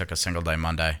 Sunday, and I took a single day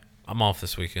Monday. I'm off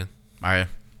this weekend. Are you?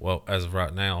 Well, as of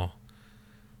right now.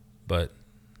 But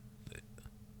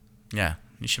yeah,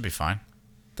 you should be fine.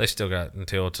 They still got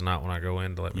until tonight when I go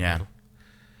in to let me know.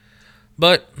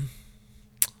 But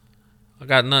I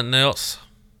got nothing else.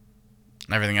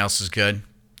 Everything else is good?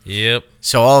 Yep.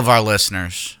 So all of our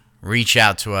listeners, reach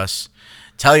out to us.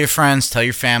 Tell your friends, tell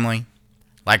your family.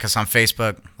 Like us on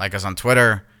Facebook, like us on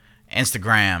Twitter,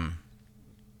 Instagram.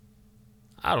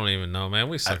 I don't even know, man.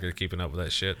 We suck at keeping up with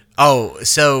that shit. Oh,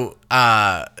 so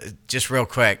just real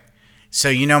quick. So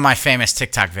you know my famous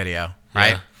TikTok video,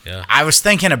 right? Yeah. I was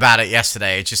thinking about it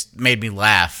yesterday. It just made me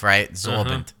laugh, right?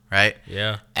 Zorbent, right?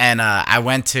 Yeah. And I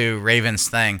went to Raven's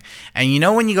thing. And you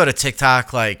know when you go to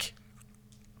TikTok, like,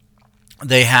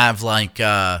 they have, like,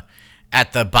 at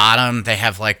the bottom, they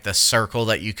have, like, the circle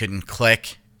that you can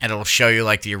click, and it'll show you,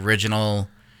 like, the original.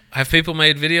 Have people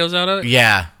made videos out of it?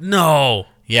 Yeah. No.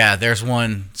 Yeah, there's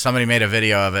one. Somebody made a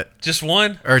video of it. Just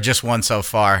one? Or just one so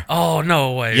far. Oh,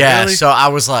 no way. Yeah, Really? so I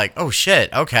was like, oh,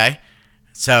 shit, okay.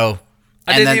 So...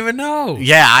 I didn't even know.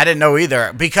 Yeah, I didn't know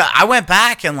either. Because I went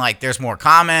back and, like, there's more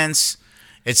comments.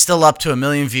 It's still up to 1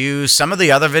 million views. Some of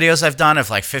the other videos I've done have,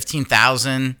 like,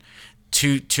 15,000,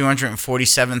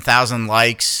 247,000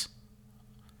 likes.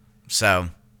 So,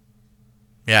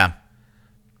 yeah.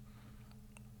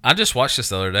 I just watched this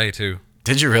the other day, too.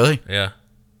 Did you really? Yeah.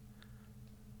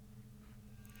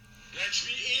 Let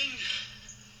me in,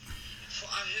 for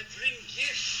I have bring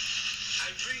gift.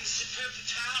 I bring superb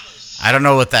towels. I don't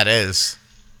know what that is.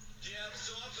 They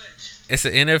absorbent. It's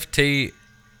an NFT.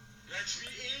 Let me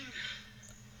in,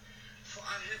 for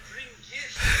I have bring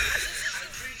gift. I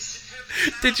bring superb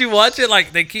towels. Did you watch it?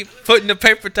 Like, they keep putting the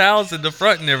paper towels in the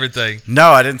front and everything.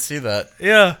 No, I didn't see that.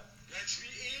 Yeah. Let me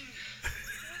in,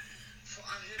 for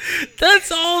I have bring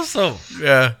That's awesome.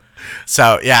 Yeah.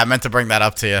 So, yeah, I meant to bring that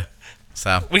up to you.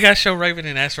 So, We got to show Raven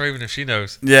and ask Raven if she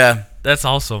knows. yeah. That's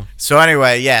awesome. So,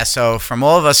 anyway, yeah, so from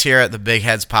all of us here at the Big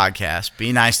Heads Podcast,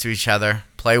 be nice to each other,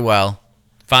 play well,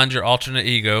 Find your alternate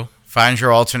ego. find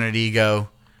your alternate ego,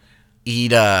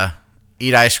 eat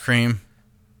ice cream.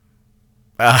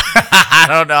 I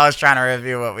don't know. I was trying to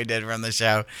review what we did from the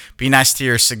show. Be nice to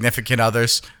your significant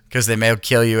others because they may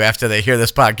kill you after they hear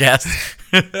this podcast.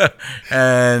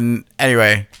 And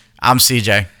anyway, I'm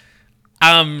CJ.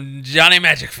 I'm Johnny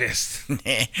Magic Fist.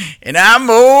 And I'm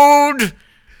old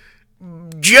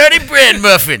Johnny Bread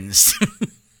Muffins.